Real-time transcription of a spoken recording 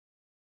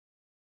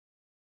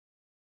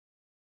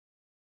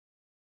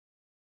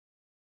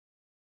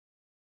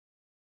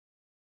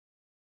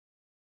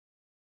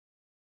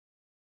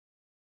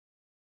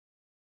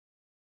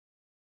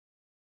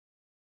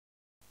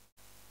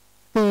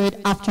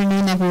Good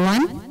afternoon,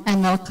 everyone,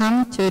 and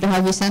welcome to the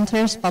Habibie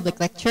Center's public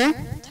lecture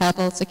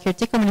titled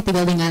Security Community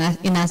Building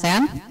in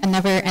ASEAN, A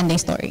Never-Ending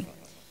Story.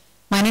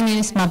 My name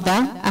is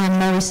Mabda.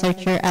 I'm a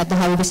researcher at the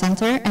Habibie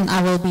Center, and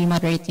I will be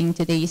moderating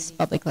today's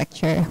public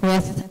lecture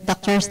with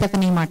Dr.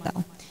 Stéphanie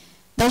Martel.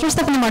 Dr.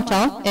 Stéphanie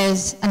Martel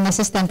is an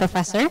assistant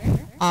professor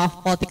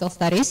of political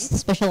studies,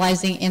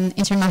 specializing in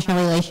international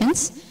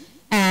relations,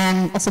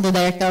 and also the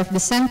director of the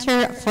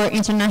Center for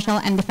International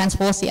and Defense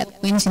Policy at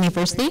Queen's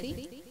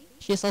University.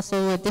 She is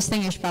also a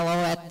distinguished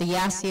fellow at the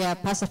Asia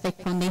Pacific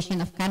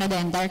Foundation of Canada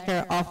and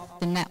director of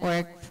the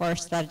Network for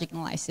Strategic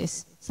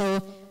Analysis.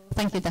 So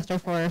thank you, Doctor,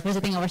 for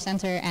visiting our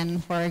center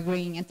and for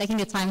agreeing and taking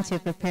the time to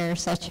prepare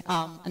such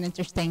an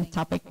interesting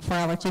topic for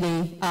our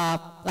today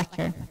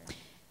lecture.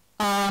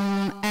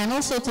 And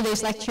also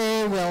today's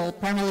lecture will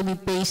primarily be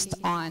based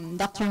on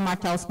Dr.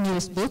 Martel's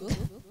newest book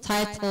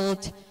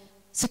titled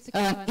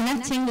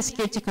Enacting the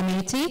Security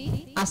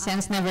Community,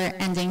 ASEAN's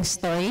Never-Ending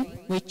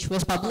Story, which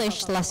was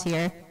published last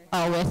year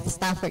with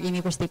Stanford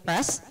University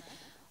Press,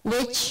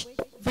 which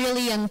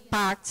really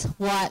unpacked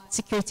what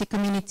security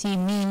community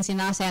means in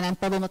ASEAN and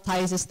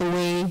problematizes the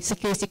way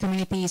security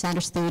community is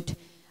understood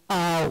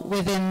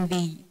within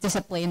the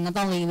discipline, not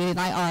only within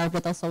IR,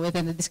 but also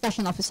within the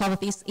discussion of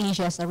Southeast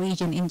Asia as a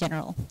region in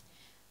general.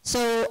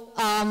 So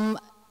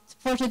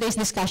for today's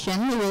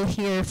discussion, we will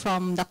hear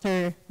from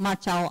Dr.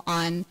 Martel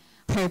on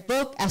her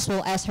book, as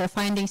well as her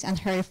findings and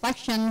her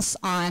reflections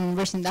on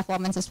recent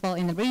developments as well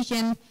in the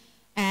region.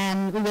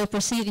 And we will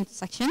proceed into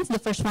sections. The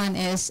first one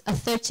is a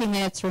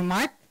 30-minute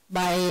remark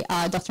by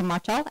Dr.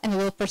 Martel, and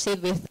we will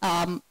proceed with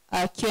a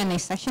Q&A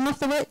session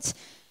afterwards.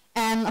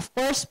 And of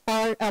course,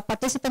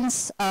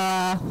 participants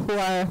who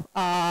are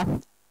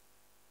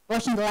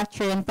watching the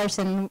lecture in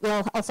person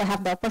will also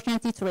have the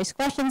opportunity to raise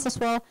questions as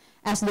well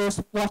as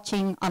those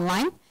watching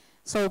online.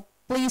 So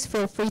please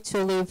feel free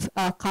to leave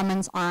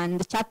comments on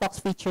the chat box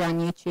feature on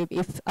YouTube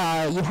if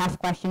you have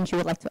questions you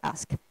would like to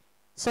ask.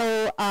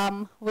 So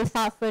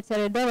without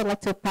further ado, I would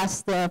like to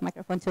pass the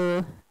microphone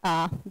to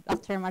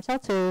Dr. Martel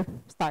to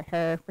start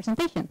her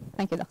presentation.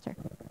 Thank you, Doctor.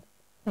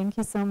 Thank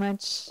you so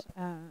much,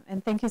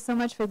 and thank you so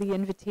much for the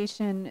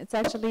invitation. It's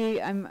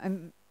actually,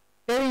 I'm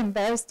very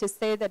embarrassed to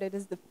say that it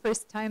is the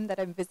first time that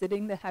I'm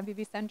visiting the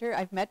Habibie Center.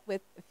 I've met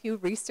with a few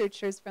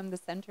researchers from the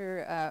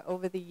center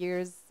over the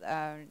years.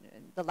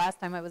 The last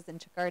time I was in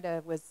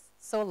Jakarta was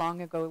so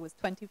long ago. It was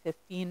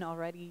 2015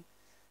 already.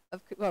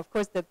 Of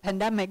course, the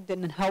pandemic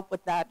didn't help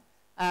with that.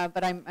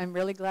 But I'm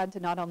really glad to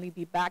not only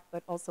be back,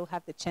 but also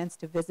have the chance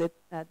to visit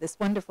this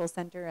wonderful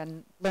center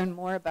and learn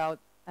more about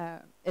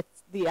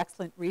the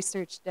excellent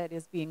research that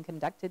is being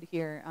conducted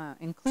here,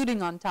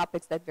 including on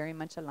topics that very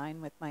much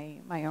align with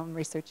my own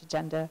research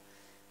agenda.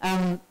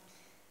 My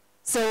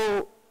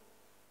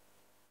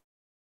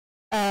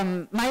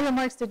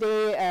remarks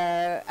today,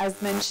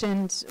 as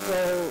mentioned,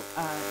 will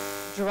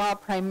draw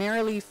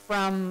primarily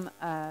from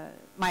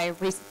my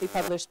recently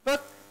published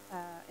book,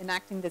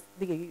 Enacting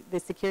the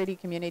Security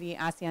Community,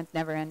 ASEAN's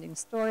Never-Ending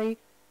Story.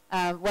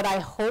 What I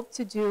hope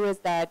to do is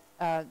that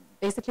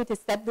basically to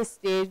set the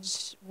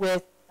stage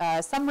with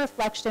some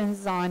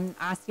reflections on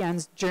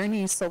ASEAN's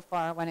journey so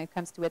far when it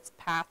comes to its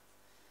path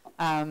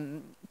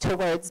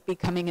towards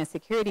becoming a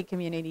security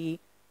community,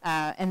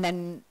 and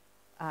then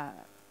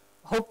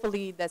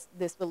hopefully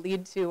this will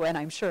lead to, and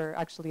I'm sure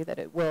actually that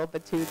it will,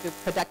 but to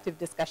productive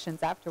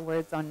discussions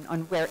afterwards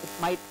on where it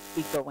might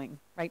be going,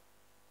 right?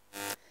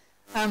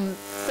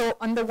 So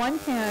on the one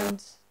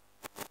hand,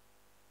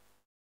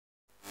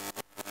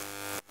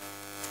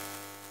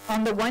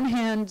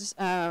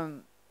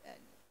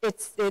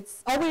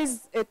 it's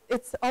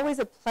always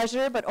a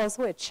pleasure, but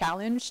also a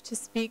challenge to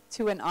speak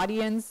to an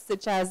audience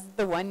such as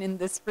the one in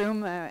this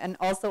room and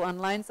also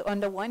online. So on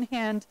the one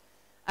hand,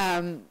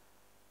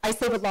 I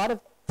save a lot of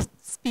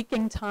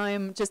speaking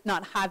time just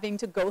not having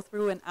to go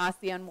through an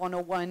ASEAN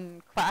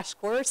 101 crash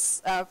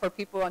course for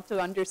people to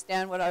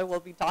understand what I will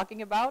be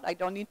talking about. I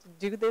don't need to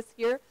do this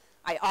here.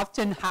 I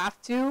often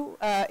have to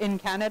in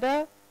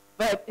Canada,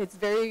 but it's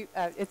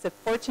it's a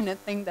fortunate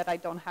thing that I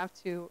don't have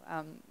to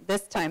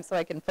this time, so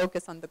I can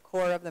focus on the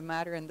core of the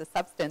matter and the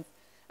substance.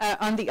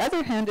 On the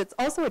other hand, it's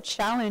also a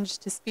challenge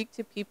to speak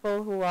to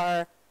people who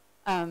are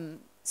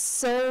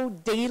so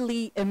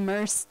daily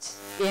immersed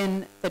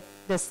in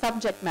the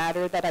subject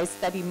matter that I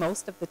study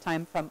most of the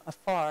time from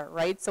afar,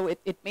 right? So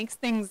it makes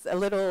things a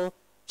little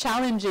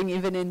challenging,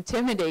 even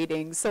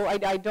intimidating. So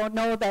I don't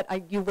know that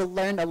you will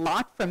learn a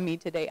lot from me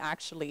today,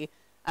 actually.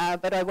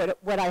 But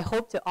what I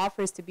hope to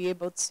offer is to be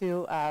able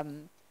to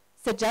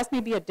suggest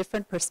maybe a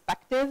different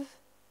perspective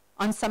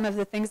on some of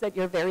the things that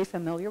you're very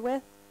familiar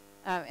with.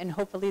 And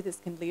hopefully this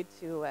can lead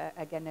to,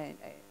 again,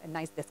 a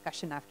nice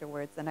discussion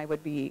afterwards. And I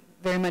would be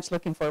very much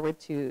looking forward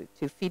to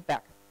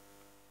feedback.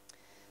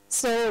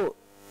 So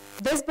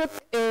this book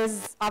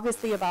is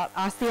obviously about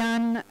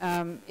ASEAN.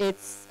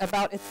 It's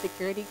about its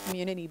security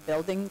community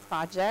building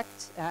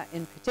project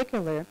in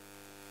particular.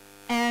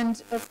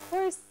 And of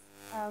course,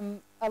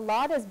 a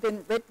lot has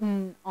been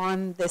written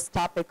on this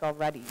topic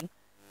already.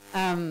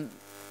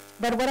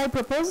 But what I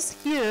propose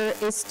here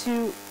is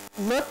to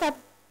look at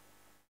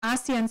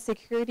ASEAN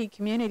security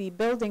community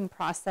building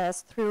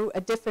process through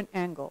a different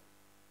angle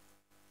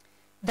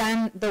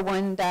than the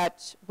one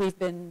that we've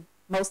been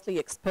mostly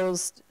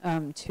exposed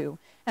to.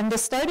 And the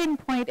starting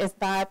point is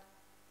that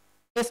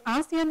if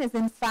ASEAN is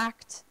in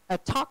fact a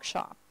talk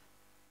shop,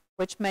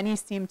 which many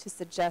seem to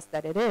suggest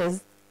that it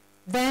is,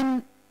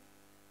 then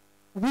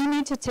we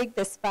need to take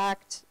this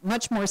fact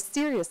much more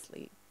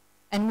seriously,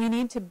 and we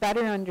need to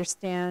better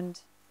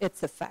understand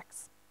its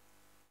effects.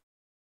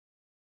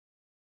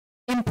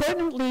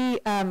 Importantly,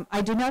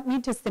 I do not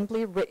need to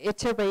simply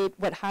reiterate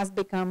what has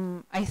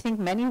become, I think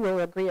many will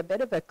agree, a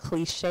bit of a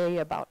cliche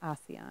about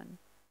ASEAN.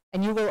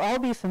 And you will all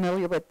be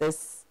familiar with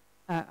this,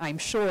 I'm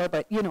sure,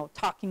 but you know,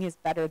 talking is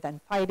better than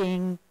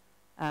fighting,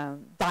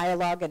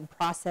 dialogue and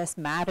process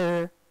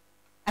matter.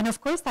 And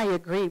of course I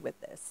agree with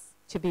this,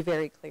 to be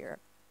very clear.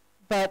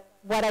 But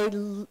what I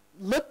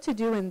look to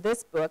do in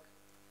this book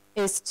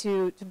is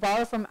to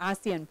borrow from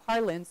ASEAN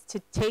parlance to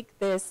take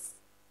this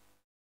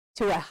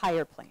to a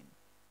higher plane.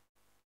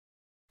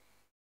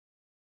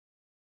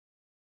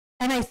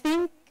 And I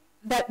think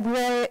that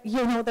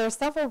there are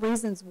several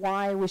reasons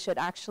why we should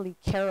actually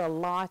care a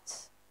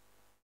lot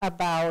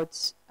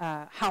about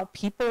how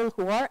people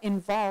who are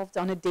involved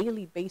on a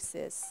daily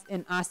basis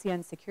in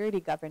ASEAN security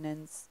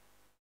governance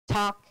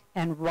talk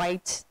and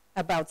write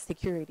about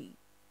security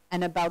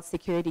and about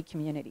security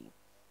community.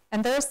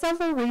 And there are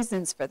several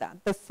reasons for that.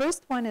 The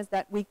first one is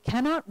that we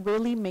cannot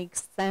really make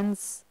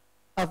sense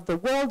of the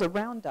world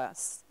around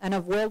us and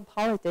of world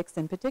politics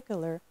in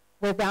particular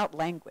without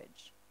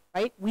language,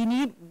 right? We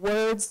need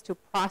words to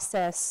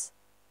process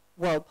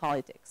world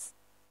politics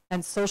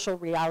and social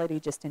reality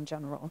just in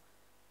general.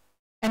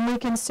 And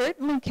we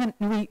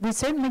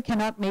certainly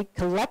cannot make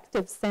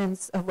collective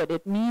sense of what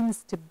it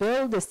means to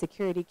build a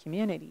security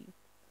community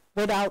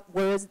without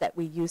words that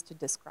we use to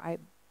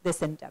describe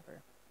this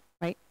endeavor,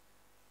 right?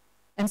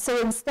 And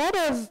so instead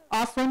of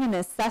offering an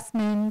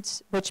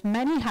assessment, which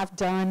many have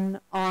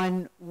done,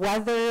 on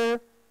whether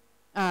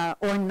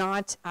or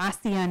not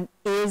ASEAN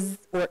is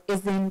or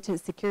isn't a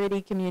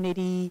security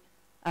community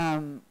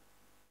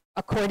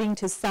according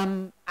to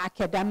some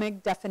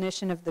academic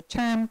definition of the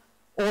term,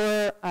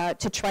 or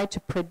to try to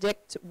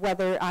predict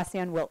whether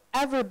ASEAN will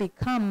ever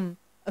become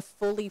a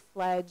fully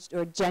fledged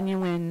or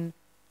genuine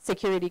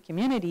security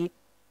community,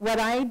 what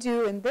I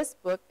do in this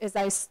book is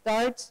I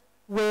start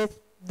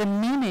with the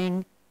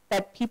meaning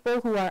that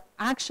people who are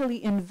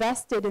actually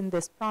invested in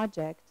this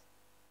project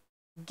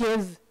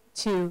give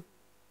to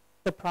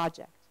the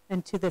project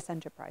and to this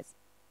enterprise,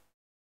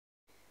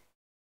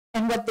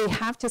 and what they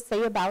have to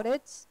say about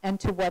it and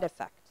to what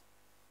effect.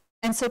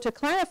 And so to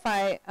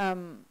clarify,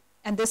 and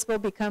this will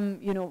become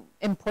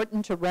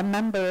important to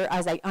remember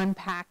as I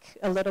unpack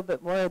a little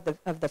bit more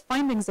of the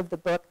findings of the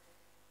book,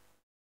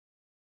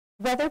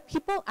 whether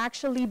people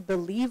actually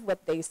believe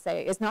what they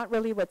say is not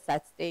really what's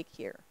at stake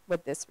here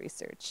with this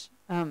research.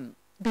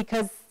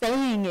 Because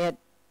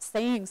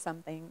saying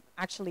something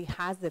actually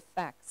has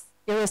effects,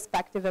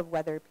 irrespective of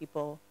whether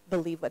people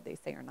believe what they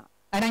say or not.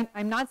 And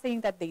I'm not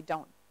saying that they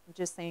don't. I'm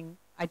just saying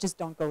I just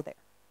don't go there.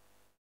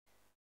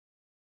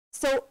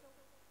 So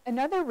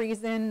another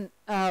reason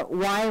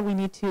why we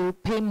need to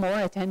pay more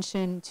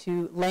attention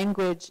to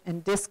language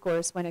and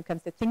discourse when it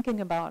comes to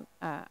thinking about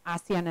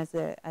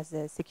ASEAN as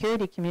a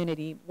security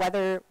community,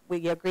 whether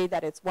we agree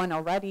that it's one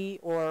already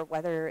or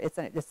whether it's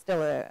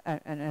still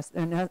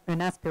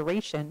an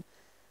aspiration,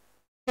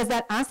 is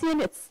that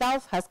ASEAN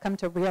itself has come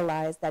to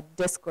realize that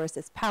discourse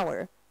is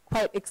power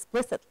quite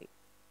explicitly.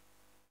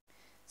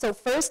 So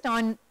first,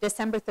 on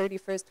December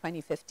 31st,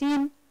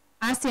 2015,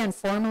 ASEAN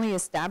formally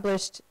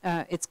established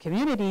its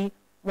community,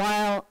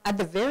 while at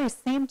the very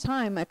same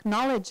time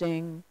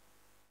acknowledging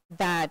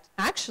that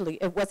actually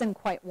it wasn't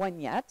quite one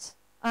yet,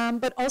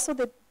 but also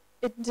that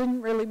it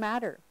didn't really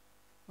matter,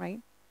 right?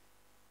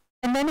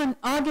 And then in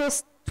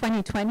August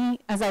 2020,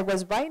 as I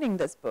was writing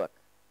this book,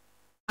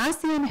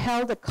 ASEAN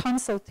held a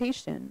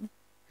consultation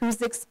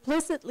whose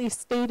explicitly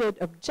stated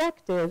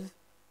objective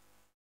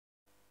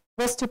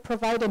was to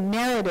provide a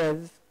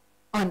narrative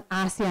on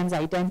ASEAN's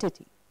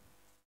identity.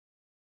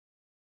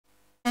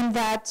 And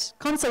that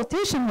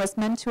consultation was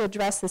meant to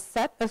address a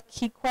set of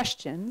key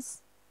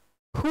questions.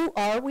 Who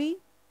are we?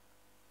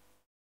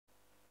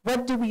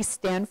 What do we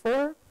stand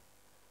for?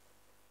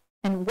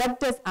 And what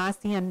does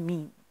ASEAN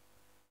mean?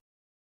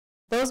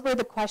 Those were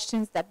the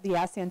questions that the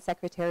ASEAN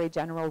Secretary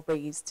General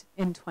raised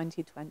in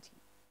 2020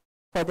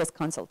 for this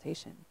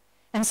consultation.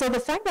 And so the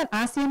fact that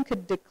ASEAN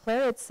could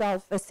declare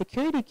itself a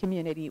security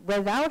community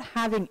without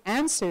having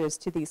answers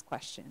to these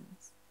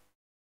questions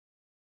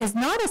is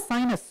not a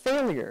sign of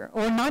failure,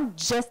 or not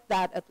just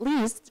that at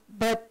least,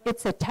 but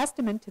it's a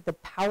testament to the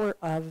power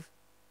of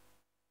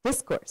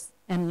discourse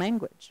and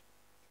language.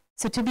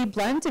 So to be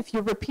blunt, if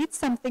you repeat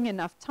something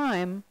enough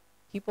time,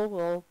 people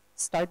will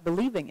start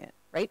believing it,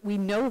 right? We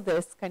know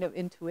this kind of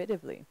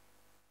intuitively.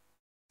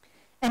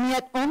 And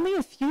yet only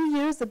a few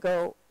years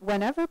ago,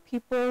 whenever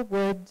people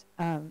would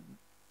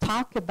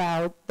talk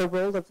about the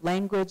role of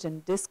language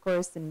and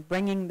discourse in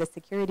bringing the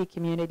security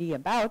community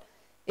about,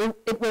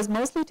 it was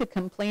mostly to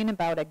complain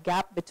about a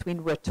gap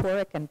between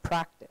rhetoric and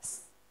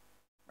practice,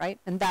 right?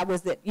 And that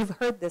was it. You've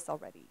heard this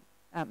already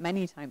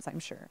many times, I'm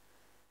sure.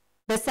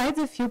 Besides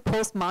a few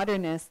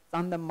postmodernists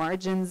on the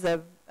margins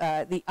of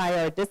the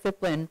IR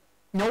discipline,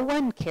 no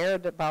one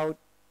cared about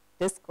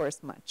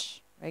discourse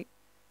much, right?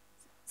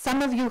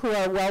 Some of you who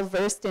are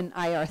well-versed in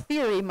IR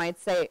theory might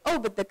say, oh,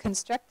 but the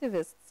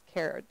constructivists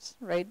cared,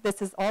 right?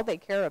 This is all they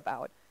care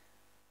about.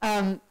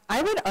 I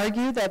would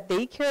argue that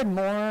they cared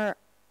more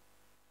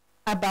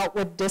about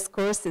what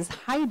discourse is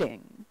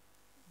hiding.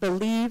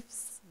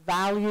 Beliefs,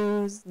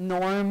 values,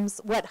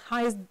 norms, what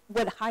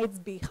hides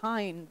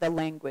behind the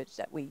language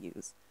that we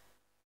use.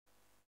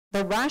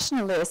 The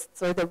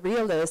rationalists or the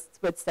realists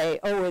would say,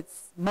 oh,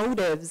 it's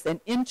motives and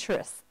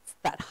interests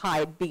that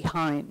hide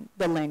behind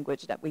the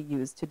language that we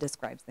use to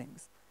describe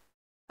things.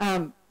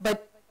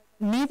 But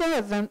neither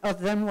of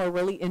them were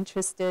really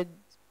interested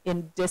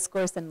in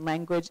discourse and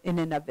language in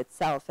and of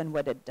itself and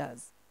what it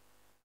does.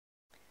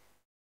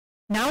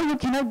 Now you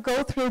cannot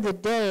go through the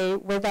day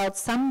without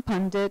some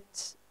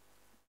pundit,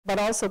 but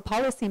also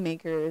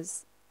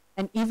policymakers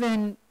and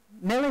even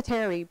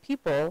military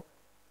people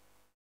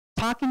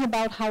talking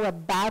about how a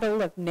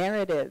battle of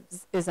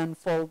narratives is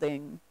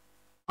unfolding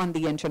on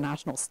the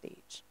international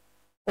stage,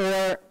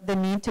 or the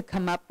need to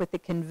come up with a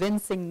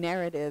convincing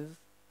narrative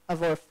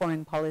of our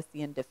foreign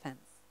policy and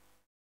defense.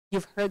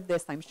 You've heard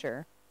this, I'm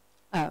sure,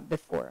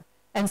 before.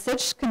 And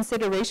such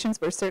considerations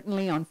were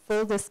certainly on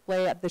full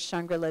display at the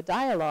Shangri-La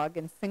Dialogue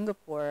in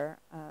Singapore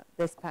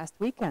this past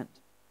weekend.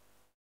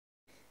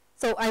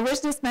 So I wish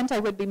this meant I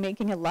would be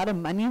making a lot of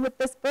money with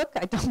this book.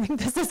 I don't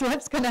think this is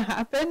what's going to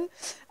happen.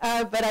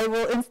 But I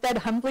will instead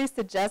humbly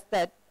suggest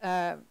that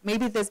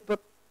maybe this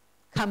book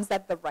comes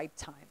at the right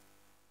time.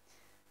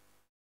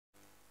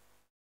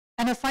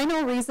 And a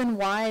final reason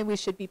why we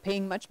should be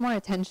paying much more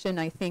attention,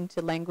 I think,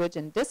 to language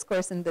and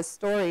discourse in this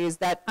story is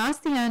that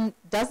ASEAN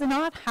does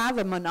not have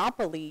a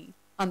monopoly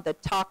on the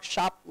talk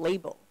shop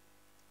label.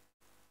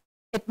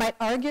 It might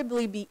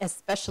arguably be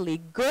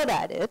especially good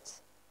at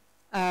it,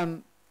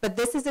 but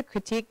this is a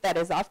critique that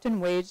is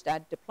often waged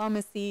at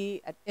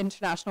diplomacy, at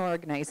international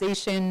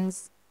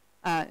organizations,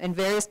 and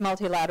various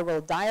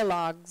multilateral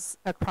dialogues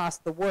across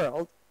the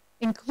world,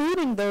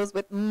 including those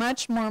with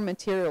much more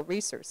material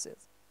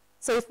resources.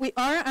 So if we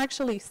are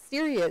actually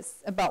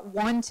serious about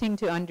wanting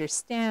to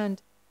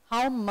understand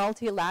how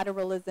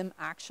multilateralism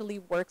actually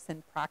works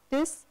in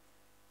practice,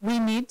 we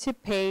need to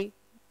pay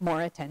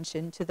more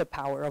attention to the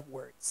power of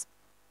words.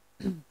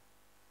 The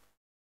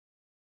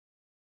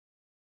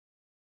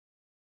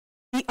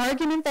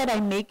argument that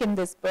I make in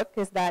this book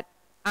is that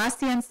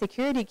ASEAN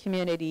security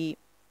community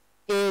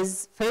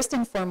is first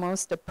and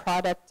foremost a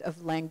product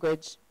of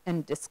language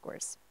and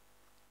discourse.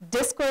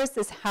 Discourse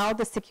is how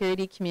the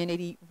security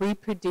community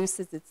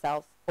reproduces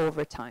itself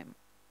over time,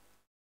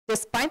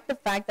 despite the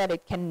fact that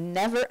it can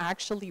never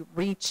actually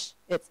reach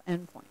its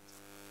endpoint.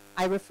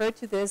 I refer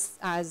to this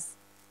as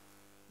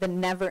the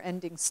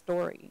never-ending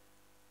story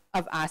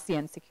of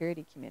ASEAN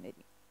security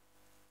community.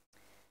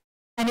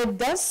 And it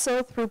does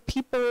so through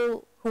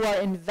people who are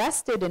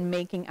invested in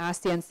making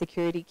ASEAN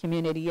security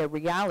community a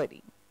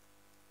reality.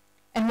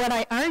 And what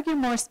I argue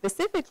more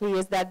specifically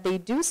is that they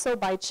do so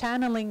by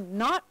channeling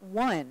not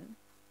one,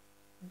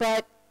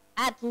 but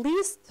at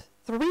least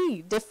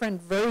 3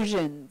 different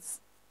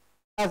versions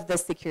of the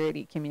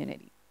security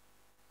community.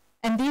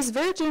 And these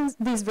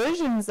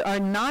versions are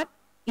not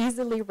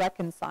easily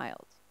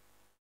reconciled.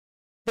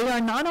 They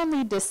are not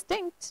only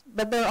distinct,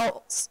 but they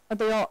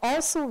are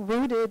also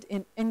rooted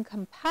in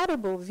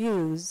incompatible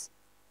views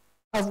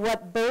of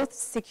what both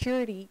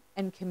security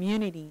and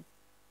community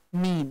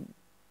mean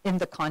in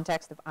the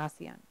context of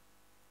ASEAN.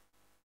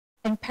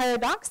 And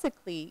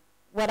paradoxically,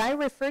 what I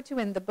refer to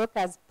in the book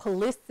as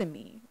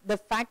polysemy, the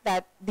fact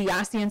that the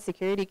ASEAN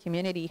security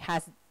community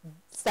has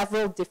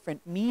several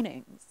different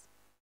meanings,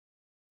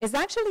 is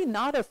actually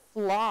not a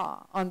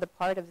flaw on the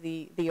part of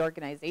the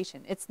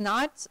organization. It's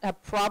not a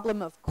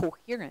problem of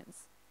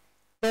coherence.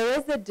 There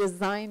is a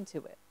design to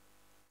it,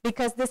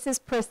 because this is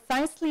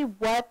precisely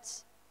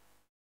what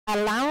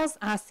allows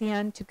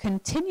ASEAN to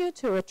continue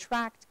to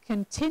attract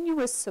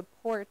continuous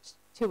support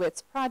to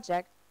its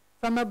project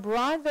from a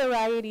broad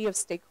variety of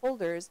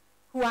stakeholders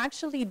who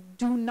actually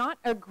do not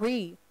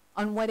agree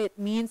on what it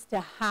means to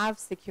have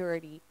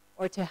security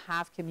or to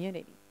have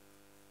community.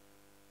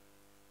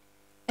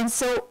 And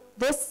so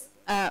this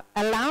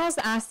allows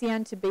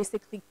ASEAN to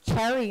basically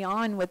carry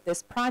on with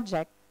this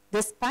project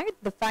despite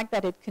the fact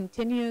that it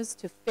continues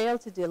to fail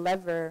to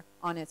deliver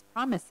on its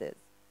promises.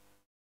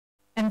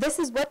 And this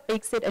is what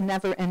makes it a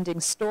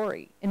never-ending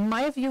story. In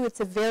my view, it's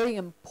a very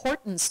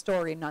important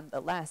story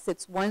nonetheless.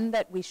 It's one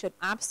that we should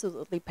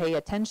absolutely pay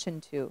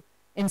attention to,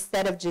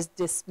 instead of just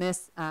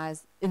dismiss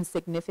as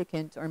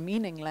insignificant or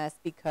meaningless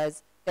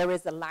because there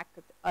is a lack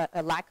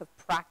of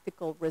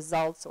practical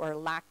results or a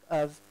lack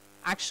of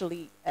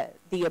actually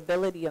the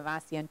ability of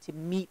ASEAN to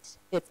meet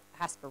its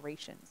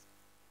aspirations.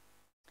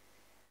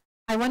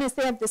 I want to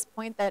say at this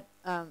point that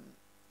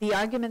the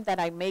argument that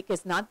I make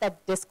is not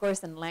that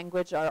discourse and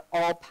language are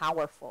all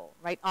powerful,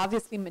 right?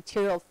 Obviously,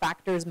 material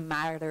factors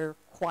matter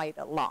quite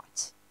a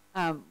lot.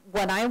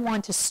 What I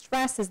want to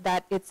stress is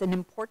that it's an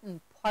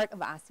important part of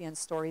ASEAN's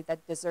story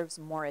that deserves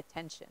more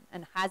attention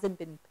and hasn't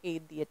been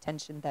paid the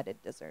attention that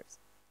it deserves.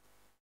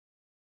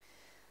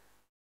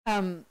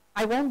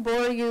 I won't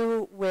bore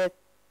you with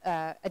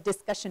a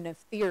discussion of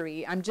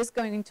theory. I'm just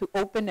going to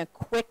open a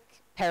quick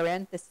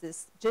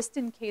parenthesis just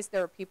in case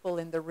there are people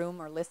in the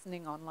room or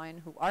listening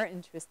online who are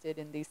interested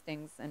in these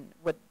things and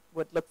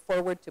would look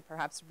forward to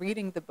perhaps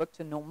reading the book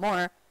to know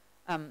more.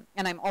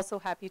 And I'm also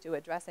happy to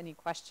address any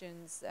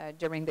questions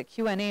during the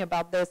Q&A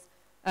about this.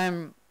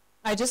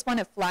 I just want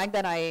to flag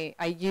that I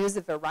use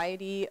a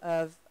variety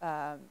of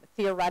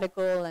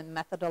theoretical and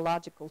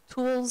methodological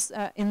tools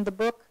in the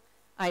book.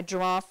 I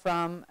draw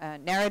from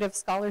narrative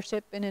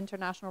scholarship in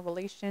international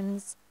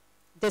relations,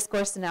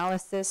 discourse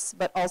analysis,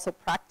 but also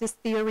practice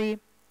theory,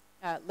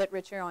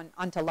 literature on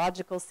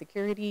ontological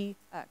security,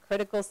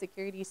 critical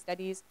security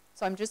studies.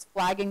 So I'm just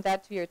flagging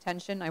that to your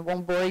attention. I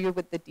won't bore you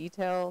with the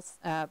details,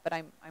 but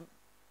I'm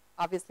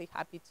obviously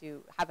happy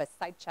to have a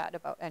side chat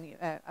about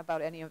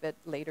any of it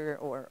later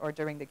or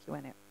during the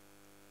Q&A.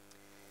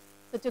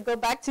 So to go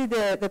back to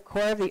the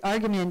core of the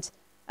argument,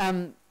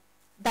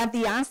 that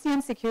the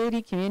ASEAN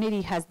security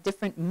community has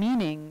different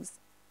meanings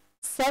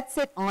sets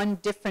it on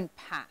different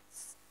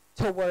paths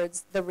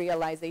towards the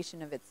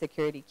realization of its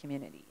security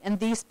community. And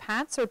these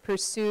paths are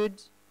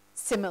pursued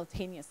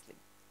simultaneously.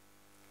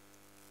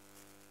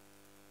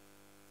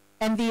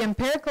 And the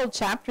empirical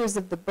chapters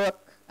of the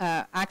book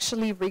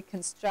actually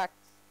reconstruct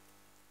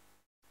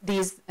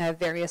these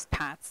various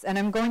paths. And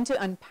I'm going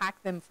to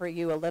unpack them for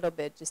you a little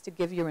bit just to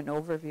give you an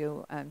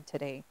overview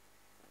today.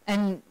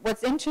 And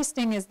what's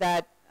interesting is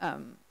that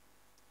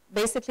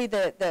basically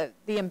the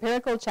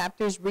empirical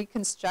chapters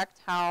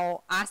reconstruct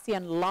how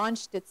ASEAN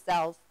launched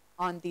itself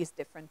on these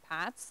different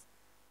paths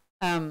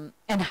and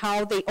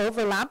how they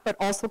overlap but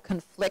also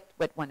conflict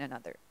with one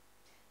another.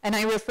 And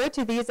I refer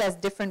to these as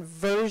different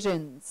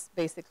versions,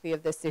 basically,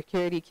 of the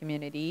security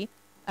community.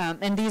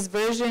 And these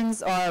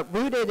versions are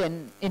rooted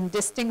in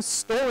distinct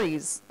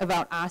stories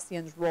about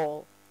ASEAN's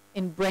role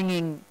in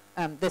bringing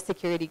the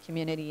security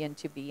community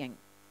into being.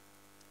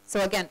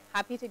 So again,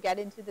 happy to get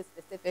into the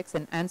specifics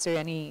and answer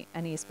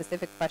any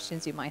specific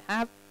questions you might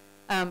have.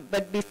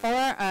 But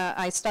before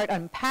I start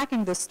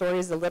unpacking the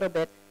stories a little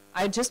bit,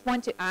 I just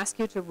want to ask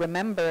you to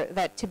remember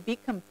that to be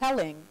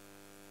compelling,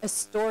 a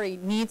story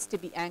needs to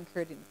be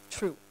anchored in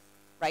truth,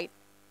 right?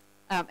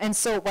 And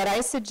so what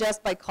I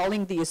suggest by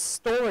calling these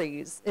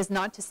stories is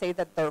not to say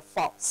that they're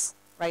false,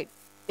 right?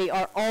 They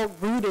are all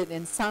rooted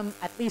in some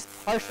at least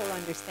partial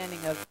understanding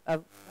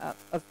of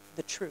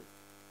the truth.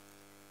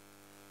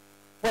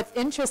 What's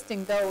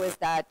interesting, though, is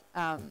that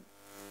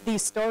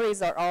these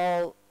stories are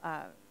all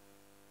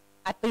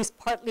at least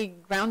partly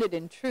grounded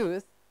in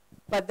truth,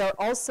 but they're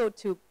also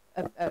to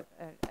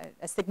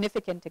a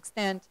significant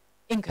extent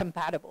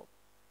incompatible.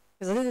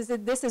 Because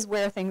this is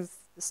where things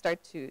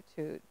start to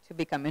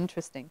become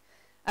interesting.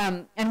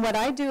 And what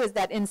I do is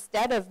that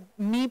instead of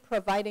me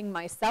providing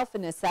myself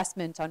an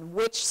assessment on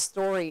which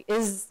story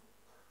is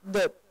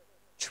the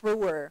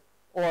truer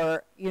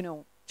or,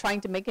 trying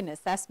to make an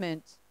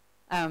assessment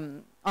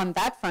on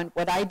that front,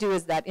 what I do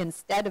is that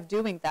instead of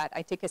doing that,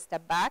 I take a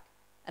step back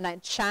and I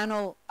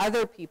channel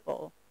other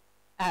people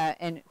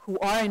and who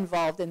are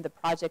involved in the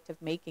project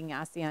of making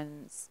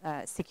ASEAN's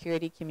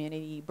security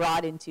community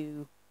brought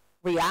into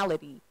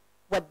reality,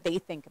 what they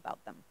think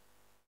about them.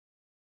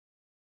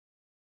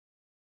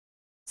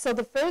 So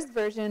the first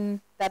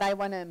version that I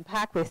want to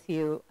unpack with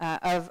you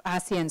of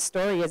ASEAN's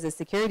story as a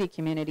security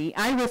community,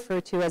 I refer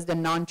to as the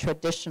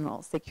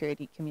non-traditional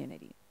security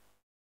community.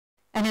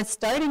 And its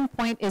starting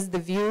point is the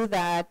view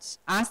that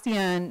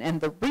ASEAN and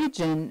the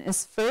region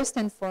is first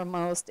and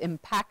foremost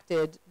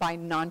impacted by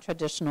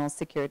non-traditional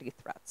security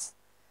threats,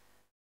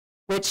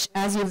 which,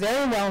 as you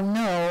very well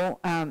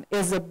know,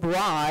 is a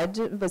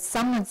broad, but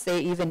some would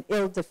say even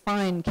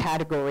ill-defined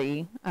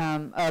category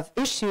of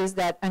issues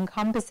that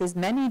encompasses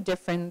many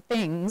different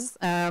things,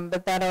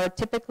 but that are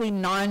typically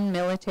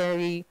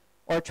non-military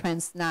or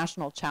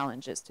transnational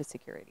challenges to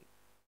security.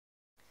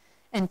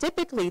 And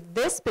typically,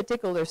 this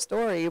particular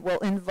story will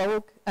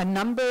invoke a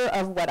number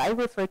of what I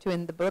refer to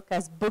in the book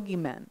as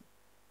boogeymen,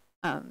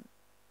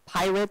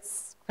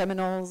 pirates,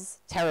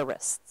 criminals,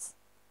 terrorists.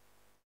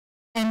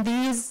 And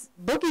these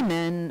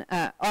boogeymen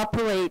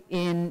operate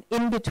in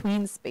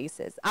in-between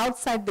spaces,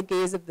 outside the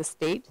gaze of the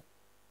state,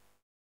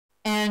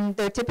 and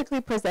they're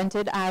typically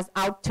presented as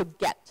out to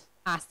get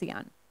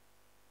ASEAN.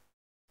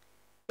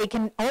 They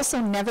can also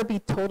never be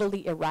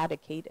totally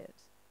eradicated.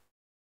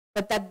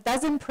 But that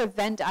doesn't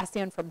prevent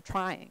ASEAN from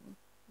trying,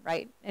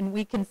 right? And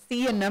we can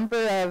see a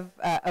number of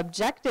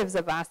objectives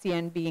of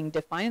ASEAN being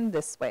defined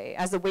this way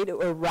as a way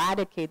to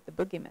eradicate the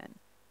boogeyman.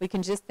 We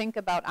can just think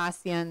about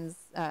ASEAN's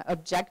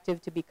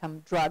objective to become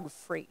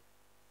drug-free,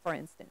 for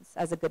instance,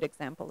 as a good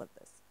example of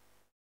this.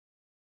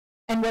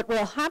 And what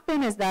will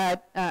happen is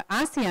that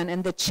ASEAN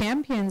and the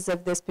champions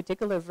of this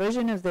particular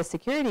version of the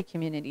security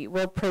community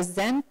will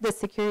present the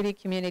security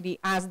community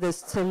as the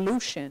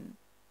solution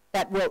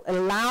that will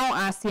allow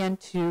ASEAN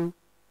to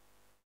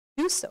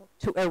do so,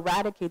 to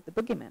eradicate the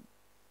boogeyman.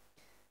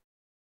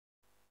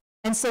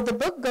 And so the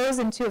book goes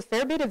into a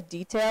fair bit of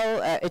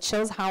detail. It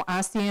shows how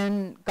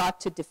ASEAN got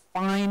to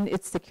define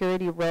its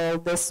security role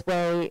this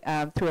way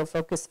through a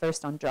focus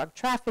first on drug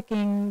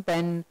trafficking,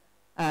 then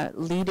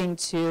leading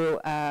to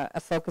a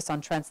focus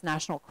on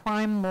transnational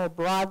crime more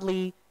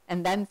broadly,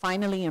 and then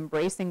finally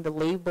embracing the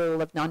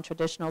label of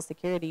non-traditional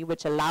security,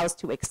 which allows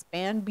to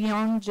expand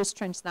beyond just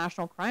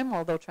transnational crime,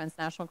 although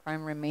transnational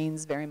crime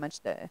remains very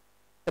much the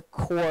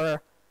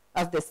core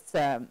of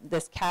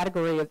this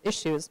category of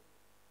issues.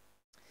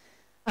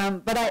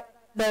 But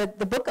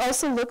the book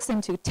also looks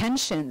into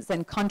tensions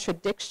and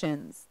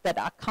contradictions that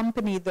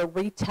accompany the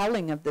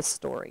retelling of this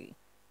story.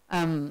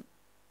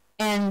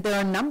 And there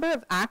are a number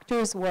of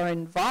actors who are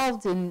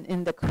involved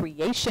in the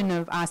creation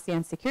of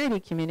ASEAN security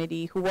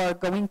community who are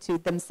going to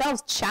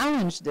themselves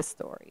challenge this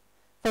story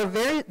for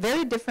very,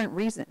 very different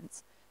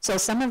reasons. So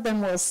some of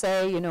them will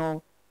say, you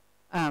know,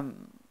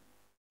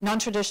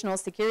 non-traditional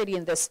security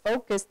and this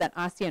focus that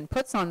ASEAN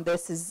puts on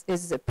this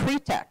is a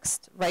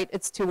pretext, right?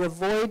 It's to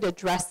avoid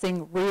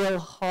addressing real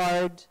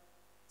hard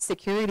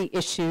security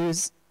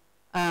issues.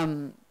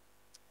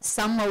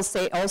 Some will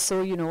say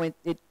also, you know,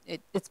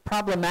 it's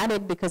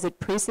problematic because it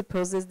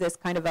presupposes this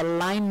kind of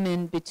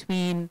alignment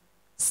between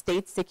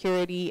state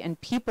security and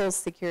people's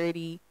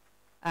security,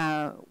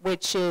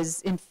 which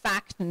is in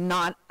fact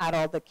not at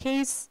all the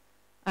case.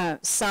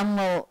 Some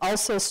will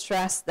also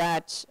stress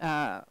that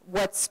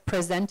what's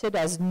presented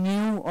as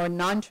new or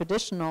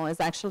non-traditional is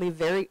actually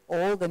very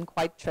old and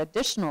quite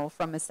traditional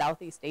from a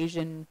Southeast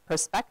Asian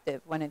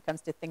perspective when it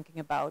comes to thinking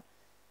about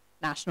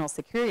national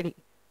security.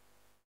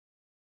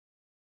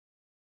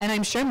 And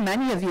I'm sure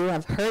many of you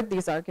have heard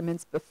these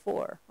arguments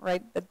before,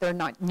 right? That they're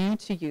not new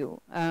to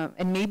you.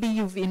 And maybe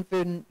you've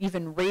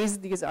even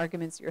raised these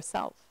arguments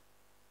yourself.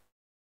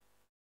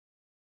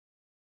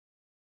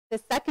 The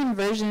second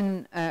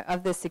version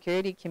of the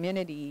security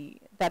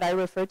community that I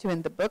refer to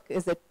in the book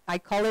is I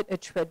call it a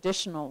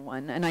traditional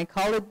one. And I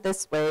call it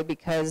this way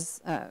because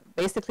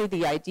basically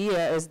the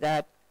idea is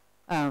that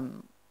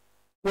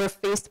we're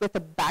faced with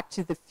a back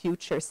to the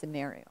future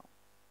scenario,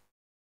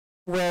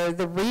 where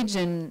the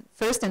region,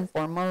 first and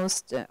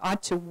foremost,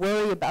 ought to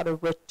worry about a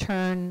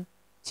return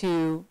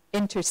to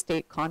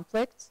interstate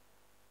conflict,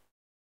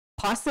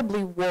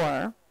 possibly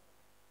war.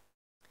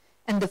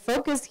 And the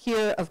focus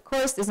here, of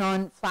course, is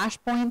on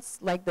flashpoints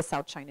like the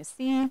South China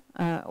Sea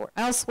or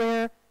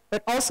elsewhere,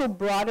 but also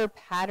broader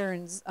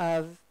patterns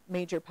of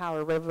major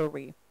power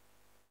rivalry.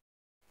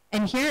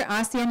 And here,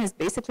 ASEAN is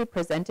basically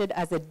presented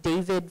as a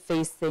David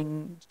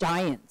facing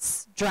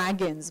giants,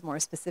 dragons more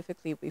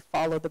specifically, if we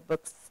follow the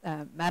book's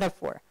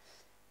metaphor.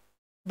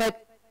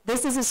 But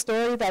this is a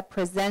story that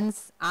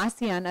presents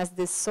ASEAN as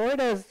this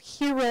sort of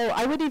hero,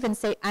 I would even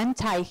say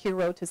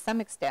anti-hero to some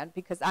extent,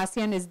 because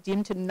ASEAN is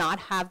deemed to not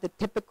have the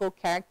typical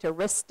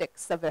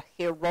characteristics of a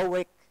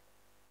heroic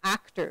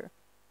actor.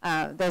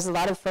 There's a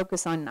lot of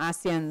focus on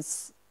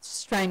ASEAN's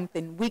strength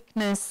and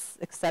weakness,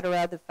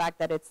 etc. The fact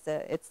that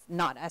it's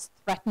not as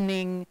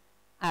threatening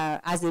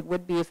as it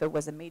would be if it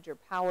was a major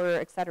power,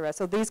 etc.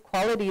 So these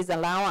qualities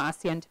allow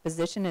ASEAN to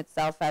position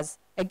itself as,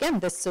 again,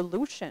 the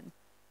solution,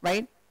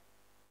 right?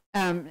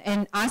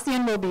 And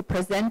ASEAN will be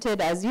presented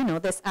as, you know,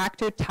 this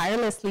actor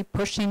tirelessly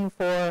pushing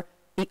for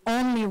the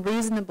only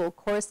reasonable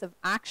course of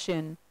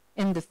action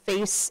in the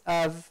face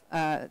of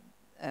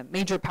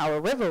major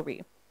power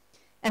rivalry.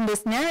 And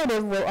this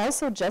narrative will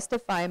also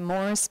justify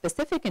more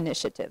specific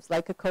initiatives,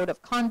 like a code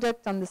of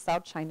conduct on the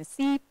South China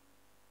Sea,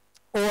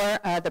 or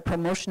the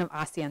promotion of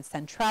ASEAN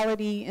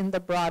centrality in the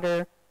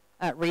broader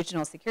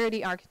regional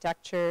security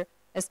architecture,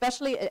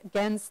 especially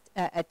against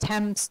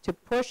attempts to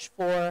push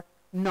for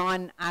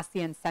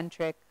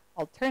non-ASEAN-centric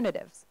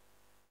alternatives.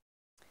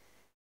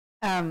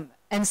 And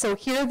so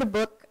here the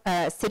book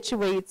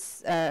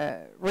situates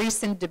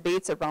recent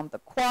debates around the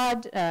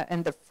Quad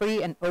and the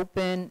free and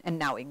open and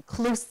now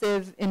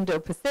inclusive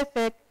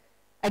Indo-Pacific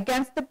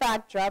against the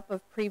backdrop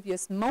of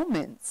previous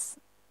moments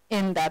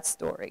in that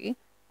story.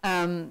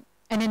 And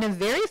in a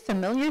very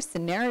familiar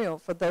scenario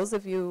for those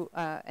of you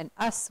and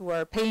us who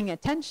are paying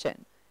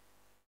attention.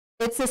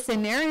 It's a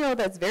scenario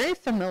that's very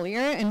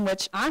familiar in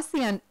which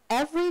ASEAN,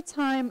 every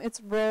time its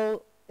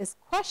role is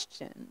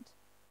questioned,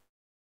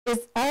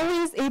 is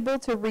always able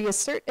to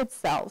reassert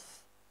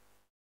itself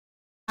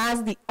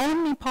as the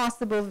only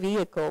possible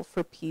vehicle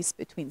for peace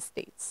between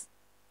states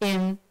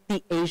in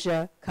the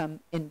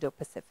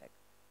Asia-Indo-Pacific.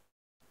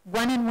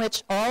 One in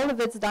which all of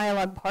its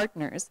dialogue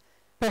partners,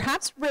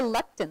 perhaps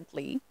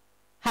reluctantly,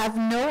 have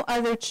no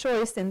other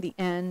choice in the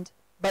end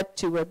but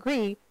to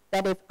agree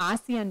that if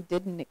ASEAN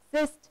didn't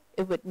exist,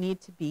 it would need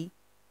to be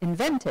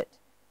invented,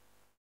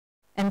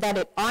 and that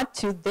it ought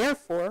to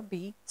therefore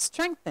be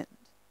strengthened,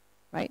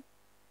 right?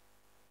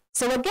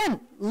 So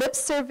again, lip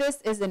service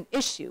is an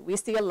issue. We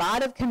see a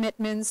lot of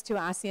commitments to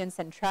ASEAN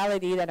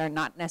centrality that are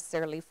not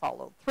necessarily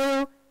followed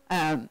through.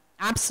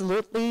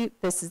 Absolutely,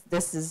 this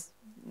is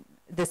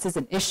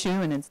an issue,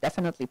 and it's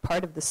definitely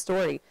part of the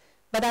story.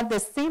 But at the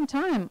same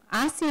time,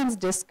 ASEAN's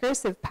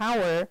discursive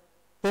power,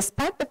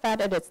 despite the fact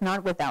that it's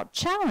not without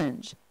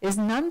challenge, is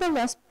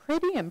nonetheless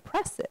pretty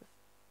impressive,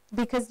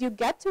 because you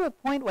get to a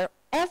point where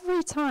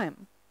every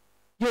time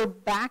you're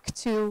back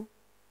to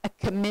a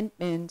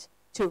commitment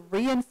to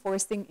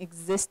reinforcing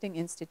existing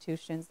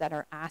institutions that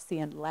are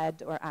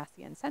ASEAN-led or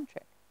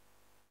ASEAN-centric.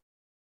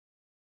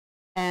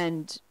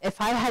 And if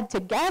I had to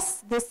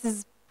guess, this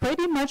is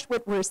pretty much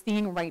what we're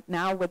seeing right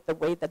now with the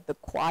way that the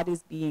Quad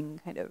is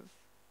being kind of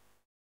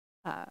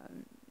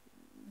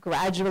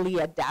gradually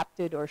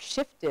adapted or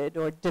shifted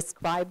or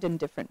described in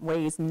different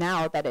ways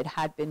now that it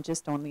had been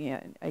just only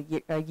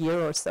a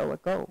year or so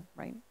ago,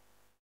 right?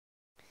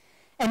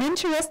 And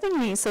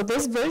interestingly, so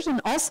this version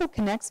also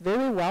connects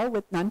very well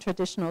with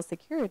non-traditional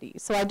security.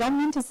 So I don't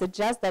mean to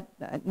suggest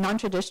that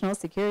non-traditional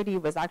security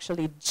was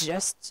actually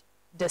just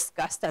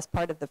discussed as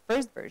part of the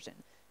first version.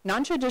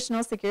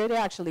 Non-traditional security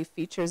actually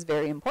features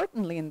very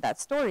importantly in that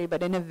story,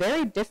 but in a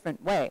very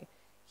different way.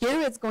 Here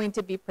it's going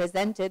to be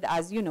presented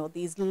as, you know,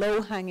 these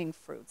low-hanging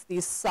fruits,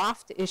 these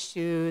soft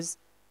issues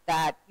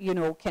that, you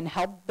know, can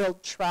help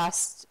build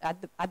trust,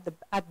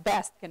 at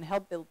best can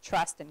help build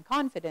trust and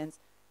confidence,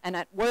 and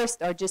at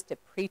worst are just a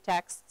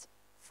pretext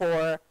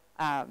for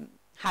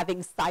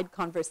having side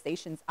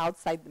conversations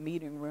outside the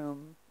meeting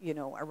room, you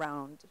know,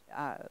 around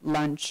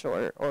lunch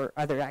or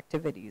other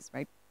activities,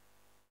 right?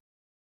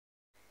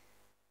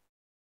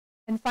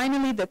 And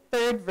finally, the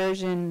third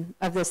version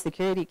of the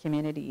security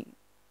community,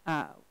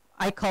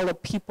 I call a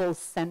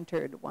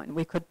people-centered one.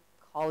 We could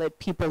call it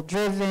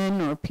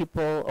people-driven or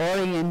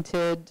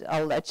people-oriented.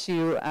 I'll let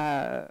you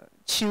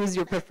choose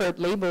your preferred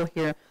label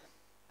here.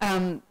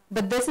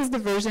 But this is the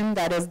version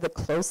that is the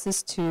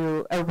closest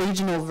to a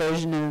regional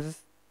version of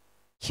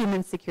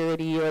human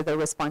security or the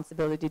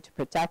responsibility to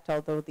protect,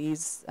 although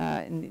these,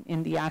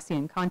 in the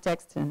ASEAN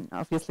context, and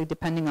obviously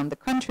depending on the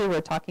country we're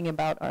talking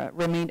about,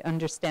 remain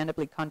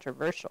understandably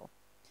controversial.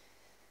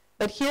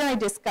 But here I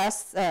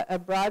discuss a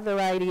broad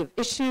variety of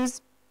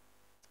issues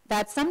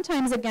that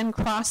sometimes, again,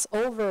 cross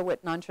over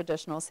with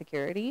non-traditional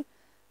security.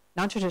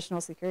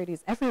 Non-traditional security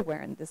is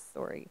everywhere in this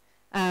story,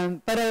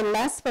 but are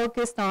less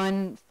focused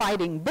on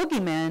fighting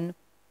boogeymen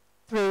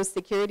through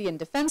security and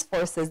defense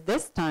forces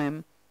this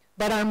time,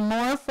 but are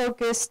more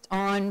focused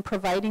on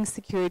providing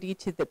security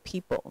to the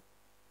people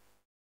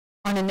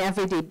on an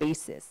everyday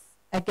basis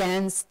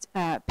against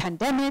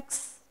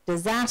pandemics,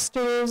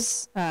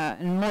 disasters,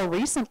 and more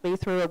recently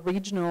through a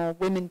regional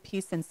women,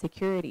 peace, and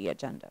security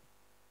agenda.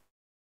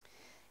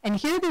 And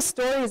here the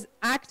story is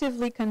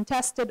actively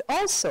contested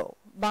also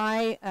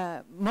by,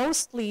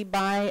 mostly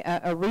by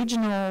a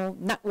regional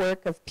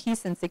network of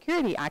peace and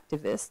security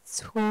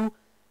activists who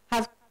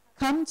have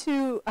come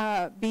to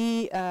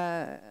be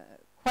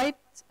quite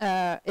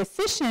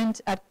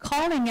efficient at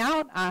calling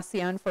out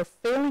ASEAN for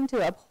failing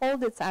to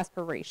uphold its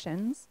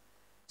aspirations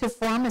to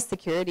form a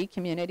security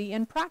community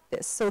in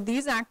practice. So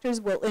these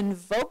actors will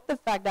invoke the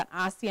fact that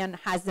ASEAN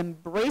has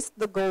embraced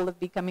the goal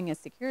of becoming a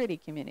security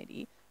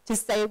community to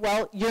say,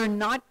 well, you're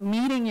not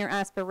meeting your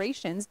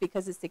aspirations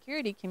because a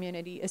security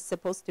community is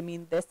supposed to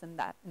mean this and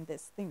that and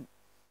this thing.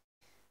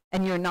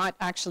 And you're not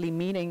actually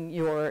meeting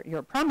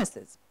your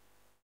promises.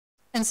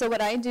 And so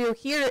what I do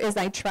here is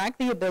I track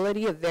the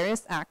ability of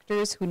various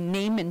actors who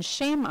name and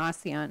shame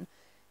ASEAN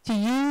to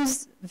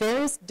use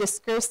various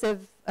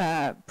discursive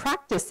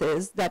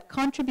practices that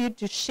contribute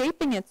to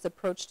shaping its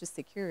approach to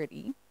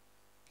security,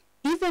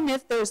 even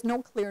if there's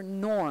no clear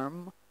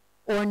norm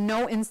or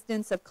no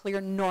instance of clear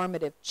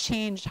normative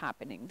change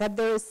happening, that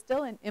there is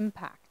still an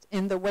impact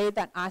in the way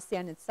that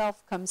ASEAN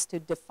itself comes to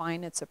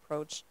define its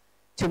approach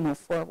to move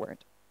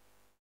forward.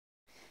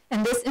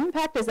 And this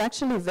impact is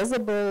actually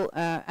visible,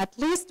 at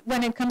least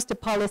when it comes to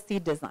policy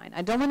design.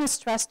 I don't want to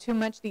stress too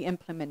much the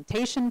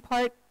implementation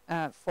part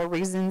for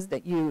reasons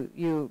that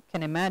you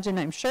can imagine,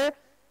 I'm sure.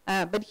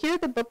 But here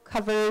the book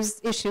covers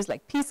issues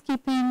like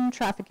peacekeeping,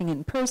 trafficking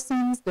in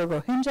persons, the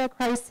Rohingya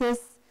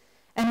crisis.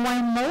 And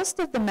while most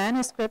of the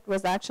manuscript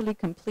was actually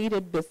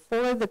completed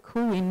before the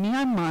coup in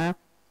Myanmar,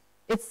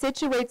 it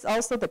situates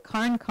also the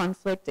current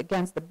conflict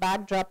against the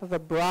backdrop of a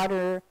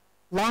broader,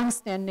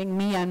 long-standing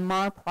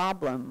Myanmar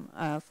problem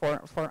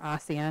for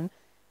ASEAN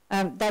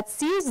that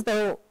sees,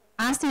 though,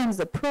 ASEAN's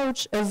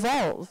approach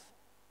evolve,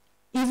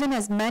 even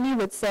as many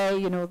would say,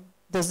 you know,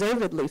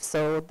 deservedly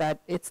so,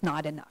 that it's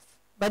not enough.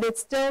 But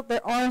it's still,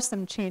 there are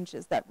some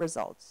changes that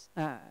result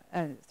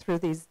through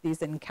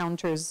these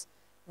encounters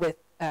with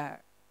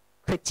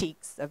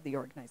critiques of the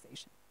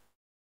organization.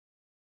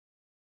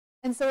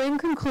 And so in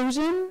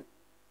conclusion,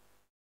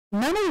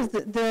 none of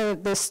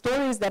the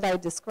stories that I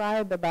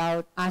describe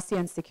about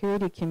ASEAN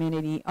security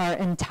community are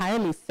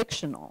entirely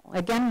fictional.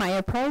 Again, my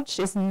approach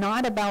is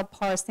not about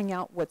parsing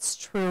out what's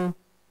true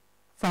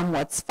from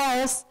what's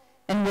false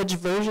and which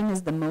version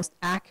is the most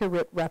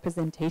accurate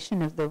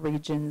representation of the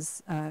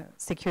region's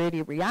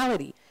security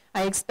reality.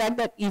 I expect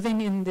that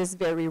even in this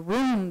very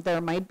room, there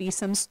might be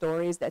some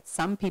stories that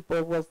some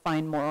people will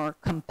find more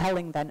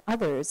compelling than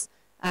others.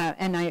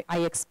 And I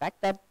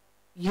expect that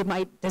you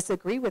might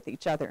disagree with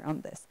each other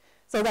on this.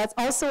 So that's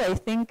also, I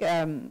think,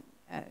 an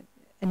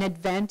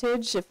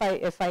advantage, if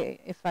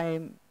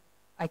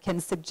I can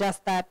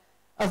suggest that,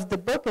 of the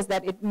book, is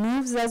that it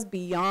moves us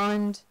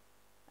beyond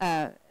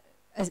the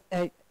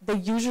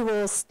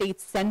usual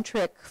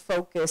state-centric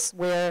focus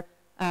where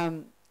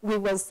we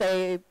will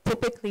say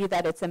typically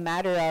that it's a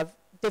matter of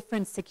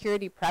different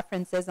security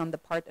preferences on the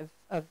part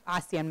of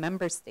ASEAN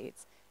member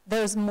states.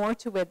 There's more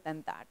to it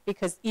than that,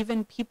 because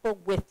even people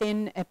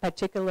within a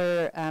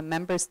particular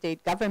member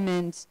state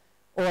government,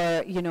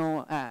 or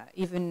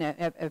even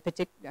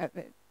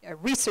a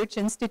research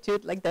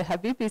institute like the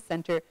Habibie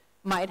Center,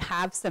 might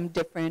have some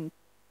different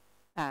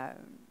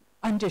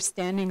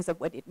understandings of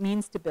what it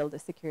means to build a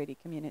security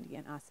community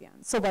in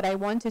ASEAN. So what I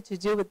wanted to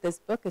do with this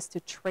book is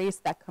to trace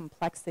that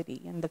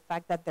complexity and the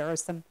fact that there are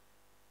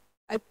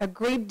a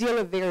great deal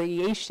of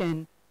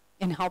variation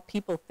in how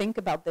people think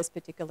about this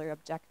particular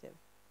objective,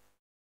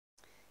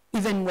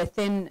 even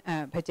within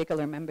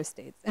particular member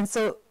states. And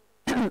so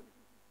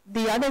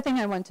the other thing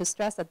I want to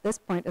stress at this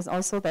point is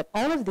also that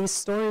all of these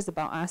stories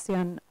about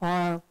ASEAN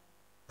are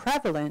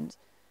prevalent,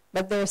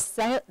 but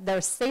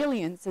their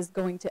salience is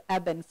going to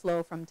ebb and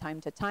flow from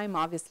time to time,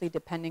 obviously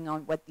depending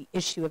on what the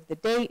issue of the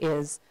day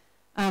is.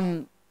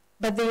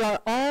 But they are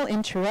all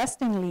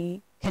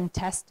interestingly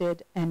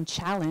contested and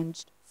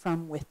challenged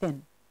from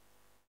within.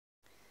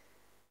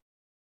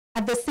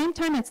 At the same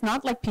time, it's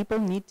not like people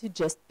need to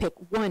just pick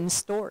one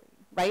story,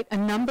 right? A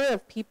number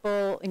of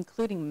people,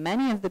 including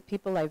many of the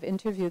people I've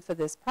interviewed for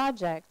this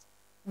project,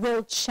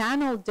 will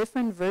channel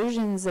different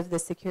versions of the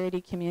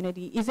security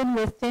community, even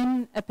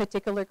within a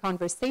particular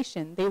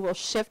conversation. They will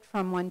shift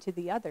from one to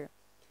the other.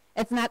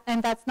 It's not,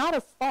 and that's not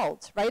a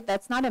fault, right?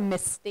 That's not a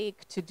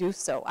mistake to do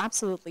so,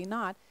 absolutely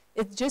not.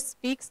 It just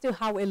speaks to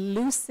how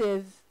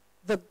elusive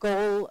the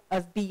goal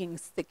of being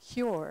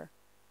secure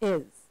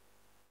is.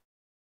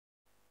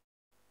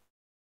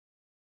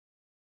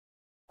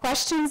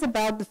 Questions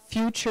about the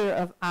future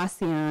of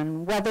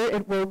ASEAN, whether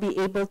it will be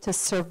able to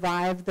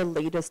survive the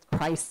latest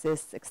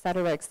crisis, et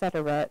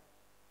cetera,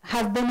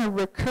 have been a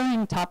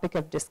recurring topic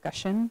of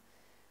discussion.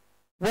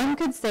 One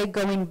could say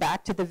going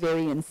back to the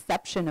very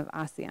inception of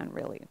ASEAN,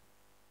 really.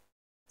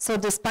 So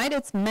despite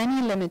its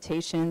many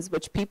limitations,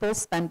 which people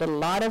spend a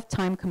lot of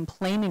time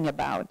complaining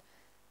about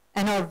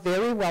and are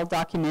very well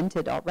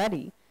documented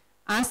already,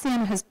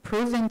 ASEAN has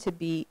proven to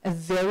be a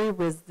very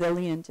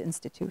resilient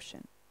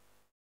institution.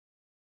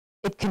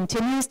 It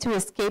continues to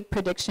escape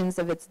predictions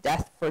of its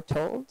death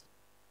foretold.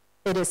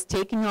 It is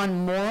taking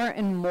on more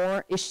and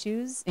more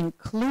issues,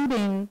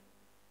 including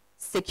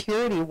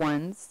security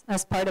ones,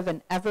 as part of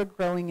an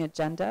ever-growing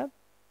agenda.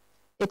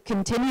 It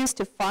continues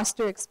to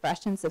foster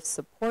expressions of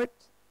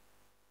support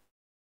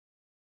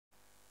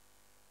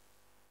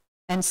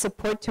and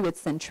support to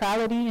its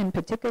centrality in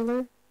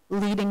particular,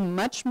 leading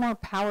much more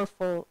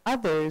powerful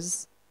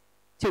others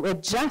to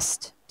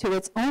adjust to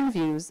its own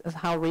views of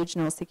how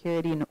regional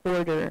security and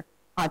order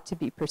ought to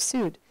be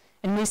pursued.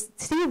 And we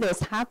see this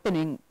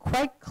happening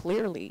quite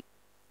clearly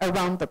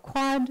around the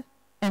Quad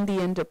and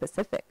the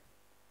Indo-Pacific.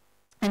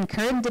 And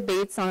current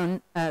debates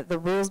on the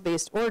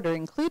rules-based order,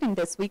 including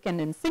this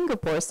weekend in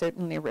Singapore,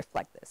 certainly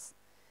reflect this.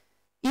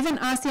 Even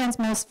ASEAN's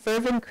most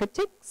fervent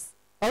critics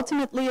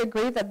ultimately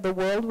agree that the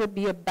world would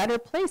be a better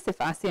place if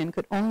ASEAN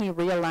could only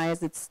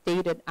realize its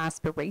stated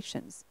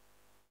aspirations.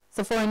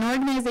 So for an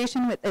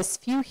organization with as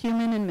few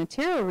human and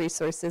material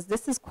resources,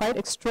 this is quite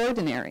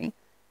extraordinary.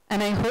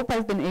 And I hope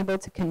I've been able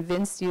to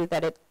convince you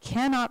that it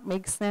cannot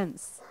make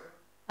sense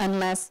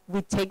unless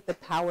we take the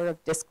power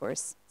of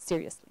discourse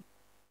seriously.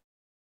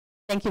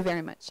 Thank you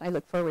very much. I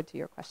look forward to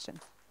your questions.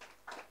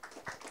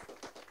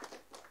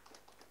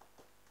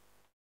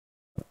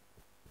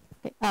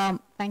 Okay,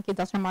 thank you,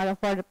 Dr. Martel,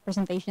 for the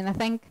presentation. I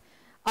think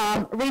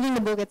reading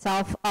the book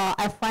itself,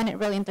 I find it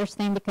really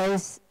interesting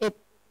because it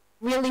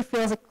really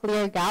fills a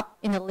clear gap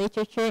in the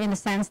literature, in the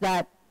sense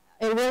that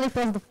it really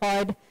fills the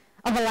void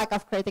of a lack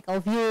of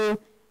critical view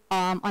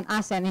on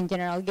ASEAN in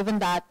general, given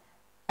that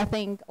I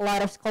think a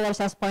lot of scholars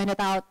have pointed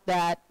out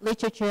that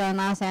literature on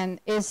ASEAN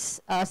is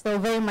still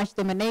very much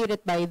dominated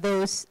by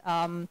those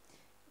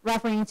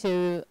referring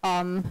to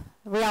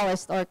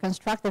realist or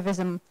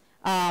constructivism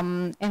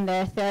in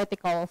their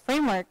theoretical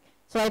framework.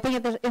 So I think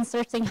it is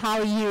interesting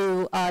how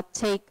you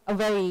take a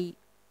very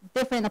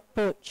different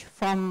approach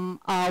from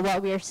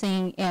what we are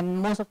seeing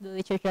in most of the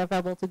literature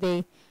available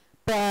today,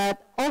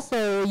 but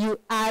also you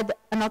add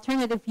an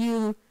alternative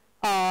view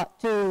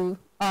to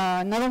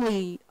not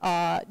only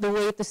the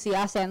way to see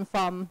ASEAN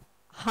from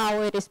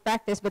how it is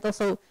practiced, but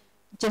also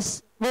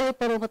just really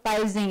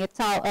problematizing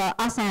itself,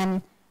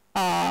 ASEAN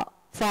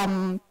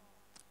from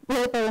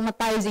really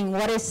problematizing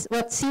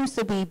what seems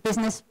to be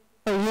business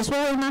per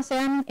usual in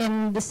ASEAN,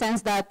 in the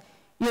sense that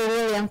you're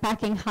really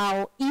unpacking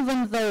how,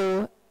 even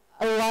though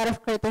a lot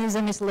of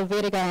criticism is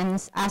levied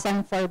against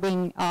ASEAN for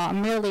being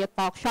merely a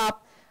talk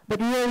shop,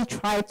 but we really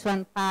try to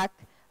unpack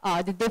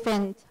the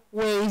different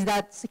ways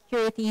that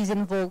security is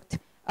invoked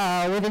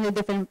within the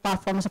different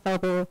platforms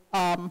available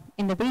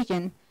in the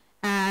region.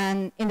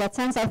 And in that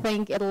sense, I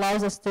think it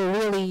allows us to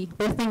really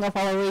rethink of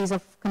our ways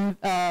of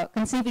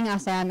conceiving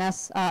ASEAN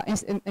as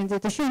an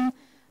institution,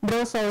 but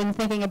also in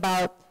thinking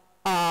about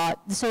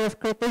the sort of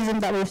criticism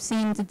that we've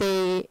seen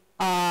today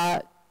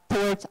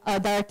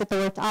directed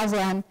towards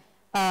ASEAN,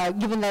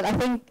 given that I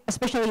think,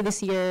 especially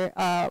this year,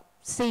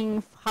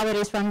 seeing how it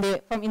is from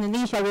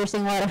Indonesia, we're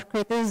seeing a lot of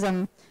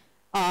criticism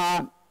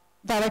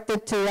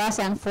directed to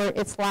ASEAN for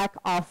its lack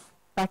of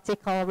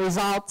practical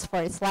results,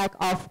 for its lack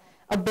of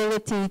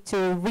ability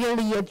to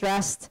really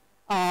address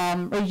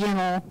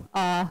regional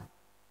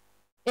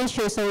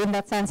issues. So in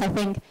that sense, I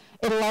think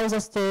it allows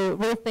us to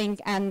rethink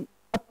and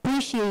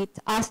appreciate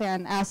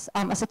ASEAN as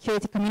a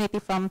security community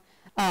from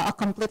a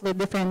completely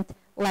different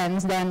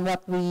lens than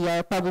what we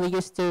are probably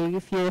used to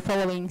if you're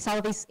following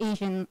Southeast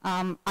Asian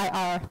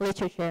IR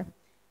literature.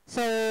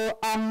 So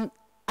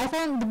I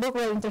found the book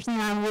really interesting,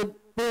 and I would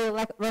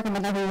really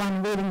recommend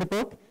everyone reading the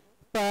book.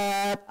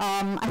 But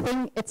I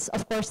think it's,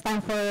 of course,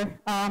 time for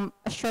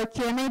a short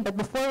Q&A. But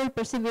before we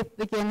proceed with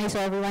the Q&A, so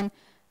everyone,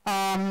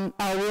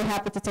 we're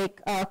happy to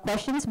take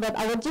questions. But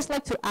I would just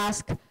like to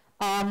ask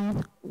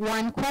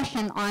one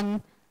question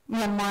on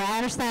Myanmar. I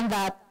understand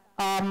that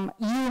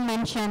you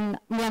mentioned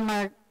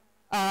Myanmar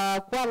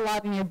quite a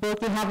lot in your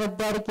book. You have a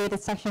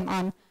dedicated section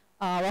on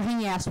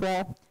Rohingya as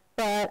well.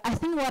 But I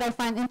think what I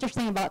find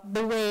interesting about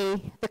the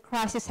way the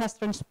crisis has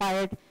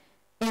transpired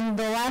in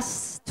the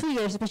last 2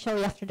 years,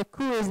 especially after the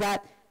coup, is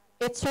that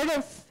it sort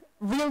of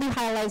really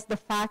highlights the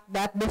fact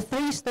that the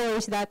three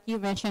stories that you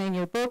mentioned in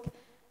your book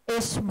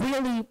is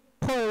really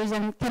porous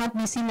and cannot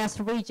be seen as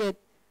rigid,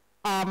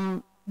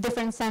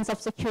 different sense of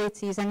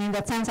securities. And in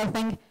that sense, I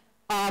think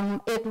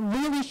it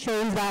really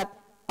shows that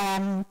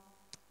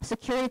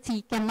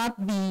security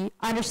cannot be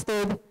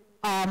understood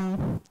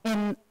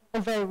in a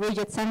very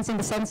rigid sense, in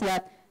the sense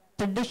that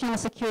traditional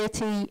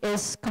security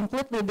is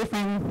completely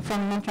different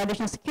from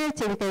non-traditional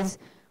security, because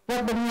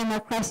what the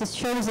Myanmar crisis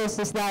shows us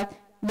is that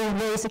the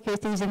way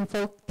security is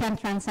invoked can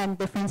transcend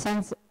different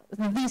sense,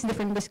 these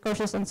different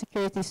discourses on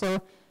security.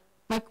 So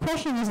my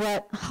question is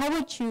that how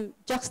would you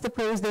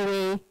juxtapose the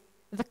way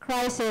the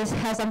crisis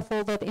has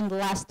unfolded in the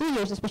last 2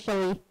 years,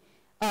 especially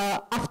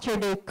after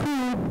the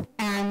coup,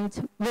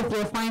 and with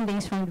your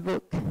findings from the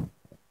book?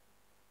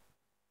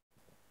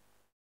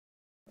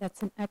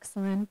 That's an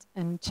excellent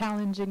and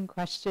challenging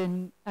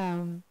question.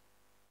 I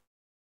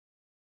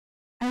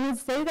would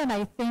say that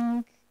I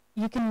think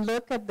you can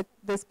look at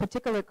this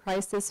particular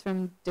crisis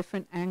from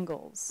different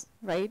angles,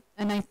 right?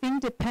 And I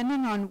think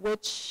depending on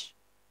which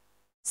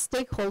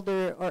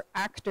stakeholder or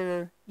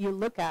actor you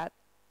look at,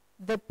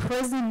 the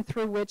prism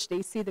through which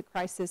they see the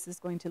crisis is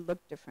going to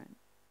look different.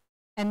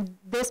 And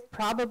this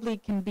probably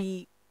can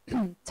be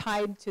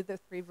tied to the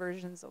three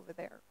versions over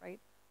there,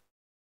 right?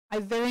 I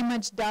very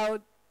much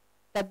doubt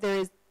that there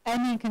is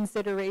any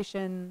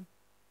consideration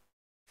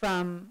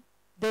from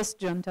this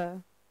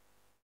junta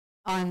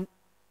on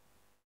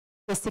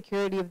the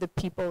security of the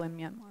people in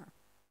Myanmar.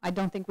 I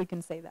don't think we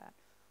can say that.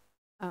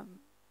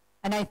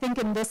 And I think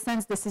in this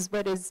sense, this is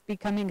what is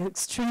becoming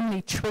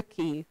extremely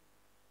tricky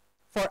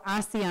for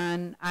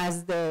ASEAN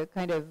as the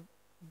kind of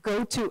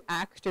go-to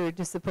actor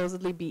to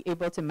supposedly be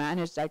able to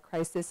manage that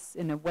crisis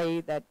in a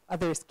way that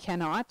others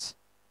cannot,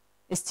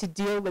 is to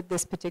deal with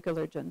this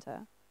particular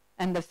junta.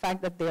 And the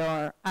fact that they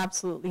are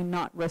absolutely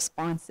not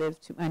responsive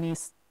to any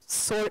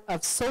sort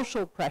of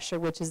social pressure,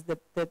 which is the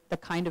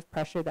kind of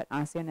pressure that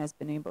ASEAN has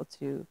been able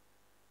to,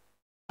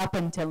 up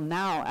until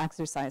now,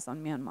 exercise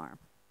on Myanmar.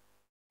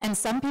 And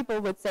some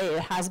people would say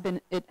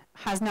it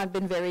has not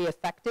been very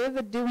effective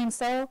at doing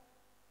so.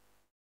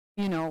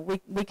 You know,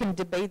 we can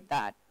debate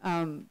that,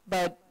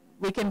 but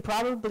we can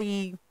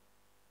probably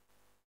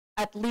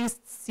at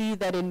least see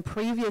that in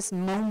previous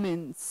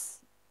moments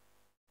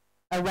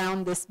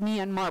around this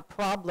Myanmar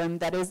problem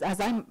that is, as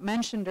I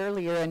mentioned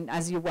earlier, and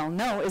as you well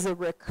know, is a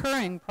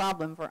recurring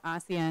problem for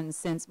ASEAN,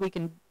 since we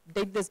can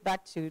date this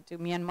back to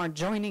Myanmar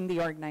joining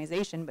the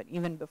organization, but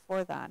even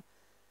before that.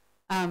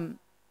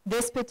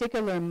 This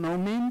particular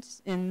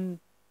moment in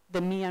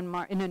the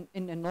Myanmar,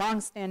 in a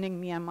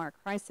long-standing Myanmar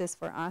crisis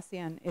for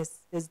ASEAN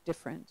is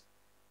different.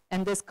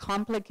 And this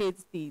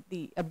complicates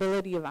the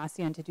ability of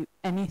ASEAN to do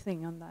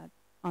anything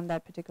on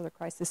that particular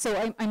crisis.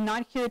 So I'm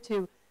not here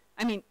to,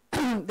 I mean,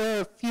 there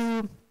are a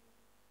few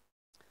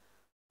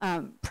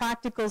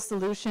practical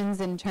solutions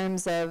in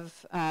terms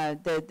of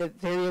the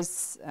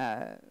various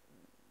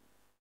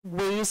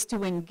ways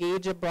to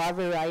engage a broad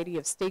variety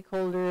of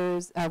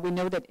stakeholders. We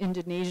know that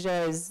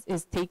Indonesia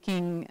is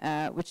taking,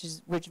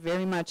 which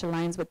very much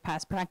aligns with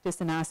past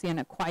practice in ASEAN,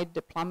 a quiet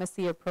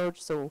diplomacy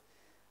approach. So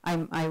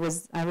I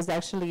was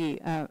actually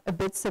a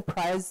bit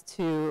surprised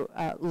to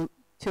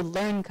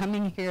learn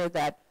coming here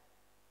that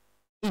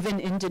even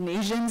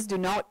Indonesians do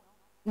not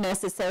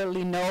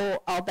necessarily know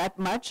all that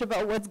much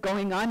about what's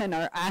going on and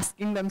are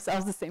asking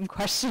themselves the same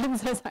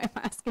questions as I'm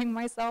asking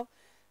myself.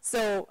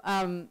 So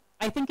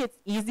I think it's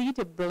easy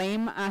to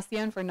blame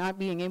ASEAN for not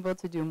being able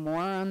to do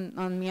more on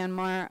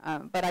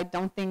Myanmar, but I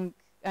don't think,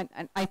 and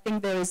I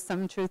think there is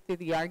some truth to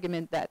the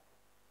argument that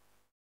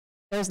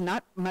there's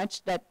not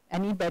much that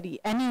anybody,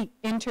 any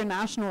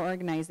international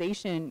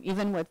organization,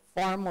 even with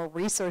far more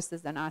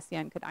resources than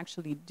ASEAN, could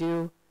actually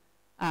do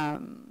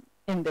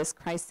in this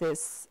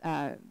crisis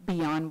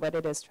beyond what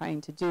it is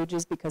trying to do,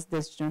 just because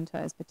this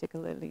junta is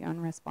particularly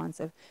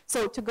unresponsive.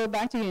 So to go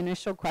back to your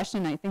initial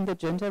question, I think the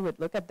junta would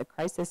look at the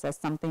crisis as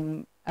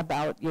something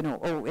about,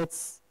 oh,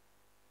 it's,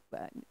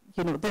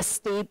 the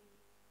state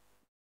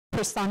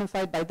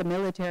personified by the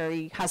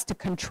military has to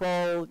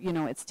control,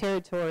 its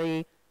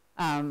territory.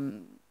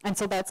 And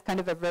so that's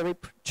kind of a very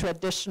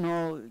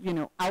traditional,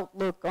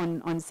 outlook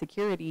on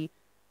security.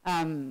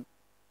 I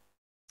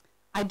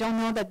don't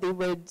know that they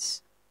would,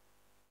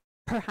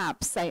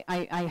 perhaps,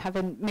 I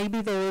haven't,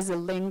 maybe there is a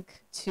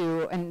link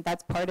to, and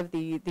that's part of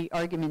the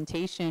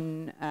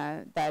argumentation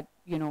that,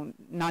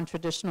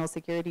 non-traditional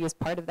security is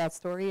part of that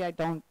story. I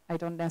don't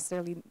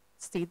necessarily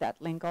see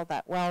that link all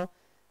that well.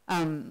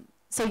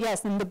 So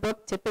yes, in the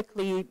book,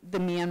 typically the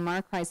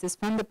Myanmar crisis,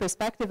 from the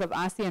perspective of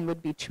ASEAN,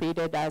 would be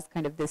treated as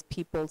kind of this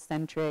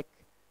people-centric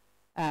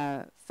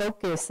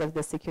focus of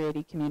the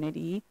security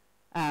community.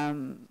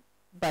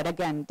 But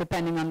again,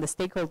 depending on the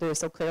stakeholders,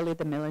 so clearly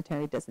the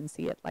military doesn't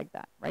see it like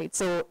that, right?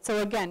 So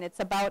again, it's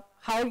about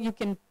how you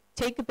can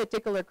take a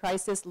particular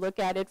crisis, look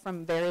at it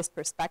from various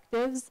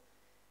perspectives,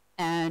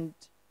 and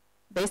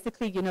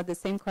basically, the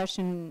same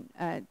question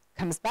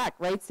comes back,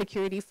 right?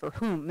 Security for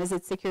whom? Is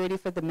it security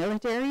for the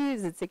military?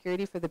 Is it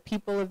security for the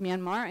people of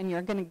Myanmar? And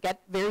you're going to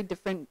get very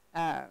different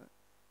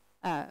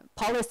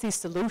policy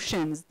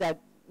solutions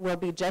that will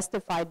be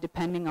justified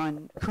depending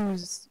on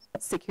whose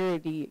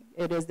security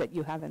it is that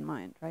you have in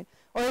mind, right?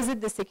 Or is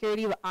it the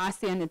security of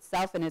ASEAN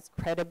itself and its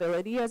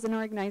credibility as an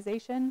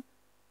organization?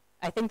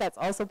 I think that's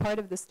also part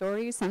of the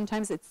story.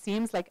 Sometimes it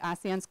seems like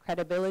ASEAN's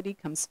credibility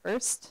comes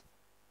first,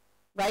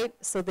 right?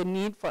 So the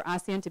need for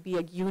ASEAN to be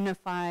a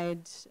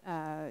unified,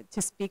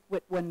 to speak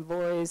with one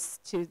voice,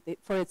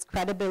 for its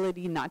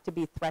credibility not to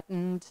be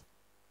threatened,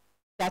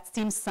 that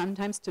seems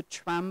sometimes to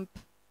trump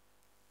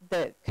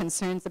the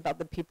concerns about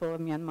the people of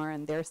Myanmar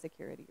and their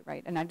security,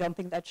 right? And I don't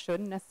think that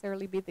should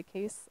necessarily be the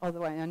case,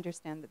 although I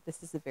understand that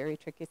this is a very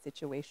tricky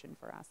situation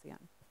for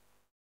ASEAN.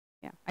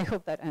 Yeah, I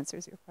hope that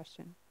answers your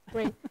question.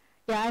 Great.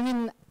 Yeah, I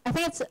mean, I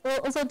think it's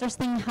also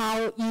interesting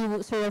how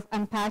you sort of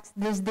unpack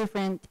these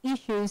different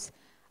issues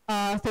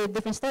through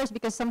different stories,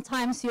 because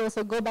sometimes you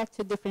also go back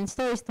to different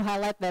stories to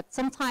highlight that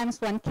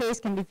sometimes one case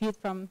can be viewed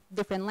from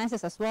different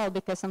lenses as well,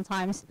 because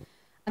sometimes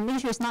an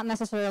issue is not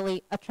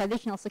necessarily a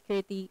traditional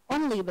security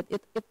only, but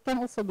it can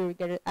also be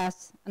regarded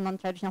as a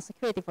non-traditional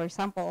security. For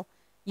example,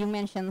 you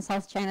mentioned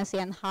South China Sea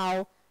and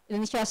how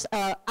Indonesia's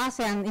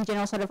ASEAN in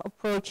general sort of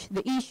approach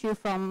the issue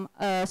from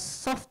a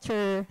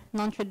softer,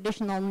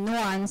 non-traditional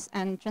nuance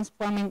and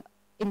transforming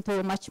into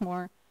a much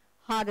more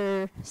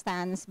harder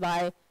stance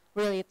by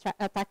really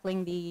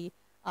tackling the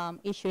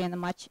issue in a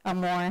much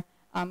more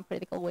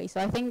critical way.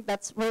 So I think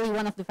that's really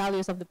one of the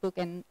values of the book,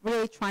 and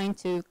really trying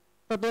to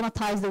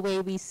problematize the way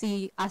we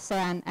see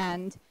ASEAN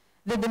and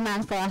the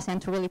demand for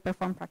ASEAN to really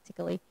perform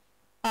practically.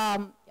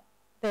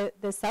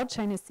 The South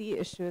China Sea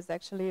issue is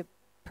actually a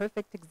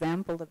perfect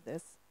example of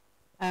this.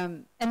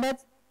 And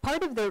that's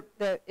part of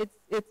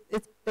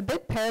it's a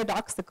bit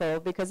paradoxical,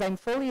 because I'm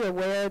fully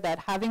aware that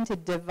having to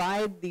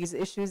divide these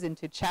issues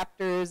into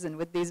chapters and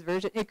with these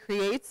versions, it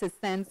creates a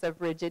sense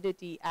of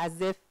rigidity as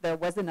if there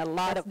wasn't a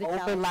lot of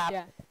overlap.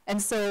 Yeah. And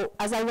so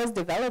as I was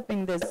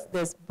developing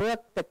this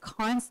book, the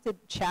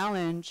constant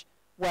challenge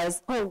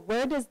was, oh,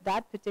 where does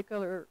that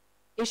particular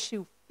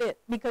issue fit?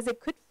 Because it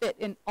could fit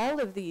in all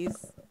of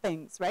these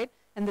things, right?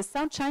 And the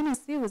South China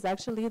Sea was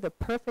actually the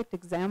perfect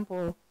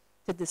example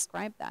to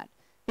describe that.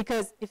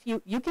 Because if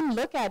you can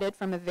look at it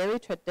from a very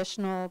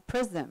traditional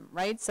prism,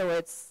 right? So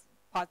it's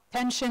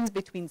tensions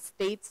between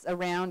states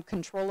around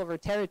control over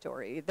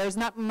territory. There's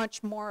not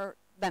much more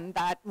than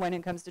that when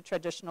it comes to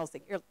traditional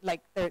security.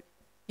 Like,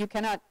 you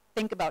cannot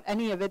think about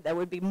any of it that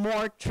would be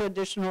more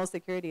traditional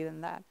security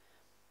than that.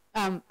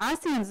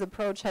 ASEAN's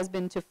approach has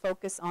been to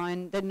focus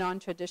on the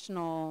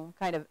non-traditional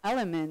kind of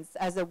elements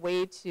as a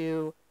way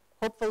to,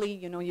 hopefully,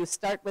 you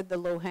start with the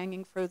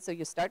low-hanging fruit. So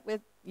you start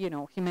with,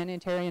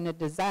 humanitarian and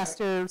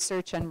disaster,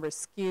 search and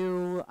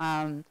rescue,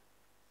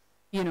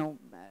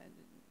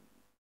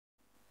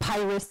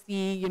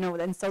 piracy,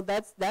 and so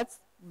that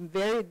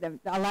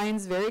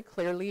aligns very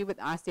clearly with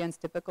ASEAN's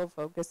typical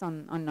focus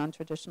on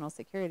non-traditional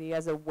security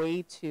as a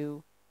way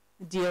to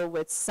deal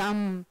with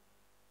some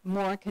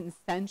more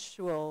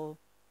consensual,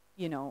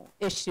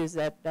 issues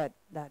that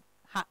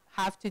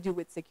have to do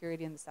with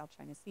security in the South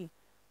China Sea.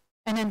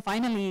 And then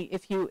finally,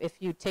 if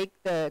you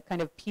take the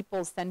kind of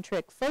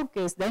people-centric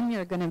focus, then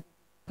you're going to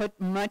put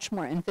much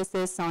more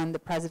emphasis on the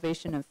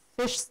preservation of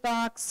fish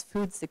stocks,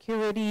 food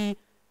security,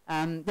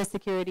 the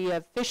security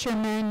of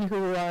fishermen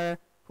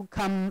who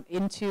come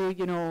into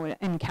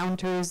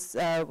encounters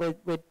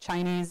with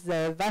Chinese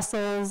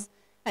vessels,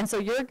 and so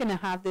you're going to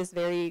have this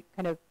very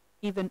kind of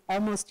even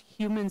almost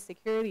human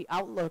security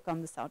outlook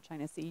on the South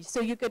China Sea.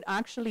 So you could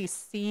actually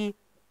see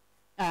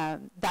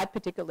that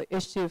particular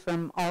issue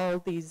from all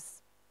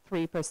these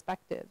three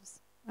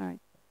perspectives. All right.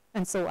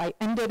 And so I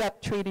ended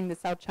up treating the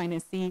South China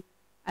Sea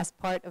as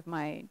part of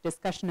my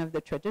discussion of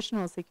the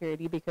traditional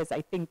security, because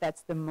I think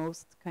that's the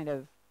most kind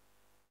of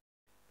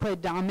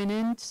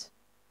predominant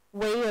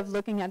way of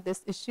looking at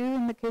this issue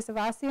in the case of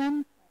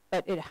ASEAN,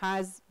 but it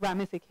has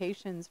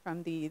ramifications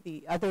from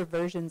the other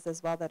versions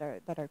as well that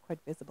are quite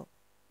visible.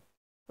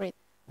 Great.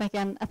 Thank you.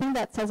 And I think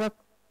that sets up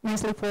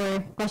nicely for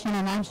question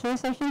and answer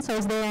session. So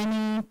is there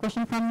any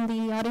question from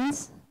the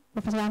audience?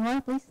 Professor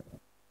Anwar, please.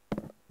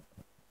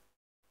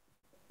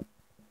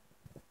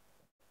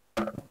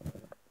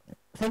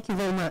 Thank you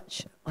very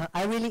much.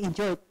 I really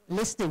enjoyed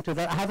listening to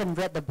that. I haven't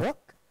read the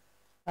book,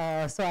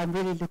 so I'm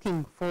really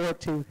looking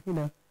forward to,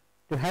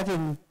 to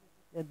having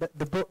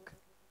the book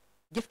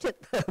gifted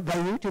by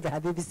you to the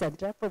Habibie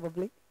Center,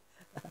 probably.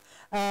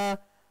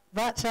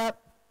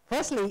 But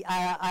firstly,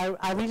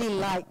 I really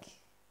like,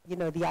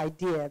 the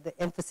idea, the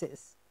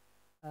emphasis.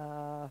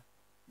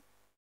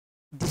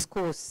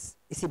 Discourse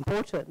is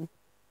important.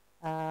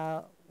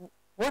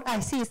 What I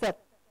see is that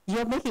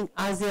you're making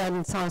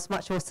ASEAN sounds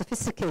much more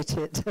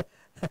sophisticated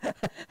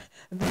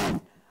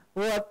than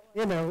what,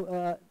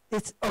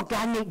 it's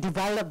organic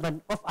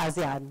development of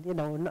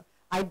ASEAN.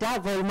 I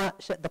doubt very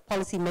much that the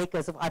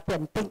policymakers of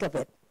ASEAN think of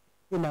it,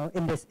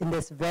 in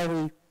this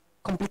very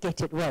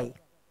complicated way.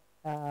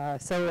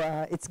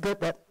 So it's good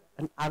that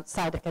an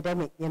outside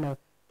academic,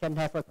 can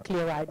have a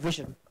clear-eyed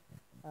vision.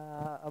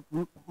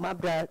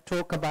 Mabda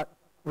talk about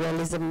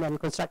realism and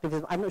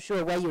constructivism. I'm not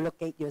sure where you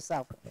locate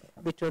yourself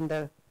between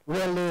the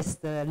realists,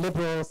 the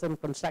liberals, and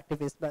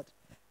constructivists, but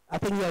I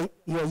think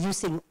you're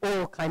using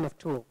all kind of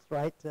tools,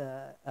 right,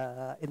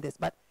 in this.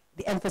 But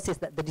the emphasis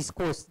that the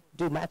discourse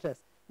do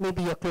matters.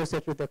 Maybe you're closer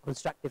to the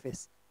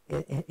constructivists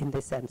in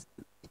this sense.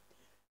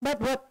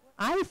 But what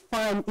I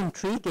find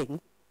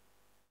intriguing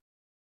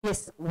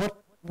is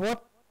what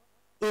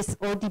is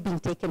already being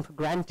taken for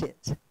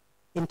granted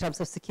in terms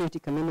of security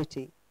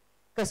community.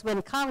 Because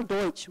when Karl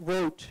Deutsch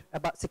wrote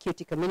about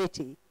security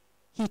community,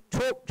 he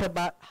talked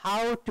about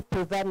how to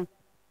prevent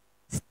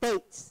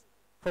states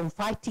from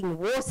fighting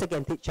wars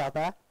against each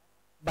other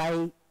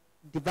by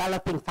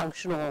developing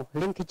functional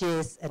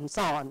linkages and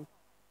so on.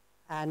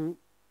 And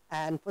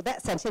for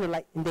that sense,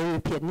 like in the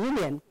European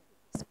Union,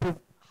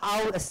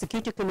 how a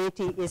security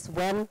community is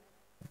when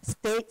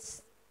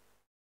states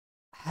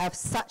have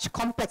such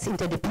complex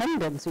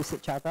interdependence with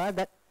each other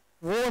that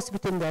wars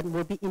between them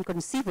will be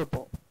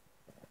inconceivable.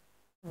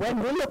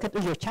 When we look at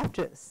your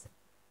chapters,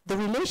 the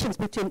relations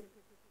between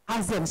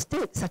ASEAN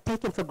states are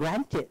taken for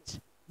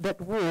granted,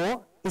 that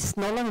war is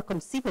no longer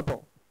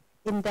conceivable.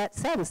 In that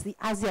sense, the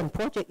ASEAN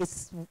project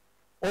is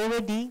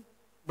already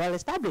well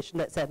established in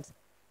that sense,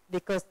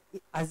 because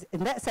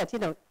in that sense,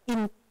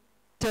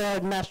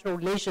 international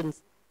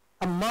relations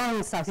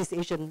among Southeast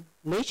Asian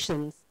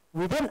nations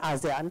within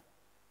ASEAN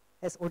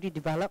has already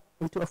developed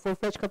into a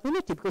full-fledged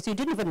community, because you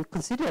didn't even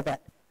consider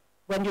that.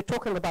 When you're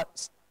talking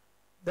about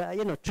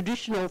the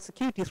traditional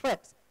security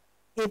threats,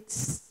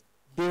 it's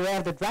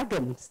beware the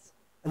dragons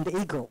and the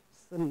eagles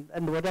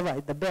and whatever,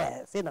 the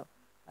bears,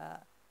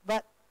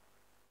 but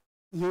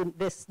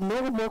there's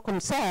no more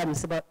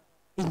concerns about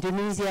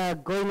Indonesia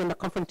going into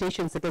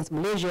confrontations against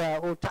Malaysia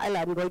or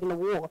Thailand going into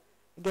war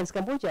against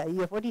Cambodia.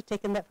 You have already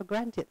taken that for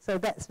granted. So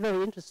that's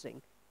very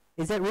interesting.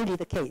 Is that really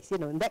the case?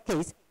 In that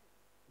case,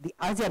 the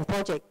ASEAN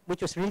project,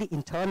 which was really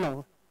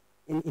internal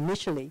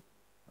initially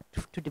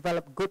to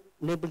develop good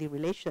neighborly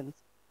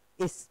relations,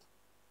 is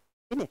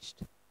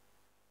finished.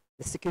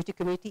 The security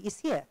community is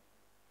here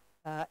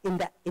in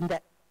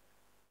that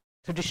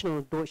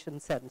traditional Deutsche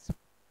sense.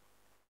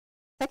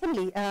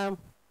 Secondly,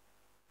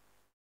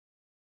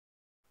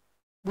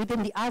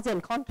 within the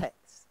ASEAN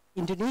context,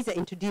 Indonesia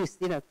introduced,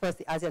 first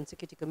the ASEAN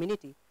security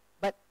community,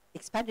 but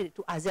expanded it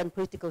to ASEAN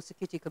political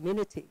security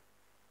community,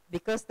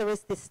 because there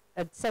is this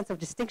sense of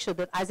distinction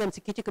that ASEAN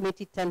security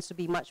community tends to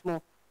be much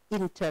more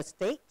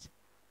interstate,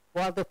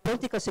 while the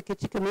political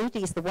security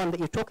community is the one that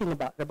you're talking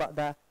about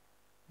the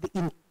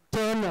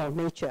internal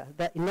nature,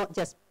 that not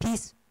just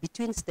peace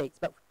between states,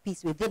 but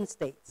peace within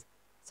states.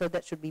 So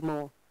that should be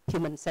more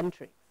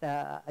human-centric.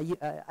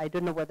 I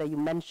don't know whether you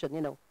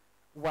mentioned,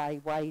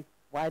 why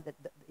that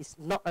it's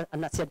not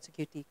an ASEAN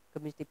security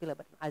community pillar,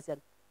 but an ASEAN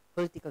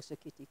political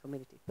security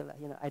community pillar.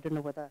 I don't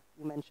know whether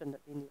you mentioned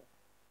it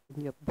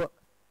in your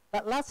book.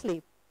 But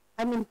lastly,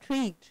 I'm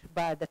intrigued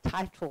by the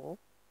title.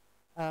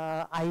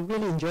 I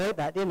really enjoyed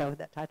that,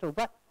 that title.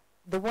 But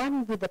the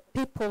one with the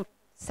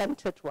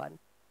people-centered one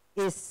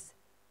is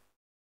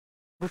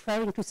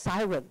referring to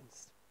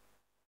sirens.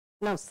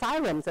 Now,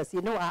 sirens, as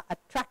you know, are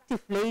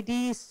attractive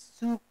ladies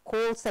who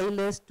call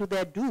sailors to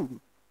their doom.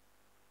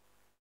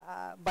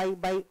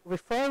 By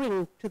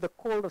referring to the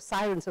call of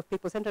sirens of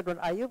people-centered one,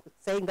 are you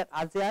saying that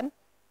ASEAN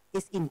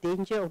is in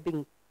danger of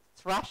being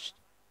thrashed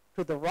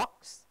to the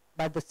rocks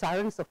by the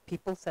sirens of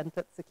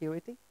people-centered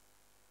security?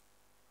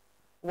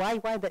 Why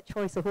that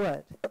choice of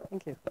word?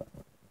 Thank you.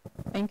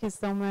 Thank you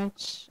so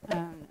much.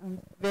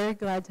 I'm very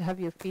glad to have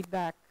your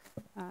feedback.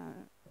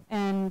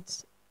 And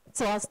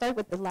so I'll start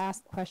with the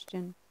last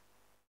question.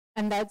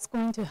 And that's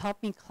going to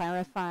help me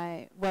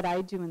clarify what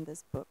I do in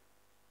this book.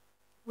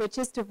 which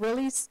is to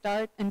really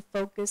start and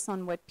focus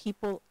on what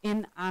people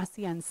in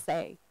ASEAN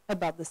say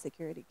about the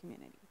security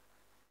community.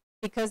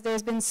 Because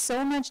there's been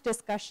so much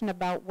discussion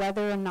about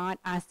whether or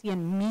not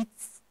ASEAN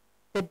meets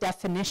the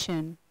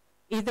definition,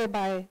 either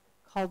by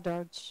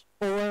Kaldorj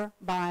or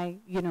by,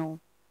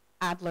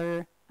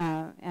 Adler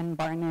and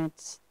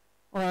Barnett,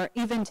 or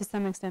even to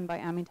some extent by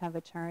Amitav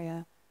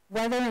Acharya,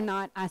 whether or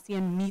not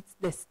ASEAN meets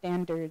the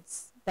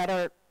standards that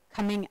are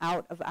coming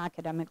out of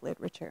academic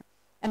literature.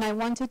 And I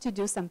wanted to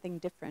do something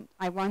different.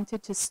 I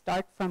wanted to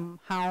start from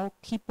how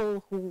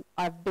people who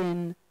have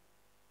been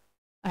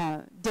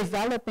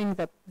developing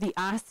the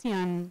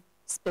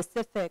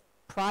ASEAN-specific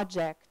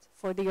project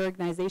for the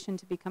organization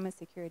to become a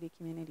security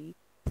community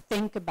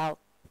think about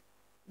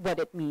what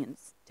it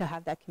means to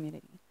have that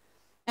community.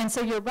 And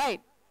so you're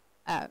right.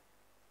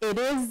 It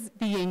is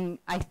being,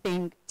 I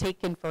think,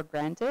 taken for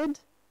granted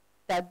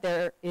that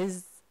there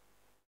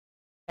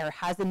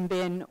hasn't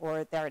been,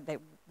 or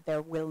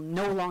there will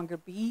no longer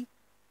be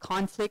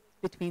conflict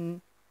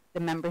between the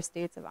member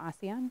states of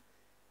ASEAN.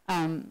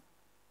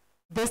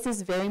 This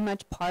is very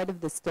much part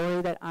of the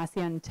story that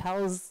ASEAN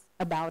tells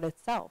about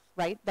itself,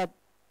 right? That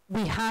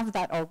we have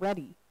that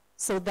already.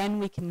 So then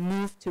we can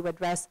move to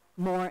address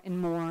more and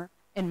more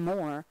and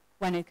more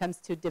when it comes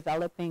to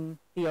developing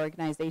the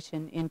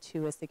organization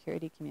into a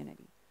security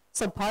community.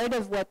 So part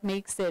of what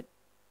makes it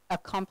a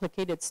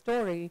complicated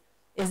story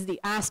is the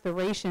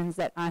aspirations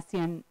that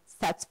ASEAN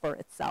sets for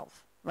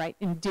itself, right?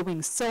 In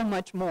doing so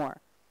much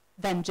more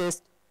than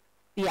just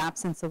the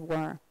absence of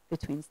war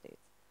between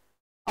states.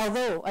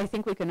 Although I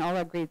think we can all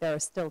agree there are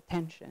still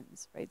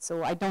tensions, right?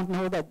 So I don't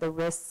know that the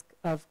risk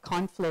of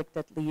conflict,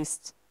 at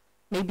least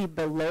maybe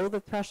below the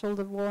threshold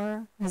of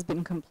war, has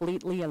been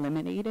completely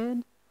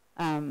eliminated.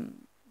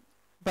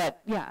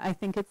 But yeah, I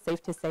think it's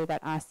safe to say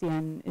that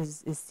ASEAN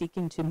is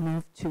seeking to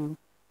move to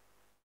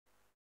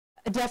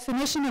a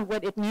definition of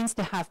what it means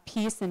to have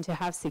peace and to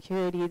have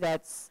security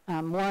that's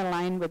more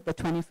aligned with the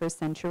 21st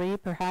century,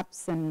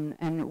 perhaps,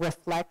 and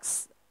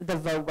reflects the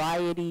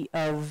variety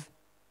of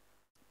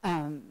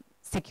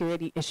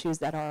security issues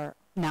that are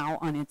now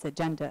on its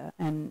agenda,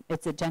 and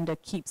its agenda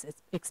keeps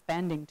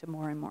expanding to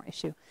more and more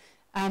issue.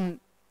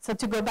 So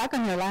to go back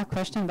on your last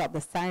question about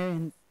the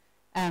sirens,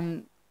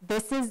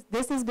 this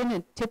has been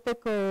a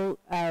typical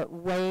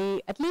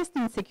way, at least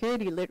in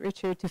security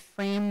literature, to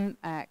frame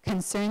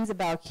concerns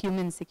about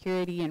human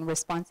security and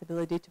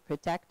responsibility to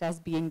protect as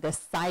being the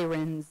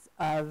sirens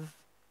of,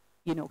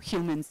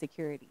 human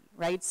security,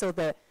 right? So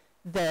the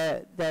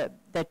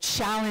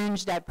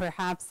challenge that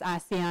perhaps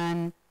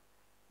ASEAN,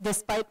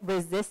 despite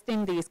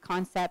resisting these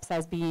concepts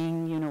as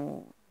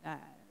being,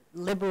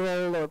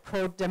 liberal or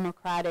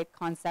pro-democratic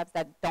concepts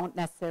that don't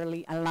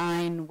necessarily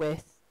align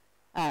with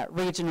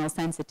regional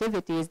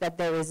sensitivities, that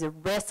there is a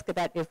risk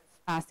that if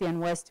ASEAN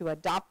was to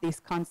adopt these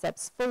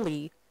concepts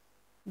fully,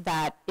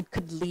 that it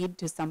could lead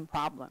to some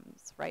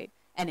problems, right?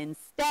 And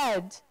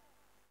instead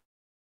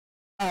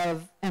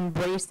of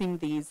embracing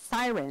these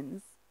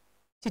sirens,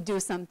 to do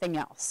something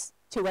else,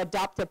 to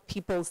adopt a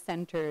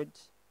people-centered,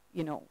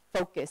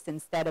 focus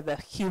instead of a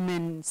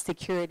human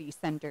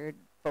security-centered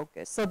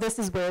focus. So this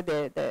is where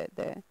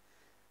the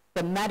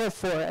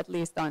metaphor, at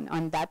least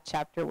on that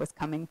chapter, was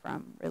coming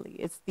from, really.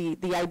 It's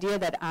the idea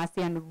that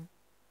ASEAN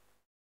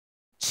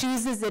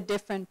chooses a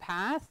different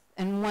path,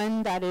 and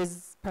one that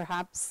is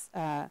perhaps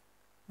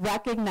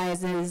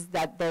recognizes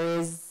that there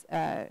is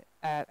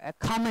a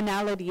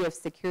commonality of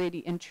security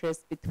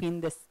interests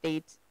between the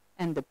state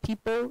and the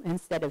people,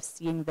 instead of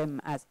seeing them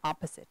as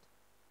opposite.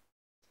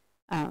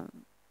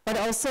 But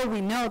also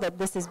we know that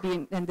this is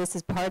being, and this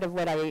is part of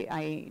what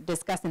I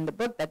discuss in the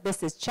book, that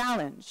this is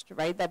challenged,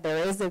 right? That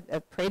there is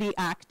a pretty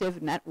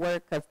active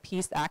network of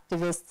peace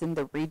activists in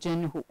the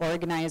region who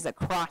organize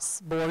across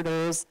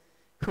borders,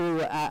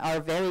 who are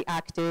very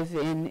active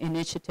in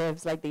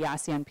initiatives like the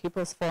ASEAN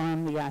People's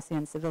Forum, the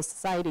ASEAN Civil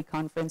Society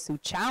Conference, who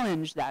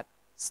challenge that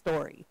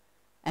story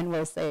and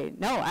will say,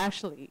 no,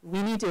 actually, we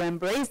need to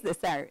embrace the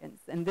sirens.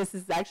 And this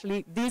is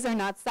actually, these are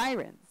not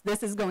sirens.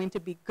 This is going to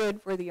be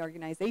good for the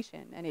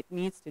organization, and it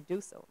needs to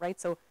do so, right?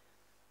 So,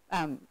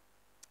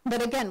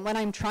 but again, what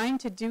I'm trying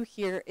to do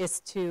here is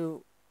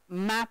to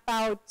map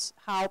out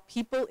how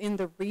people in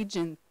the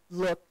region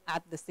look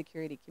at the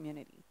security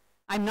community.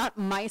 I'm not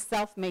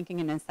myself making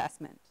an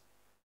assessment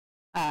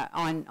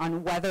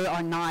on whether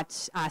or not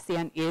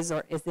ASEAN is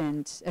or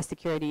isn't a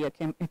security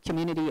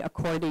community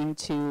according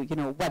to,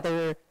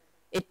 whether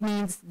it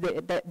means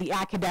the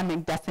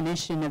academic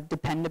definition of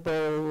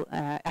dependable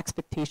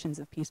expectations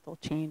of peaceful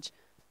change.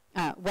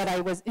 What I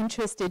was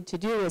interested to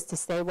do is to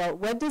say, well,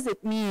 what does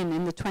it mean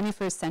in the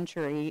 21st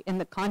century in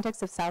the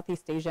context of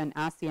Southeast Asia and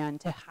ASEAN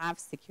to have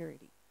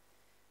security?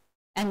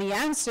 And the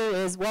answer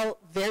is, well,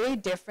 very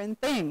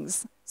different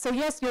things. So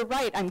yes, you're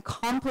right, I'm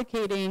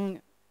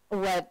complicating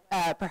what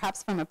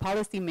perhaps from a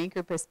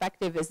policymaker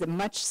perspective is a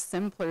much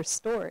simpler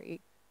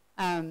story.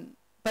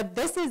 But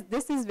this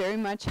is very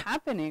much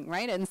happening,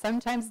 right? And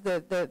sometimes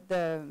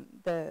the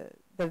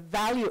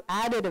value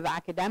added of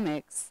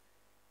academics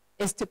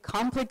is to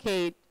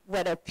complicate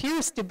what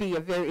appears to be a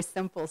very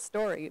simple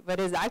story, but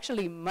is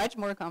actually much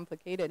more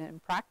complicated in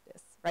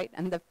practice, right?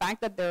 And the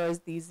fact that there is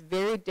these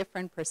very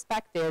different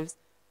perspectives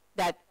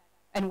that,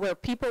 and where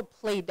people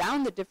play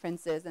down the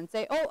differences and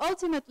say, oh,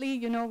 ultimately,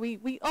 you know,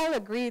 we all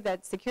agree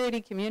that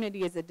security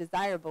community is a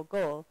desirable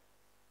goal.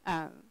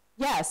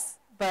 Yes,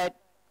 but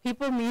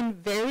people mean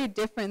very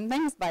different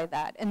things by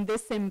that, and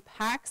this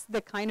impacts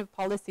the kind of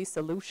policy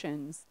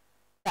solutions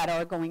that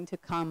are going to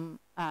come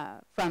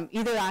from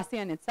either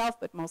ASEAN itself,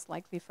 but most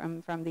likely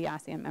from the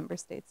ASEAN member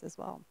states as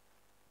well.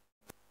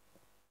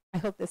 I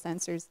hope this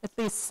answers at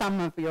least some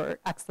of your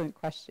excellent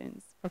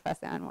questions,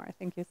 Professor Anwar.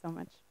 Thank you so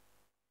much.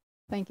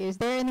 Thank you. Is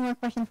there any more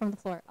questions from the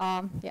floor?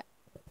 Yeah.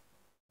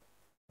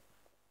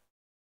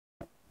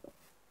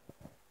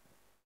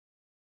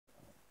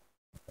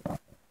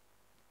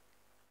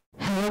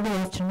 Hello, good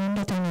afternoon,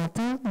 Dr.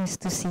 Martel. Nice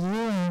to see you,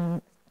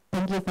 and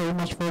thank you very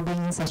much for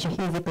bringing such a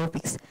heavy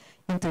topics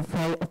into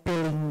very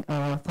appealing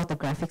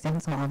photographics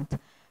and so on.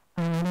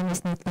 My name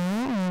is Nita.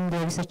 I'm the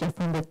researcher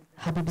from the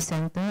Habibie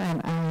Center,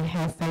 and I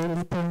have very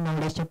little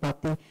knowledge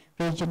about the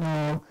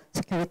regional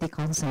security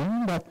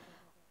concern, but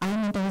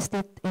I'm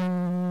interested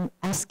in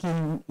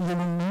asking, you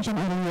mentioned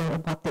earlier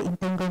about the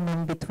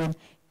entanglement between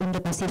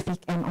Indo-Pacific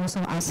and also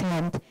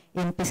ASEAN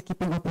in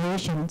peacekeeping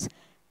operations.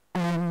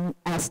 And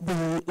as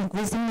the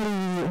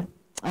increasingly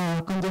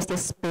congested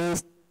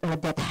space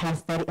that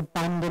have very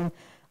abundant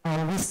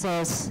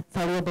resource,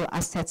 valuable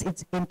assets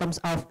in terms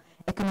of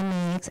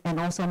economics and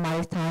also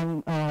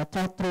maritime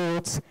trade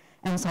routes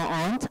and so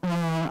on,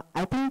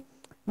 I think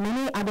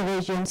many other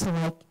regions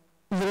like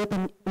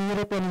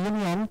European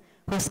Union,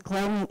 who's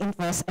claiming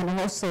interest and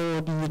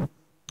also the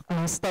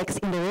stakes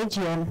in the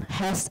region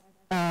has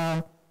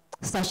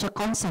such a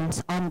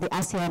concerns on the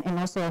ASEAN and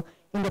also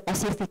in the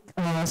Pacific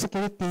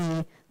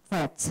security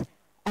threats.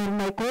 And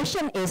my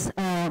question is,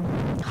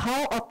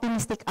 how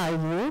optimistic are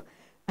you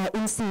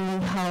in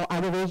seeing how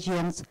other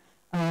regions,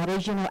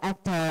 regional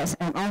actors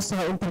and also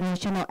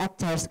international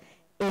actors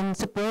in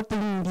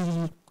supporting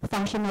the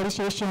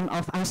functionalization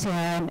of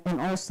ASEAN and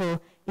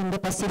also in the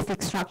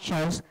Pacific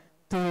structures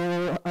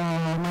to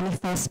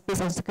manifest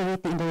peace and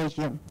security in the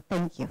region?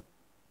 Thank you.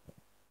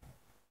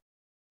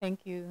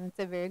 Thank you. That's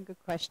a very good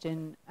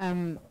question.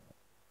 I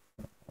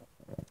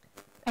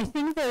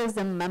think there is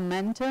a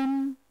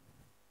momentum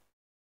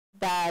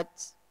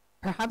that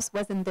perhaps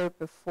wasn't there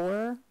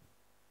before,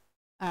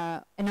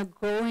 and a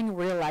growing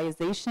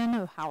realization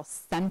of how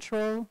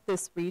central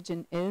this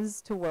region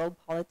is to world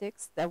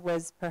politics that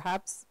was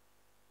perhaps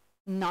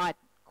not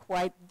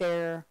quite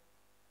there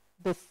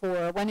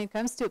before when it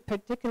comes to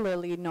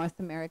particularly North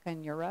America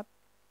and Europe,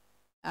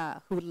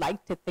 who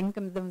like to think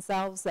of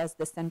themselves as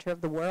the center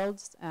of the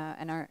world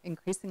and are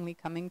increasingly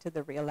coming to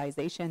the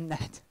realization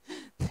that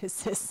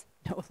this is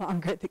no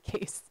longer the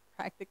case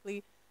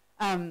practically.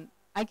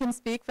 I can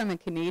speak from a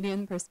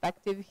Canadian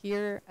perspective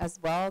here as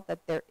well,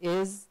 that there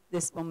is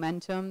this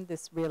momentum,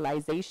 this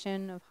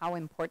realization of how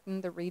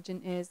important the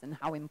region is and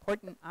how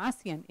important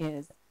ASEAN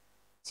is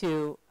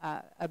to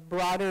a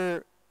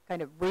broader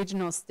kind of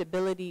regional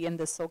stability in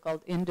the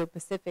so-called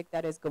Indo-Pacific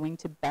that is going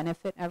to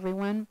benefit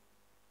everyone.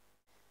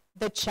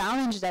 The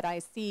challenge that I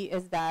see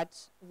is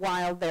that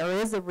while there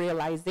is a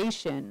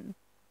realization,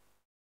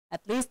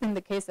 at least in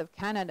the case of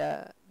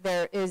Canada,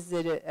 there is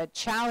a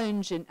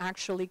challenge in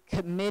actually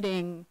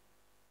committing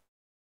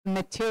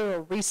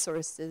material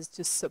resources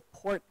to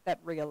support that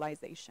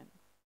realization.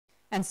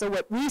 And so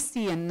what we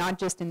see, and not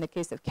just in the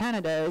case of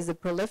Canada, is a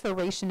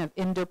proliferation of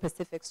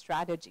Indo-Pacific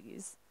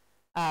strategies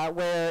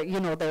where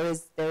there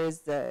is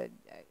a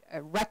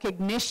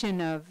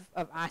recognition of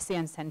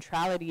ASEAN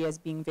centrality as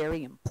being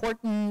very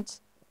important.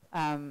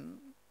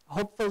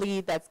 Hopefully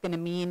that's going to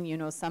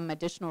mean some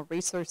additional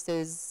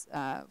resources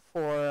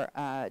for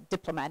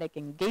diplomatic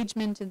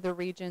engagement in the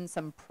region,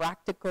 some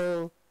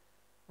practical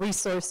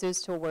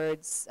resources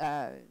towards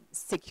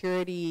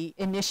security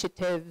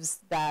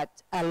initiatives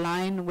that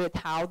align with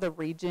how the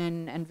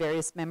region and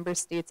various member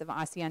states of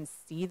ASEAN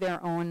see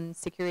their own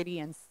security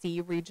and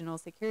see regional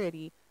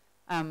security.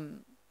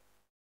 But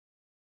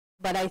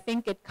I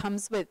think it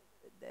comes with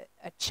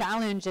a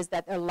challenge, is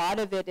that a lot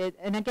of it,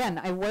 and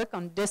again, I work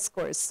on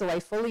discourse, so I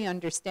fully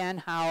understand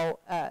how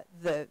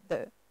the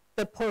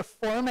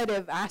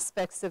performative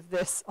aspects of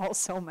this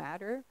also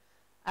matter.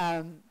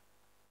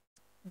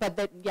 But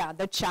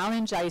the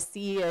challenge I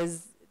see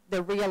is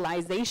the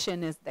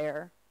realization is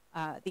there,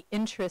 the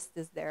interest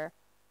is there,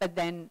 but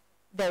then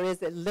there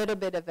is a little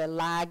bit of a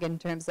lag in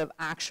terms of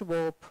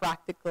actual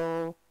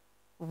practical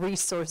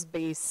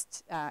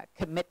resource-based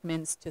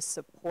commitments to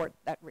support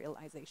that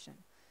realization.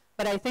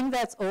 But I think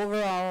that's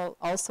overall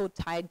also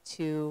tied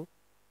to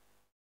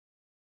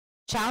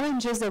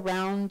challenges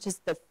around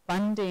just the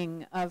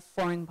funding of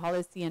foreign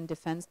policy and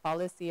defense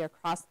policy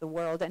across the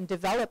world and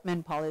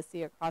development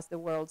policy across the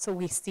world. So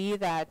we see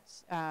that,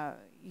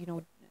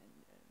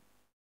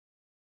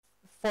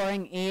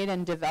 foreign aid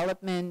and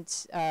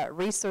development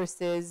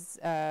resources,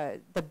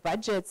 the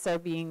budgets are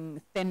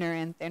being thinner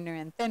and thinner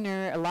and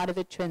thinner. A lot of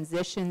it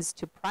transitions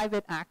to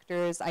private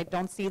actors. I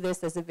don't see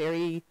this as a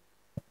very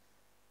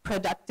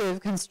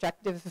productive,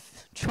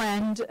 constructive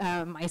trend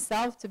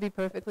myself, to be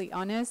perfectly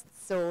honest.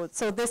 So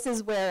this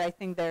is where I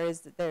think there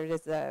is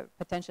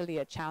potentially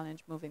a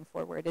challenge moving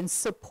forward in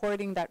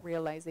supporting that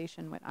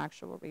realization with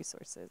actual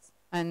resources.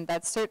 And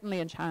that's certainly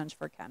a challenge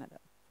for Canada,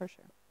 for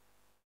sure.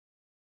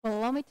 Well,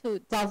 allow me to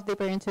delve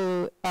deeper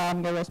into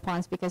your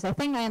response, because I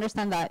think I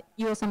understand that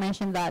you also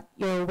mentioned that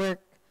your work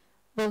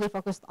really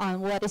focused on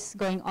what is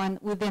going on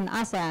within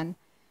ASEAN,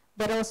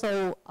 but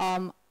also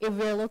if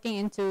we're looking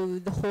into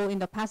the whole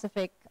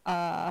Indo-Pacific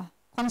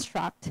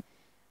construct,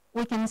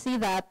 we can see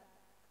that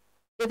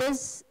it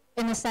is,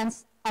 in a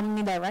sense,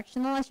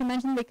 omnidirectional, as you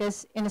mentioned,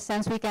 because in a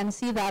sense we can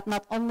see that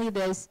not only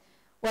there's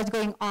what's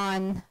going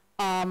on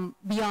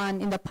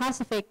beyond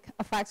Indo-Pacific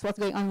affects what's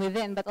going on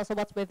within, but also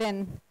what's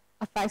within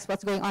affects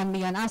what's going on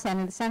beyond ASEAN,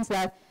 in the sense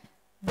that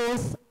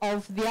both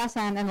of the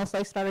ASEAN and also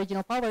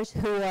extra-regional powers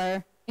who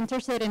are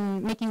interested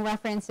in making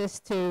references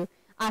to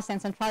ASEAN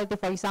centrality,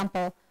 for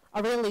example,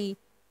 are really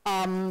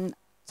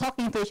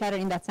talking to each other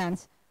in that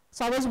sense.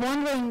 So I was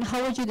wondering,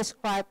 how would you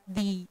describe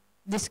the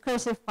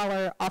discursive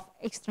power of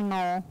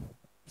external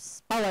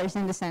powers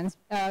in the sense,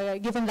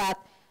 given that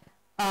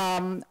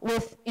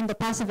within the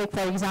Pacific,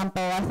 for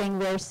example, I think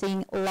we're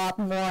seeing a lot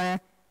more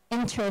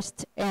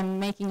interest in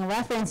making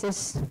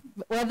references,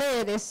 whether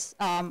it is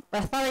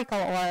rhetorical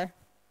or,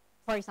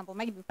 for example,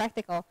 maybe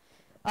practical,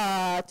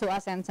 to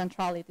ASEAN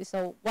centrality.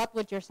 So what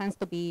would your sense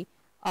to be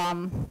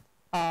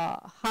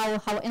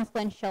how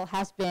influential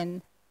has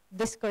been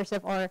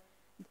discursive or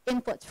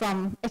input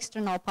from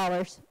external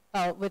powers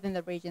within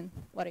the region?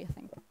 What do you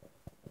think?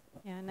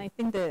 Yeah, and I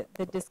think the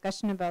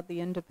discussion about the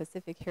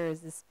Indo-Pacific here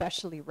is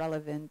especially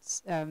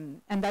relevant.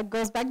 And that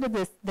goes back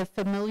to the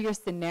familiar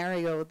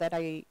scenario that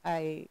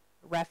I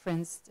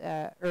referenced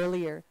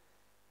earlier.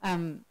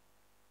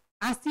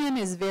 ASEAN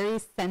is very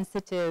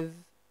sensitive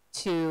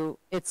to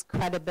its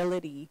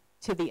credibility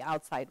to the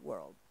outside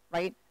world,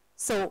 right?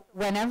 So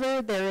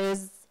whenever there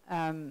is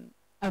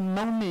a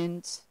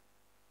moment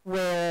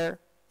where,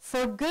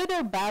 for good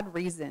or bad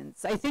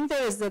reasons, I think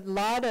there is a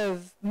lot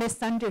of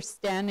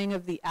misunderstanding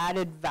of the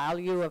added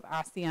value of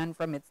ASEAN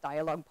from its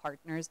dialogue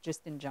partners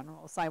just in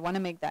general. So I want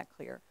to make that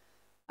clear.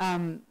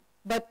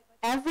 But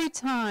every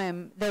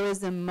time there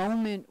is a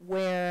moment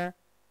where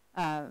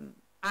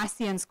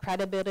ASEAN's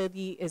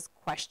credibility is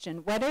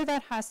questioned, whether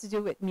that has to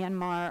do with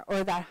Myanmar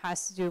or that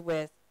has to do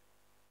with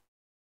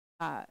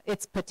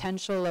its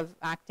potential of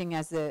acting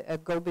as a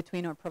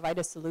go-between or provide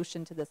a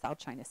solution to the South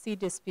China Sea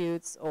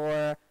disputes,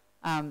 or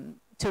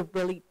to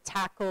really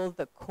tackle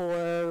the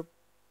core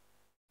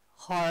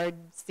hard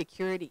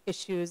security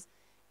issues.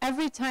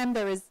 Every time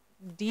there is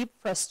deep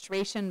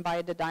frustration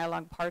by the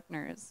dialogue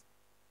partners,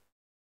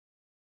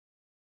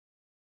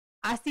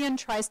 ASEAN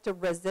tries to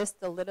resist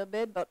a little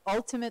bit, but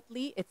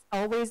ultimately it's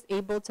always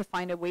able to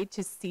find a way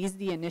to seize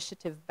the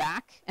initiative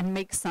back and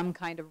make some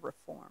kind of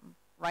reform,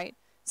 right?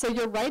 So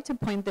you're right to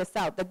point this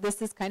out, that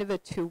this is kind of a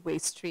two-way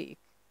streak.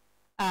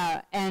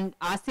 And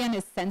ASEAN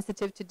is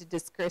sensitive to the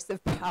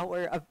discursive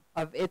power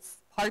of its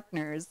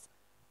partners,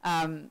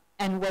 and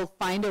will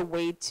find a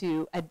way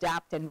to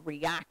adapt and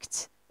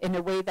react in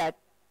a way that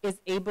is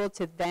able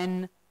to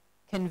then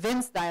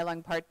convince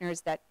dialogue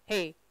partners that,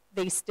 hey,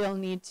 they still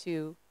need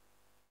to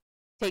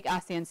take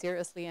ASEAN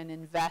seriously and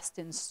invest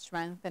in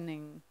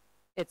strengthening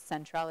its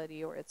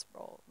centrality or its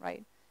role,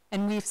 right?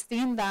 And we've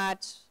seen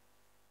that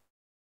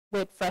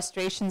with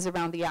frustrations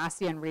around the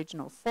ASEAN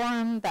Regional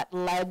Forum that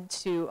led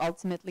to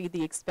ultimately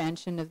the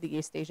expansion of the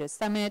East Asia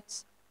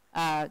Summit,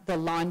 the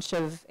launch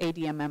of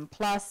ADMM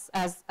Plus,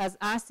 as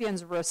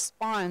ASEAN's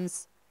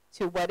response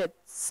to what it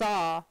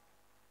saw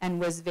and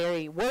was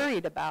very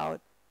worried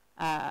about,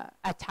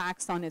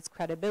 attacks on its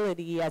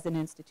credibility as an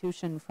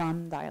institution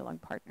from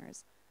dialogue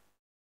partners.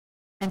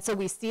 And so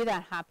we see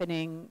that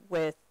happening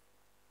with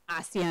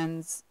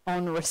ASEAN's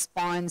own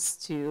response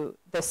to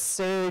the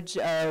surge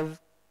of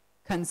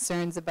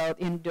concerns about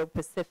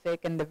Indo-Pacific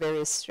and the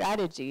various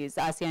strategies.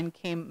 ASEAN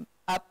came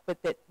up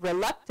with it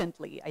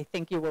reluctantly, I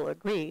think you will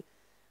agree,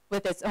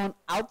 with its own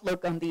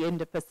outlook on the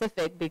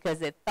Indo-Pacific,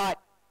 because it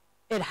thought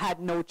it had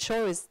no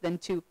choice than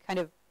to kind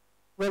of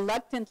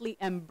reluctantly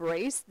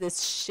embrace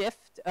this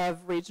shift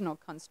of regional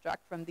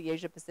construct from the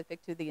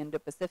Asia-Pacific to the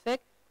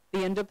Indo-Pacific.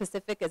 The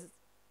Indo-Pacific is,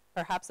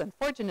 perhaps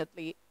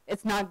unfortunately,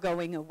 it's not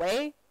going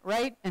away,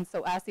 right? And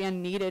so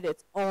ASEAN needed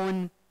its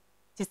own,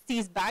 to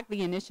seize back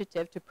the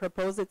initiative, to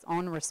propose its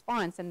own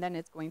response, and then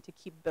it's going to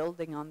keep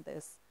building on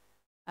this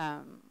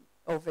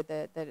over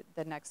the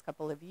next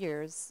couple of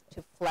years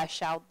to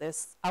flesh out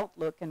this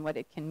outlook and what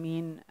it can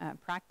mean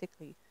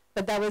practically.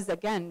 But that was,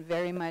 again,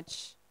 very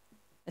much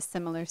a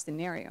similar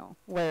scenario,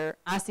 where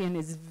ASEAN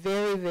is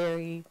very,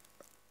 very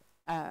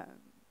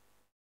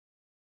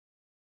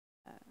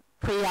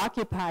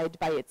preoccupied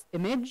by its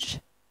image,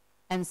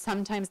 and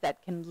sometimes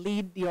that can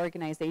lead the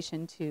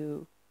organization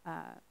to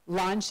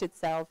launch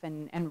itself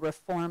and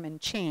reform and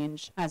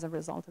change as a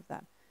result of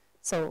that.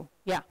 So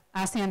yeah,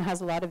 ASEAN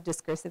has a lot of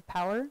discursive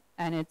power,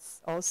 and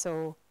it's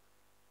also,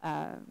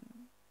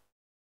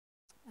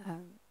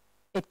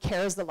 it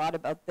cares a lot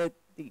about the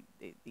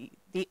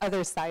the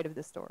other side of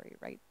the story,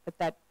 right? But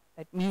that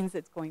means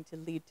it's going to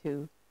lead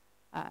to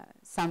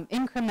some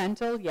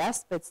incremental,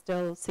 yes, but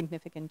still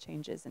significant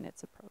changes in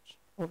its approach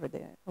over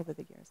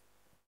the years.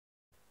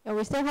 Yeah,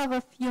 we still have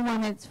a few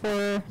minutes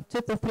for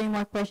 2 to 3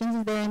 more questions.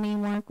 Is there any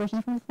more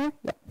questions from the floor?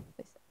 Yeah,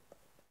 please.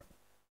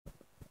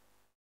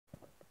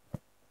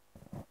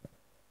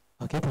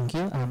 Okay, thank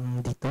you.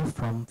 I'm Dito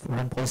from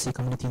Foreign Policy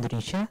Community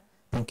Indonesia.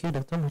 Thank you,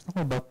 Dr.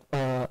 Martel. But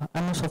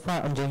I'm so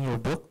far enjoying your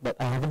book, but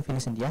I haven't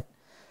finished it yet.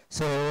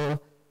 So,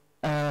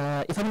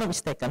 if I'm not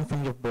mistaken,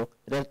 from your book,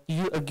 that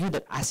you argue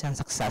that ASEAN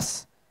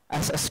success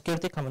as a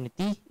security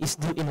community is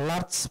due in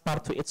large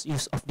part to its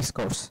use of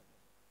discourse.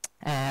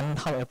 And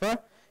however,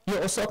 you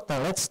also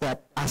acknowledge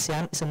that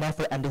ASEAN is a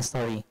never-ending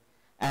story,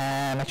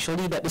 and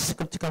actually that the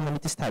security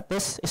community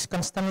status is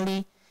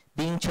constantly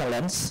being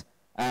challenged.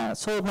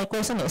 So my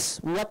question is,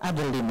 what are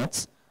the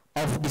limits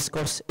of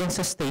discourse in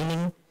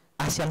sustaining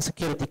ASEAN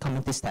security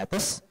community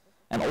status?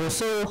 And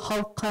also,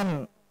 how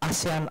can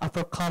ASEAN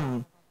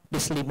overcome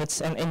these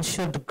limits and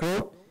ensure the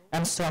growth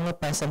and stronger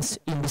presence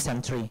in the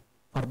century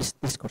for this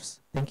discourse?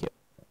 Thank you.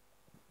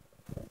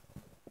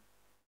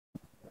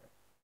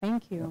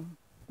 Thank you.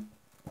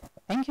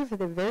 Thank you for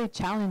the very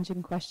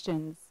challenging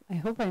questions. I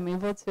hope I'm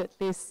able to at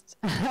least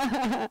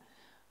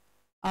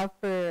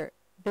offer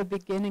the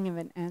beginning of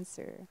an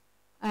answer.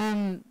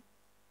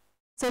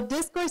 So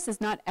discourse is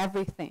not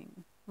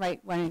everything, right,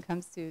 when it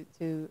comes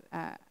to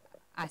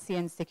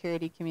ASEAN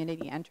security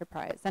community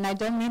enterprise. And I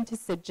don't mean to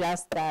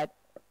suggest that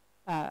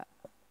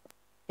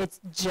it's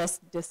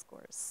just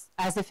discourse,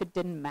 as if it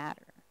didn't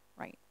matter,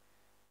 right?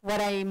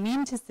 What I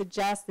mean to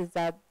suggest is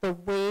that the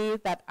way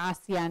that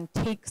ASEAN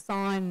takes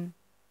on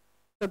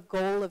the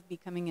goal of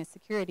becoming a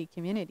security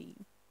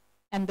community,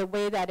 and the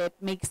way that it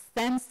makes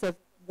sense of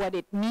what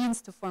it means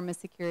to form a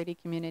security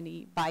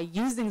community by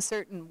using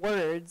certain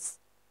words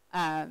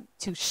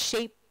to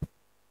shape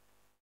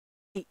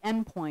the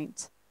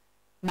endpoint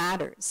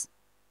matters.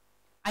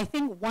 I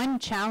think one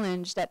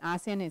challenge that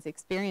ASEAN is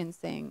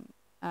experiencing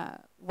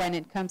when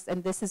it comes,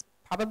 and this is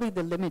probably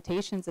the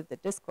limitations of the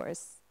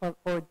discourse,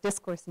 or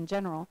discourse in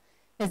general,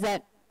 is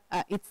that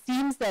it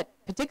seems that,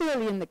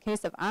 particularly in the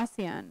case of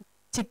ASEAN,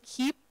 to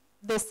keep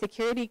the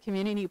security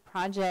community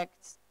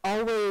project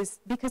always,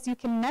 because you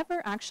can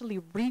never actually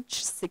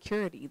reach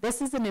security.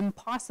 This is an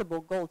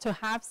impossible goal. To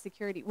have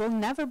security will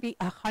never be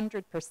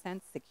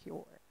 100%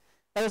 secure.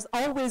 There's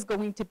always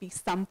going to be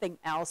something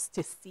else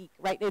to seek,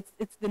 right?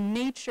 It's the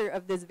nature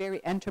of this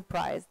very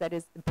enterprise that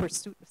is the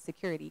pursuit of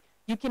security.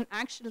 You can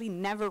actually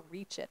never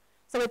reach it.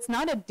 So it's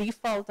not a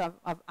default of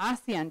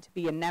ASEAN to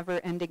be a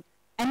never-ending.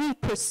 Any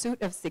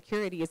pursuit of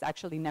security is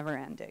actually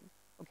never-ending,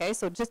 okay?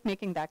 So just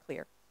making that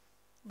clear.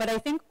 But I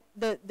think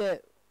the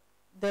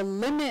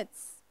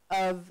limits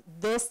of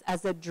this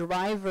as a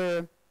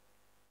driver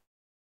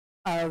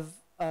of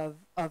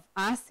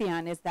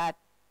ASEAN is that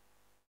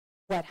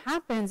what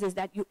happens is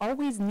that you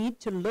always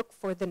need to look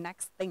for the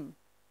next thing,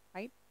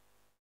 right?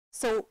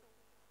 So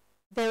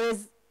there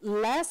is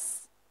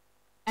less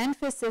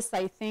emphasis,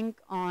 I think,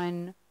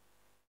 on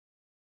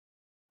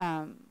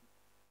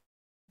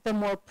the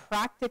more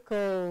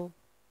practical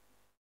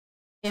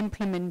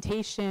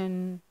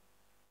implementation,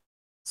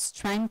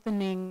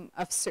 strengthening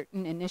of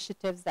certain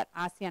initiatives that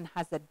ASEAN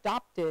has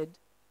adopted,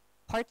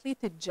 partly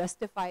to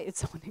justify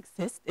its own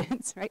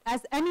existence, right?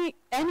 As any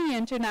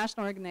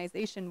international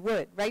organization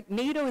would, right?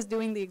 NATO is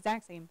doing the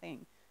exact same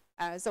thing.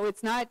 So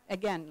it's not,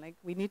 again, like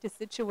we need to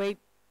situate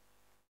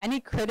any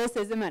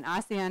criticism in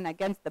ASEAN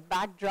against the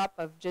backdrop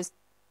of just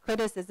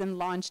criticism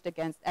launched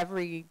against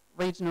every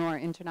regional or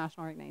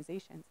international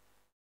organizations.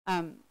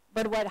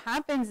 But what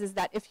happens is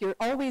that if you're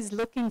always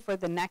looking for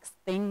the next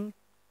thing,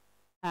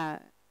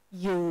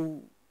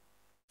 you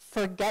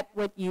forget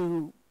what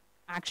you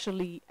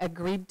actually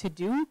agreed to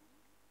do,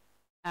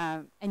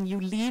 and you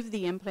leave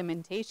the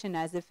implementation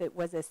as if it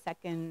was a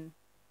second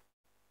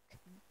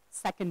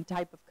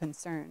type of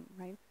concern,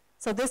 right?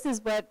 So this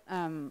is what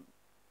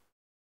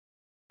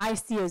I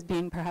see as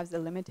being perhaps a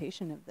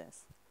limitation of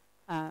this.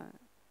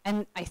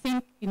 And I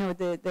think, you know,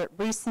 the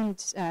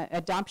recent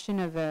adoption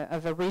of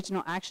a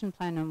regional action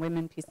plan on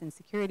women, peace, and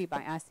security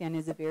by ASEAN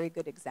is a very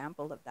good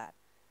example of that.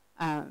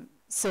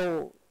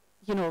 So,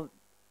 you know,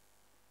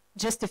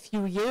 just a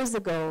few years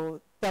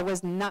ago, there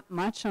was not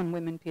much on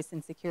women, peace,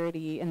 and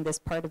security in this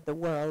part of the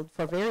world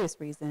for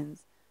various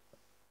reasons.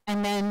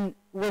 And then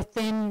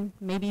within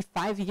maybe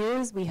 5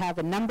 years, we have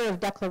a number of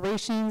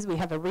declarations, we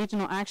have a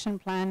regional action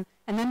plan,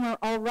 and then we're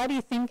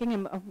already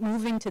thinking of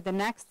moving to the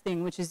next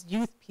thing, which is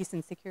youth, peace,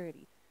 and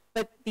security.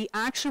 But the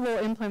actual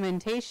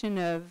implementation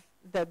of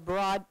the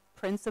broad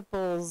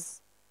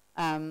principles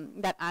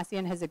that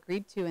ASEAN has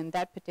agreed to in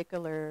that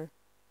particular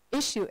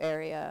issue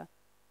area,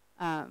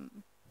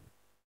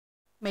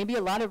 maybe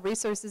a lot of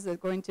resources are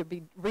going to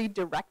be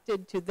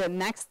redirected to the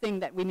next thing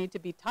that we need to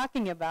be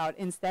talking about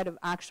instead of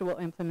actual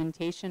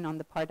implementation on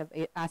the part of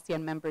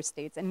ASEAN member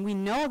states. And we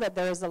know that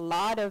there is a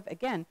lot of,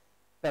 again,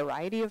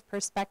 variety of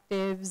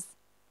perspectives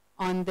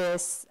on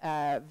this,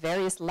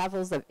 various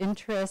levels of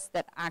interest,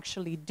 that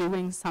actually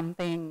doing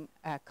something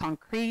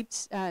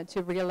concrete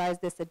to realize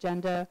this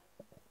agenda.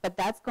 But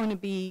that's going to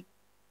be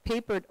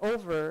papered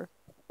over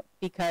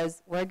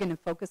because we're going to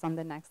focus on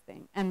the next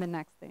thing, and the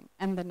next thing,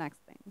 and the next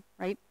thing,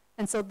 right?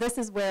 And so this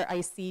is where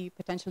I see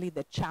potentially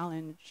the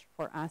challenge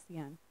for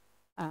ASEAN,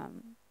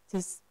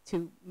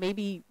 to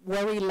maybe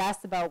worry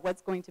less about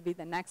what's going to be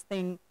the next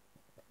thing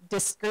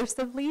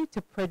discursively,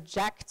 to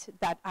project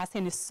that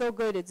ASEAN is so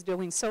good, it's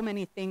doing so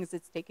many things,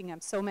 it's taking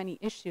up so many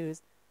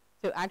issues,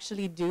 to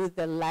actually do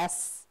the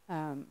less,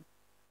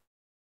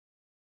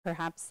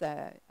 perhaps,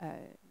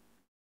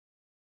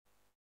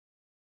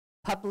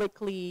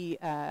 publicly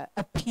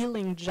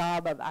appealing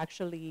job of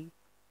actually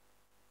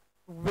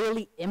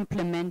really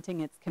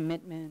implementing its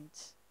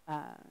commitment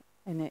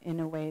in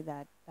a way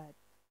that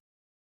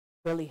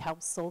really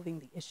helps solving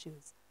the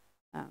issues.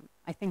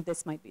 I think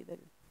this might be the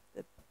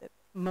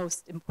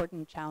most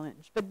important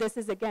challenge. But this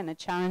is, again, a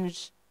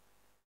challenge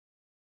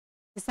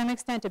to some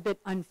extent a bit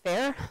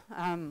unfair,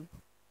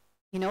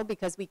 you know,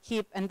 because we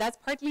keep, and that's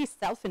partly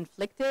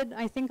self-inflicted,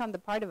 I think, on the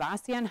part of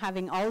ASEAN,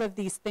 having all of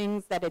these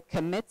things that it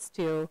commits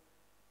to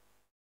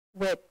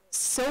with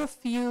so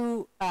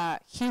few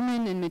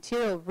human and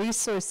material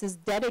resources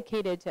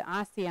dedicated to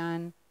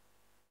ASEAN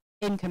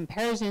in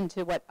comparison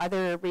to what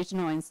other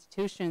regional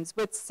institutions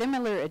with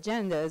similar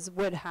agendas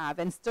would have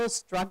and still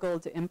struggle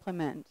to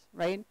implement,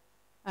 right?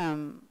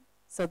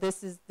 So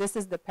this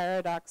is the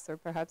paradox, or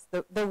perhaps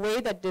the way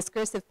that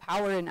discursive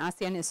power in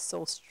ASEAN is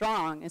so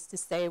strong is to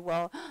say,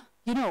 well,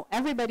 you know,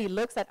 everybody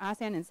looks at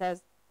ASEAN and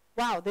says,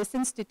 wow, this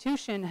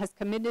institution has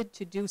committed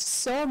to do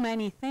so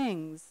many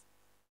things.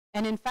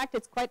 And in fact,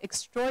 it's quite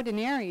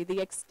extraordinary, the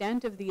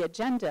extent of the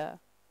agenda.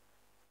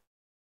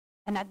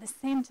 And at the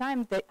same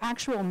time, the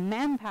actual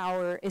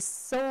manpower is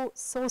so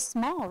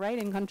small, right,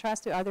 in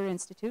contrast to other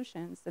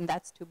institutions. And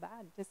that's too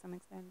bad to some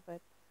extent.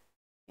 But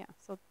yeah,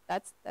 so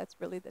that's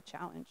really the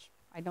challenge.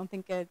 I don't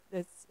think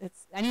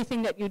it's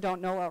anything that you don't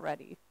know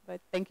already.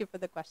 But thank you for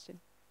the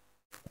question.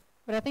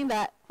 But I think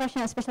that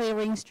question especially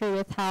rings true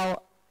with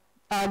how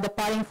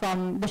departing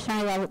from the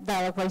Shanghai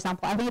dialogue, for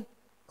example, I think it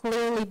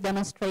clearly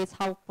demonstrates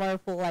how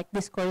powerful like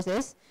discourse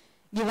is,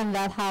 given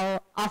that how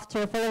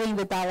after following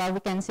the dialogue, we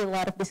can see a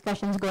lot of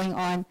discussions going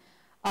on,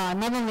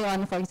 not only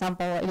on, for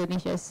example,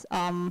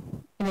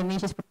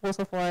 Indonesia's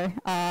proposal for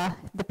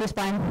the peace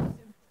plan.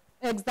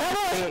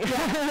 Exactly.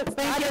 Yeah.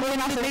 Thank you.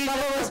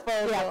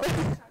 Yeah.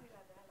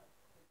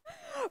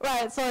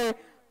 Right. So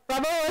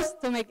Prabowo's,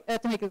 to make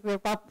it clear,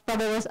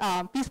 Prabowo's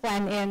peace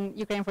plan in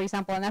Ukraine, for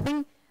example, and I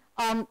think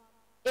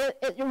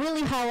it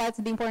really highlights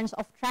the importance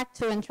of track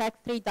 2 and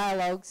track 3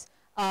 dialogues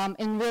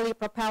in really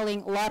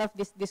propelling a lot of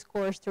this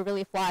discourse to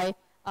really fly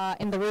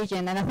in the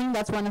region. And I think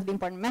that's one of the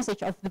important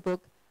message of the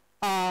book,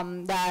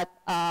 that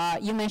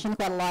you mentioned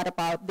quite a lot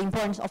about the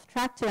importance of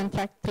track 2 and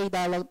track 3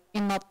 dialogue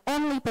in not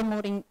only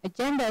promoting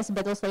agendas,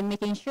 but also in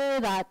making sure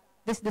that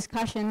these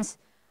discussions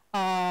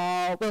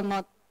will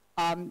not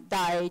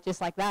die just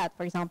like that,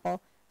 for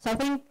example. So I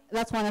think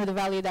that's one of the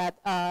value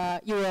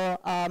that you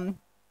will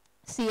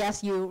see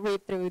as you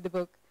read through the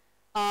book.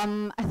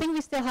 I think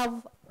we still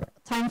have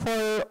time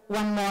for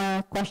one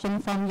more question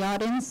from the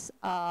audience.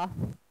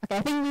 Okay,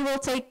 I think we will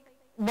take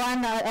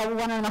one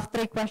and of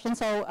 3 questions.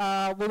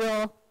 So we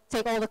will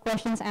take all the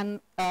questions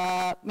and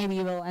maybe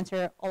you will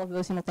answer all of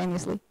those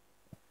simultaneously.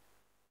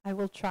 I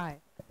will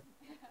try.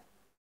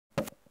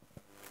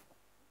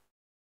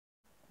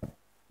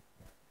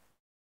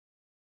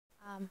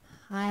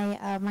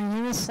 Hi, my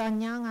name is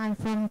Sun Young. I'm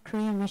from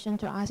Korean Mission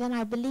to ASEAN.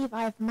 I believe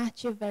I've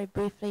met you very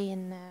briefly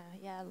in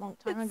a long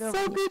time ago. It's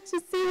so good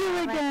to see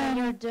you again.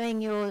 When you're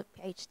doing your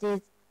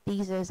PhD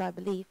thesis, I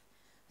believe.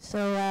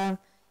 So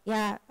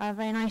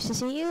very nice to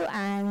see you,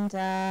 and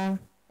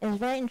it's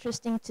very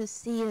interesting to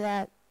see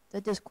that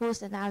the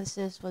discourse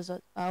analysis was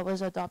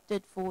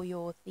adopted for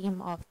your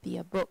theme of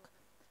the book.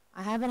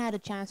 I haven't had a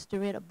chance to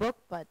read a book,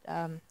 but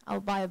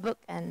I'll buy a book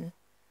and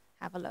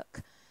have a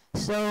look.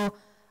 So.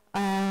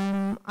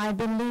 I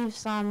believe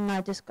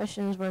some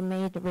discussions were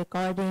made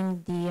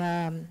regarding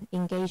the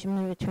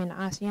engagement between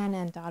ASEAN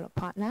and dialogue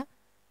partner,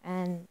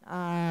 and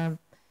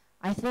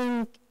I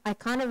think I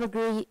kind of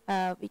agree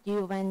with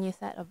you when you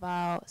said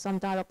about some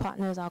dialogue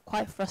partners are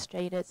quite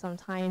frustrated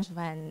sometimes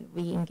when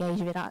we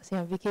engage with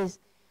ASEAN, because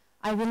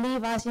I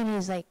believe ASEAN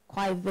is like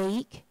quite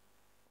vague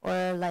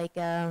or like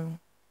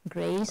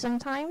gray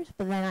sometimes,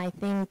 but then I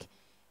think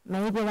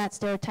maybe that's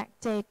their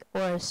tactic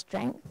or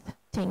strength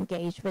to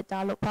engage with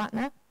dialogue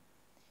partner.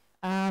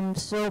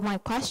 So my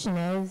question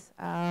is,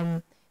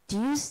 do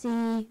you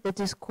see the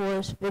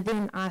discourse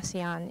within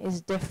ASEAN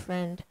is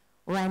different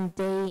when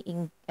they,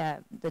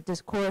 the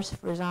discourse,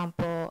 for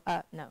example,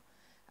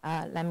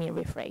 let me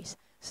rephrase.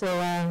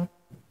 So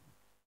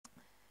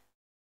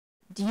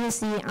do you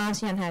see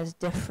ASEAN has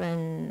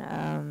different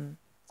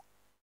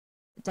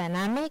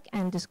dynamic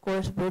and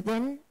discourse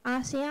within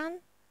ASEAN?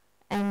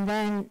 And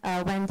then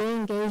when they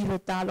engage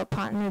with dialogue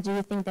partners, do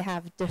you think they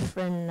have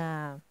different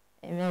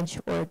image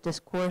or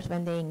discourse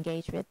when they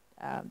engage with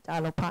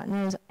dialogue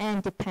partners,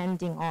 and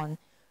depending on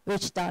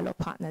which dialogue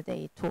partner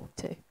they talk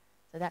to.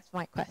 So that's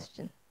my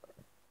question.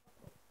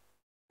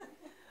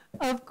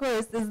 Of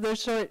course, is the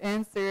short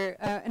answer.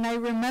 And I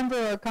remember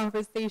our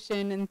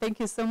conversation, and thank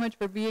you so much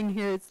for being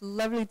here. It's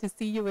lovely to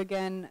see you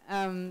again.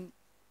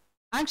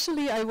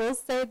 Actually, I will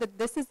say that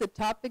this is a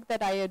topic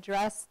that I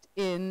addressed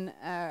in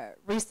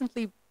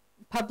recently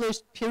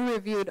published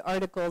peer-reviewed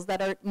articles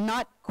that are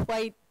not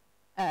quite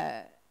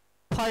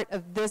part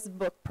of this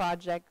book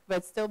project,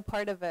 but still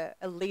part of a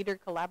later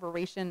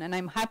collaboration. And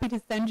I'm happy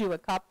to send you a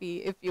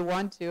copy if you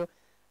want to.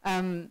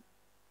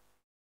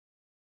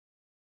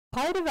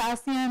 Part of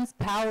ASEAN's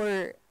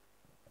power,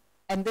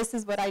 and this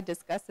is what I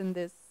discuss in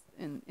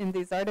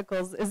these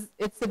articles, is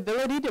its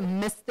ability to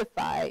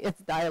mystify its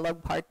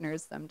dialogue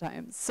partners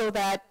sometimes, so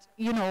that,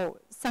 you know,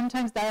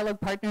 sometimes dialogue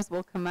partners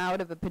will come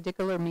out of a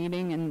particular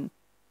meeting and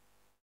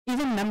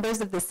even members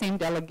of the same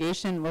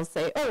delegation will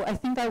say, oh, I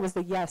think that was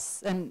a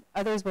yes, and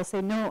others will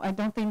say, no, I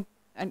don't think,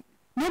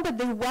 no, but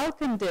they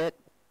welcomed it.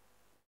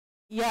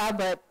 Yeah,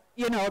 but,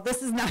 you know,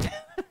 this is not.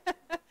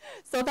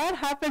 So that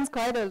happens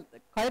quite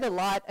a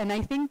lot, and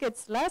I think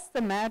it's less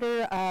the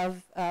matter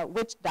of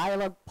which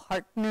dialogue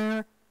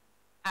partner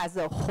as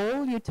a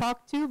whole you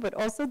talk to, but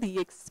also the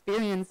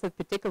experience of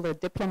particular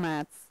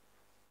diplomats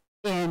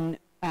in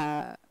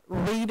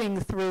reading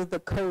through the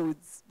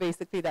codes,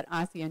 basically, that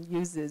ASEAN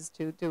uses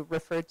to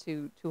refer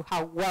to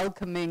how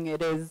welcoming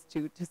it is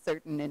to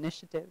certain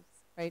initiatives,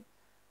 right?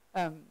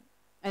 And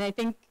I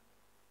think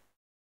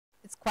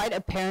it's quite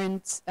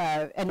apparent,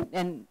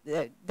 and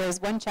there's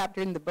one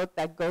chapter in the book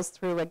that goes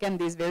through, again,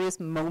 these various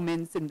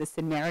moments in the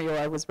scenario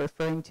I was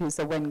referring to.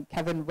 So when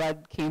Kevin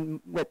Rudd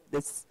came with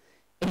this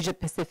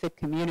Asia-Pacific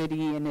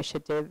Community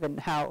Initiative and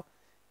how,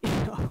 you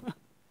know,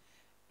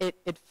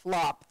 it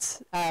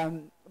flopped.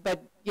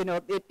 But, you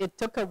know, it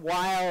took a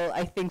while,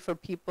 I think, for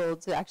people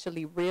to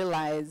actually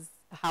realize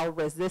how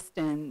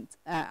resistant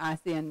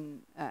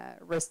ASEAN's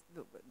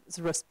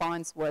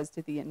response was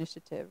to the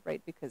initiative,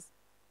 right? Because,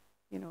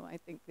 you know, I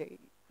think they,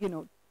 you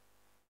know,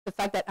 the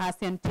fact that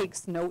ASEAN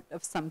takes note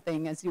of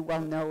something, as you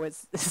well know,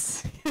 is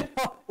you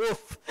know,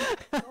 oof.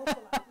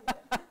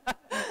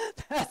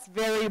 That's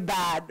very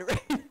bad,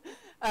 right?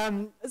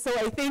 So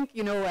I think,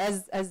 you know,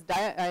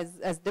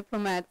 as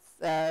diplomats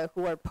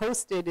who are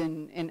posted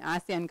in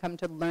ASEAN come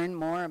to learn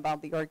more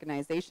about the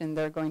organization,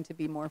 they're going to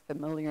be more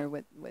familiar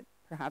with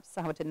perhaps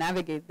how to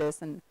navigate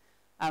this and,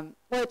 or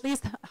at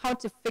least how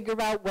to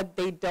figure out what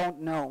they don't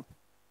know.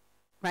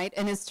 Right,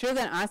 and it's true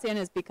that ASEAN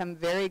has become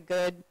very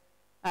good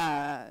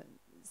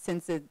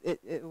since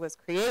it was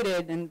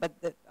created, and but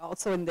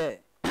also in the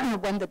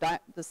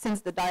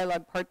since the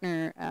dialogue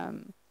partner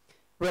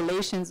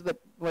relations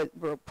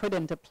were put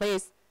into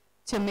place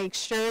to make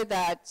sure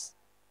that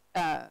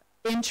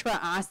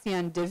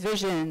intra-ASEAN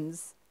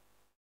divisions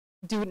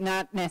do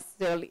not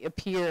necessarily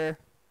appear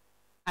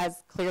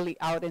as clearly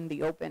out in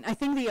the open. I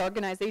think the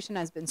organization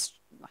has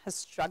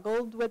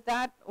struggled with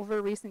that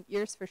over recent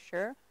years for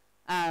sure.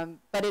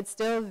 But it's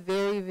still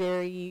very,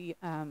 very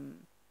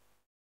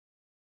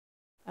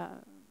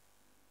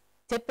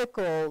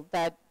typical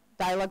that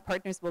dialogue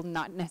partners will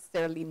not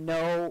necessarily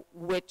know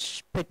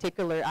which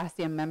particular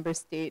ASEAN member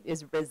state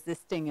is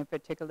resisting a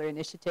particular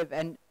initiative.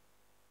 And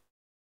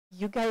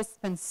you guys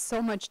spend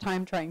so much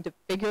time trying to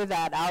figure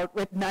that out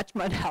with not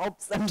much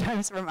help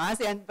sometimes from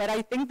ASEAN. But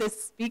I think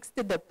this speaks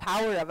to the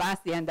power of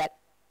ASEAN that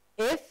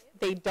if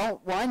they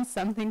don't want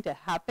something to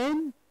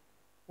happen,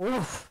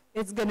 oof,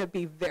 it's going to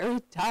be very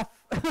tough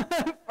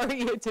for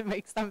you to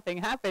make something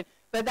happen.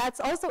 But that's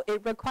also,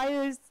 it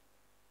requires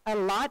a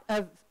lot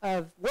of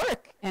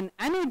work and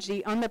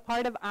energy on the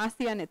part of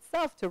ASEAN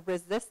itself to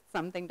resist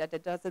something that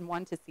it doesn't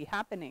want to see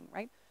happening,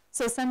 right?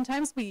 So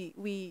sometimes we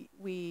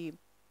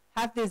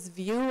have this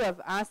view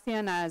of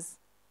ASEAN as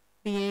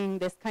being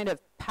this kind of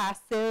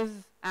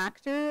passive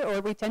actor, or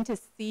we tend to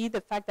see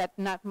the fact that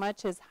not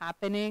much is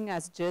happening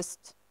as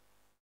just,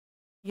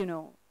 you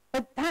know,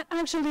 but that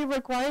actually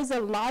requires a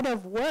lot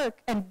of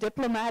work and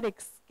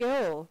diplomatic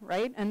skill,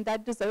 right? And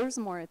that deserves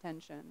more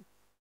attention.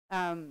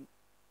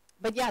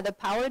 But yeah, the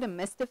power to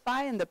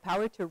mystify and the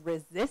power to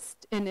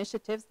resist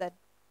initiatives that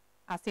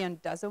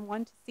ASEAN doesn't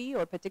want to see,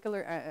 or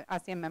particular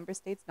ASEAN member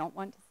states don't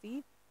want to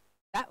see,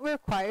 that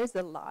requires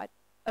a lot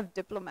of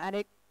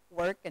diplomatic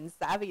work and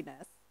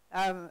savviness.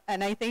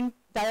 And I think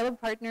dialogue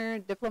partner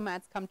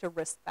diplomats come to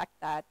respect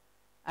that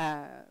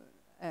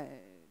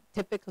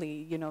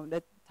typically, you know,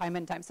 that time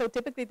and time. So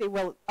typically they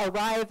will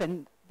arrive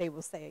and they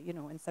will say, you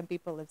know, and some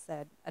people have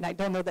said, and I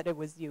don't know that it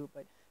was you,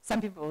 but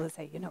some people will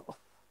say, you know, oh,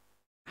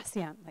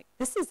 ASEAN, like,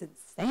 this is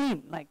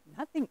insane. Like,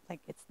 nothing,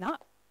 like, it's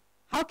not.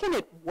 How can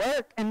it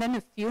work? And then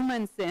a few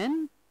months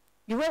in,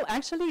 you will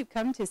actually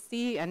come to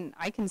see, and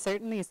I can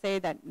certainly say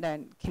that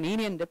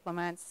Canadian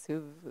diplomats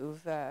whom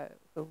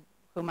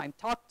I've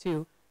talked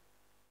to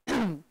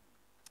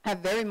have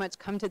very much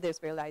come to this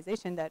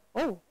realization that,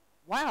 oh,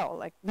 wow,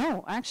 like,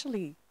 no,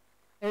 actually,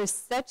 there's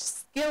such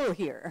skill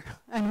here,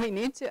 and we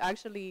need to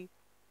actually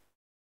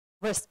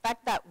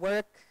respect that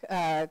work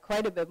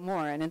quite a bit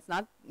more. And it's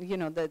not, you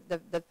know,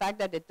 the fact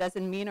that it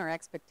doesn't meet our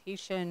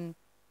expectation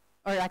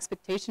or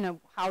expectation of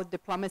how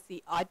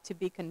diplomacy ought to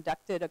be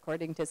conducted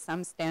according to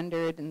some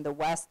standard in the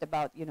West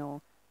about, you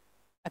know,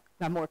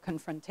 a more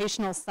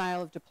confrontational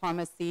style of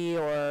diplomacy,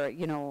 or,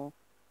 you know,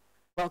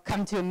 we'll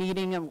come to a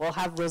meeting and we'll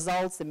have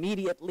results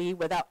immediately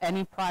without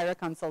any prior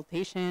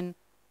consultation.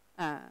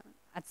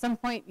 At some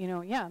point, you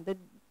know, yeah, the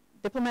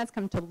diplomats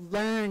come to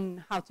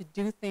learn how to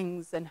do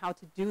things and how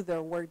to do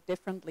their work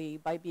differently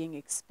by being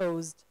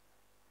exposed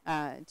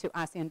to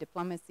ASEAN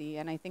diplomacy.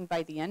 And I think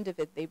by the end of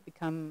it, they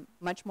become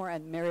much more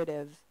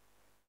admirative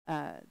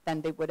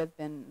than they would have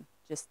been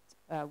just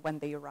when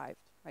they arrived,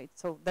 right?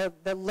 So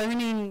the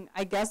learning,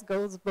 I guess,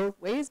 goes both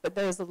ways, but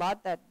there's a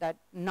lot that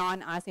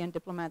non-ASEAN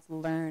diplomats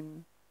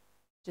learn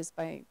just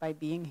by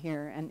being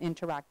here and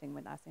interacting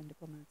with ASEAN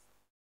diplomats.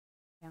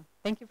 Yeah,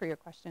 thank you for your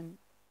question.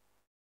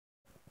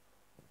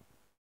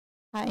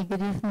 Hi,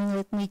 good evening.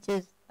 Let me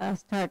just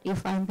start,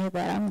 if I may,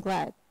 that I'm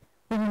glad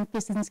women,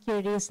 peace and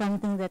security is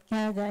something that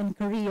Canada and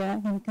Korea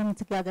can come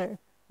together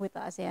with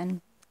ASEAN.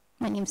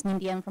 My name is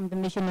Nindi. I'm from the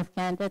Mission of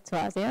Canada to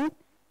ASEAN.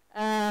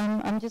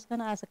 I'm just going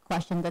to ask a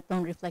question that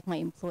don't reflect my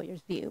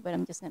employer's view, but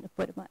I'm just going to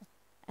put my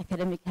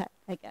academic hat,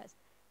 I guess.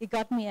 You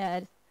got me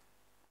at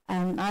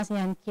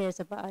ASEAN cares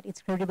about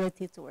its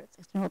credibility towards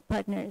external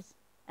partners.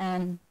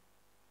 And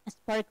as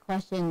part of the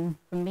question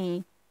for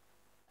me,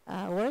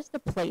 where's the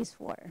place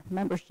for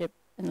membership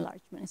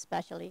enlargement,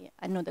 especially?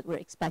 I know that we're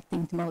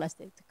expecting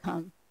Timor-Leste to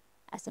come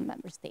as a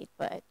member state,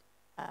 but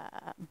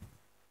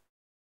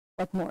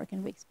what more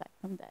can we expect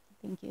from that?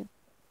 Thank you.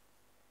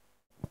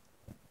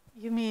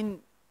 You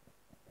mean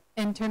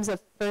in terms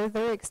of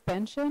further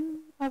expansion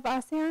of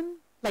ASEAN?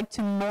 Like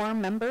to more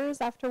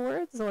members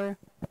afterwards, or?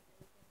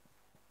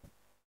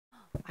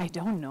 I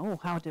don't know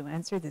how to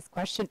answer this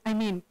question. I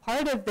mean,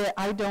 part of the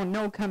I don't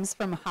know comes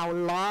from how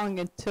long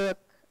it took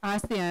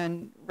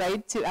ASEAN,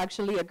 right, to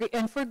actually agree,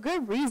 and for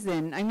good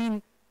reason. I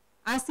mean,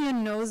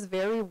 ASEAN knows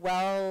very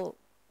well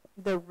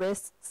the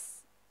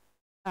risks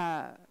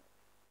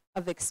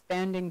of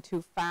expanding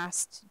too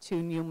fast to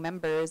new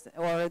members,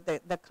 or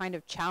the kind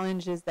of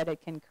challenges that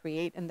it can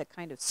create and the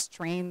kind of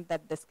strain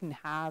that this can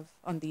have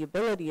on the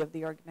ability of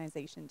the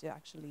organization to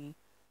actually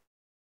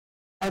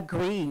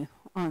agree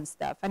on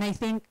stuff. And I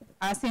think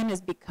ASEAN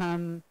has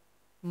become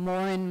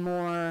more and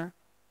more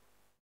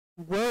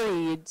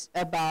worried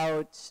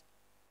about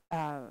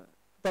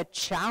the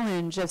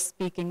challenge of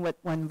speaking with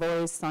one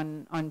voice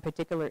on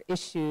particular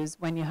issues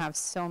when you have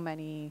so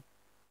many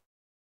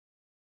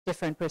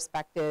different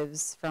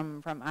perspectives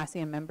from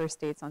ASEAN member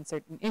states on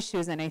certain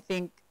issues. And I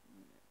think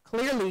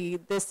clearly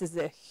this is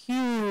a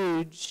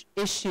huge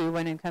issue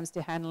when it comes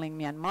to handling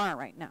Myanmar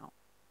right now,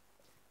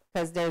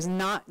 because there's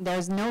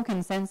no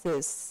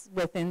consensus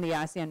within the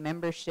ASEAN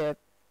membership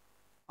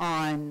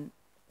on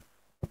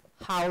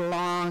how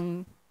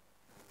long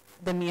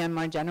the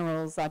Myanmar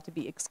generals ought to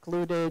be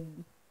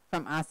excluded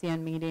from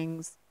ASEAN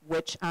meetings,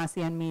 which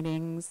ASEAN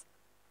meetings.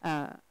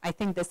 I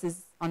think this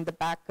is on the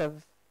back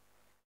of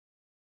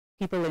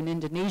people in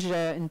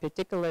Indonesia in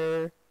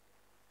particular,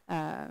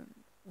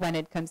 when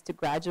it comes to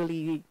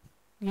gradually,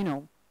 you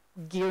know,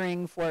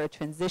 gearing for a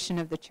transition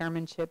of the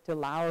chairmanship to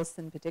Laos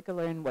in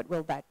particular, and what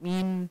will that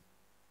mean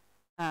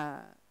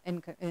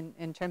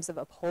in terms of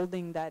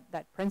upholding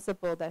that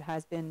principle that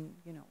has been,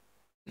 you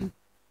know,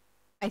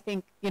 I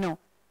think, you know,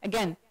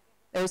 again,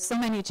 there's so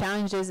many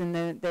challenges, and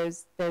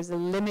there's a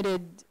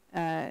limited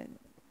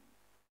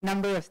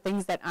number of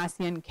things that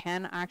ASEAN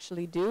can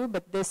actually do,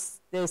 but this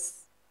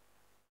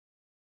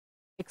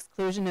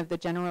exclusion of the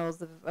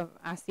generals of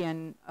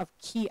ASEAN, of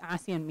key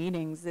ASEAN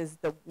meetings, is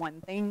the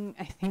one thing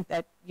I think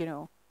that, you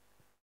know,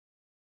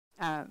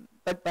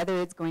 but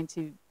whether it's going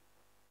to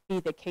be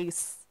the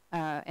case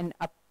and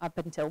up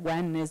until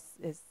when is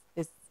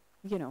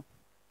you know,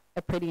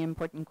 a pretty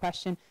important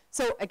question.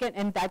 So again,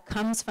 and that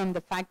comes from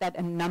the fact that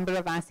a number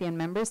of ASEAN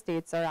member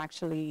states are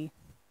actually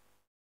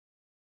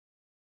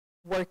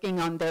working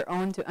on their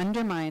own to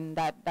undermine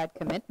that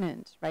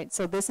commitment, right?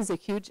 So this is a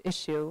huge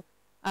issue.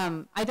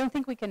 I don't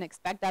think we can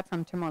expect that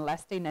from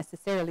Timor-Leste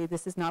necessarily.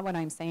 This is not what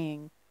I'm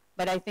saying.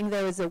 But I think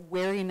there is a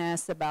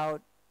wariness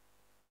about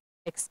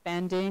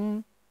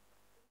expanding.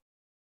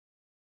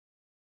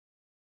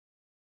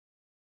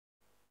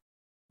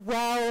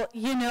 Well,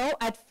 you know,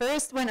 at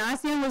first when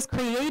ASEAN was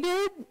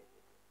created,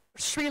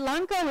 Sri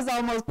Lanka was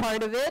almost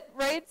part of it,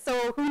 right?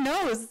 So who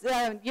knows?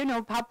 You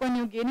know, Papua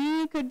New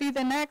Guinea could be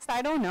the next.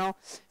 I don't know.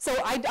 So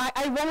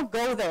I won't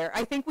go there.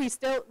 I think we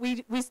still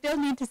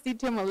need to see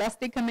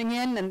Timor-Leste coming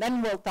in, and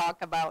then we'll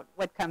talk about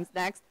what comes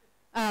next.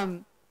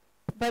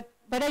 But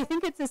I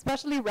think it's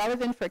especially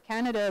relevant for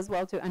Canada as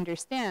well to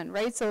understand,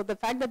 right? So the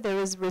fact that there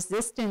is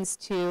resistance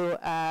to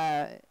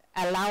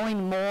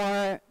allowing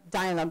more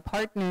dialogue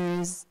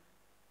partners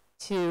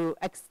to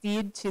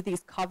accede to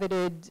these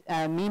coveted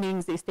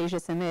meetings, the East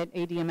Asia Summit,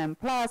 ADMM+,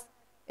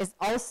 is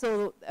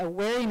also a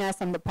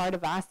wariness on the part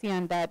of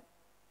ASEAN that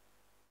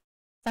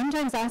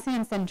sometimes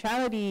ASEAN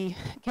centrality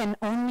can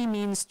only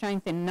mean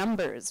strength in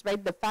numbers,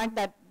 right? The fact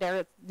that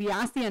the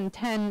ASEAN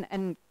 10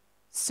 and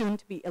soon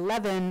to be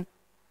 11,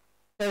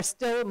 there's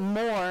still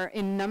more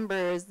in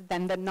numbers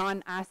than the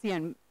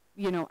non-ASEAN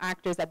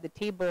actors at the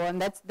table,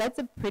 and that's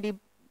a pretty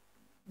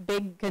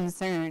big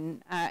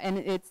concern, and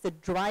it's the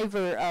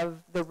driver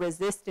of the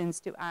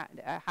resistance to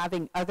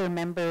having other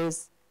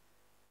non-ASEAN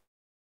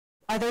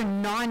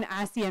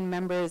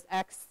members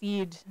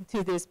accede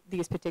to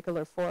these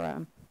particular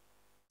fora,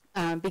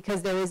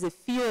 because there is a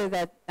fear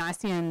that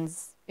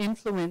ASEAN's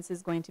influence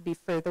is going to be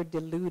further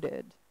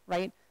diluted,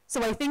 right?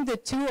 So I think the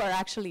two are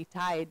actually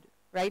tied,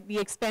 right? The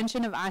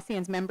expansion of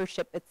ASEAN's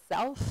membership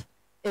itself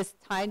is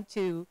tied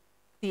to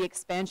the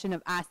expansion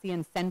of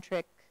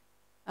ASEAN-centric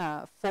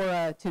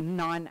fora to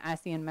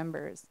non-ASEAN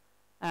members.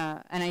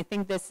 And I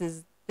think this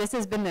has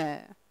been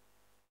a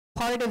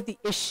part of the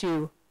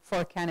issue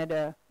for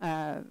Canada,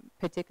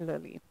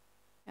 particularly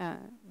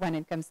when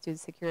it comes to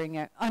securing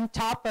it. On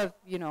top of,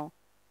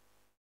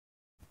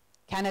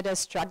 Canada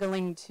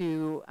struggling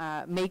to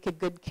make a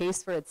good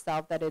case for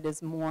itself that it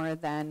is more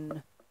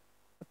than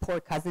a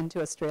poor cousin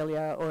to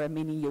Australia or a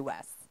mini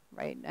US,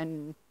 right?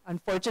 And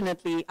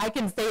unfortunately, I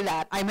can say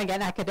that. I'm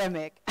again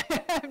academic.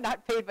 I'm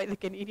not paid by the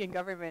Canadian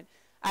government.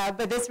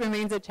 But this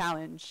remains a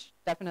challenge,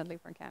 definitely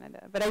for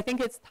Canada. But I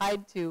think it's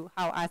tied to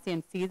how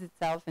ASEAN sees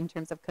itself in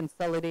terms of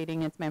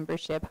consolidating its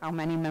membership, how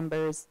many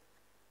members,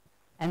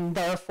 and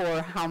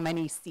therefore how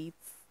many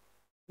seats,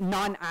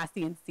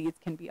 non-ASEAN seats,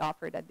 can be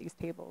offered at these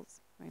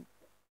tables. Right?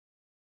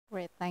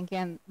 Great, thank you.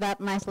 And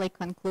that nicely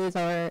concludes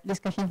our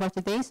discussion for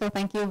today. So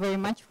thank you very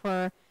much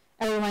for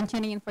everyone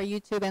tuning in for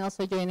YouTube and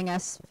also joining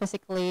us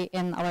physically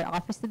in our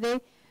office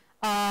today.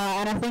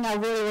 And I think I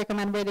really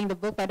recommend reading the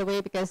book, by the way,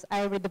 because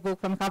I read the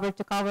book from cover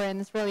to cover, and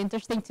it's really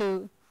interesting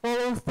to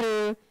follow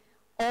through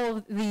all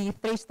of the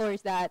 3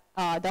 stories that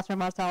Dr.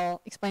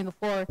 Martel explained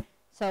before.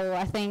 So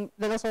I think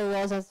that also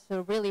allows us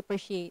to really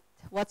appreciate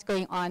what's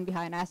going on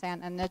behind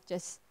ASEAN and not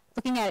just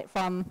looking at it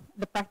from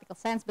the practical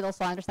sense, but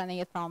also understanding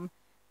it from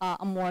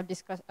a more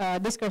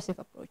discursive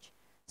approach.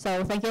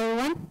 So thank you,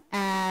 everyone,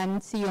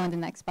 and see you on the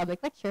next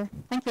public lecture.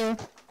 Thank you.